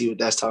see what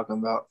that's talking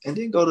about, and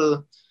then go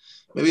to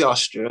maybe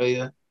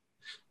Australia.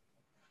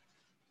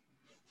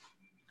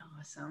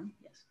 Awesome.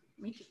 Yes.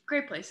 Me too.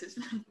 Great places.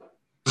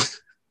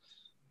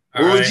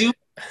 What would you?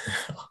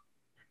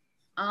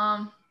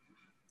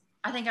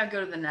 I think I'd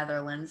go to the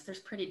Netherlands. There's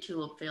pretty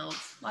tulip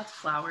fields, lots of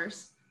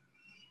flowers.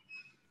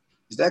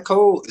 Is that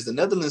cold? Is the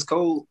Netherlands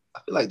cold?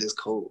 I feel like that's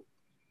cold.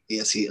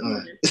 Yes,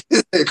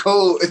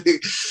 cold.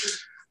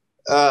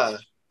 I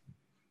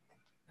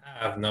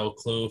have no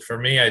clue. For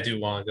me, I do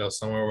want to go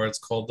somewhere where it's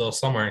cold, though.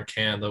 Somewhere in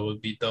Canada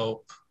would be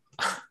dope.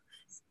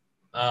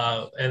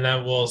 And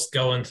then we'll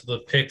go into the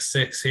pick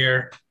six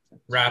here.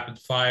 Rapid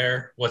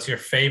fire. What's your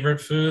favorite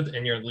food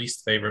and your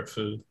least favorite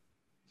food?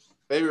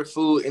 Favorite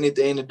food,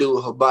 anything to do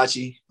with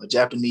hibachi or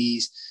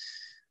Japanese.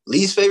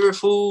 Least favorite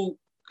food,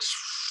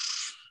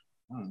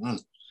 I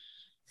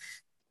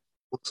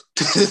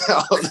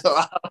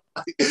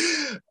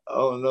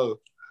don't know.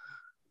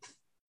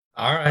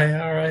 All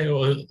right.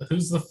 Well,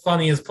 who's the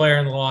funniest player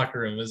in the locker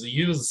room? Is it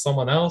you? Is it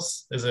someone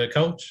else? Is it a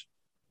coach?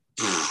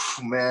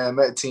 Man,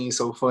 that team's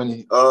so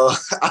funny.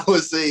 I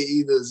would say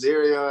either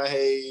Zarion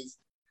Hayes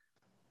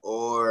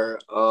or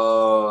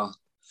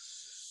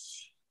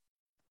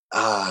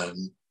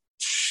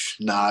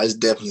it's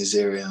definitely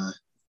Zarion.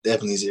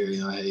 Definitely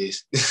Zarion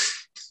Hayes.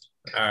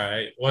 All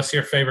right. What's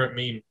your favorite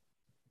meme?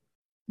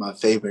 My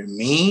favorite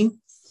meme?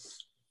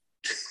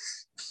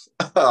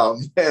 Oh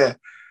man.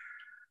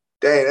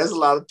 Dang, that's a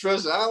lot of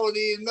pressure. I don't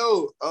even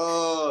know.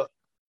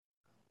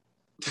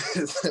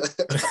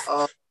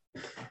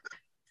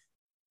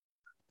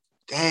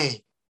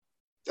 Dang,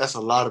 that's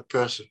a lot of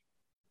pressure.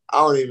 I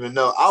don't even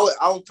know.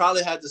 I would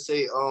probably have to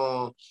say,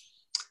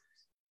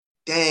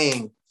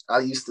 dang, I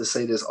used to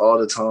say this all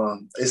the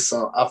time. It's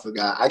I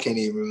forgot. I can't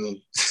even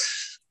remember.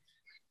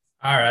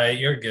 All right,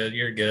 you're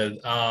good.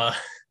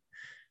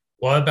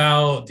 What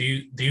about do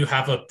you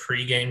have a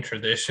pregame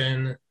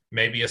tradition?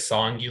 Maybe a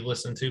song you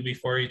listen to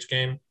before each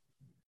game?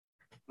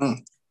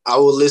 I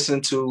will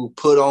listen to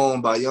Put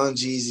On by Young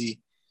Jeezy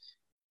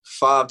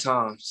 5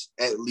 times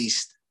at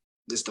least.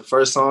 It's the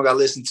first song I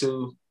listen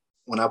to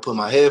when I put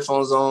my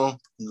headphones on,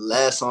 and the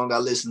last song I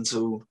listen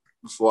to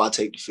before I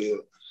take the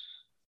field.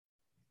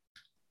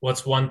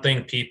 What's one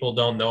thing people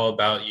don't know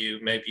about you?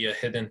 Maybe a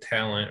hidden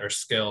talent or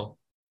skill?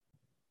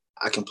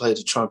 I can play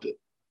the trumpet.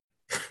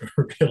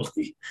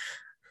 Really?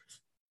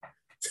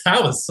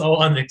 That was so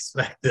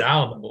unexpected. I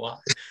don't know why.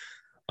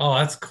 Oh,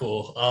 that's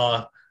cool.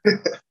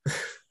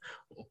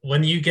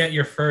 When you get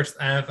your first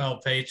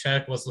NFL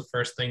paycheck, what's the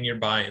first thing you're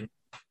buying?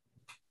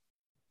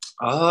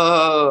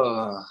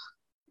 I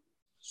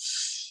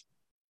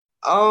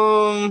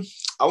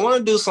want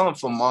to do something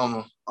for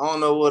mama. I don't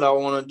know what I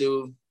want to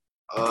do.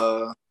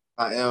 I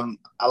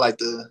like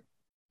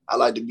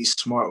to be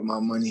smart with my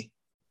money,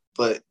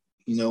 but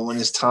when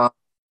it's time,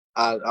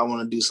 I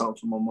want to do something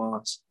for my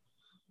moms.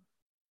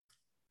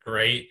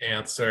 Great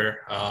answer.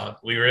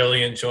 We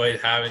really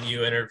enjoyed having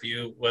you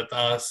interview with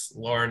us.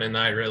 Lauren and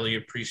I really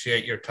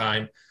appreciate your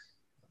time.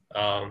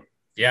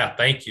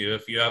 Thank you.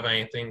 If you have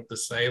anything to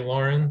say,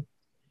 Lauren.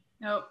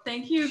 No,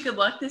 thank you. Good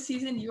luck this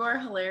season. You are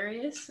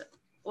hilarious.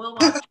 We'll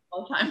watch you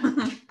all the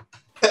time.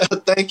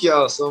 Thank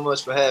y'all so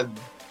much for having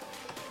me.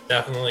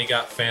 Definitely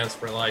got fans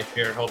for life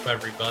here. Hope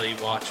everybody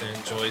watching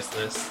enjoys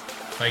this.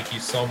 Thank you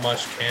so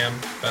much, Cam.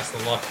 Best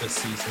of luck this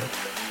season.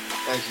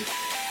 Thank you.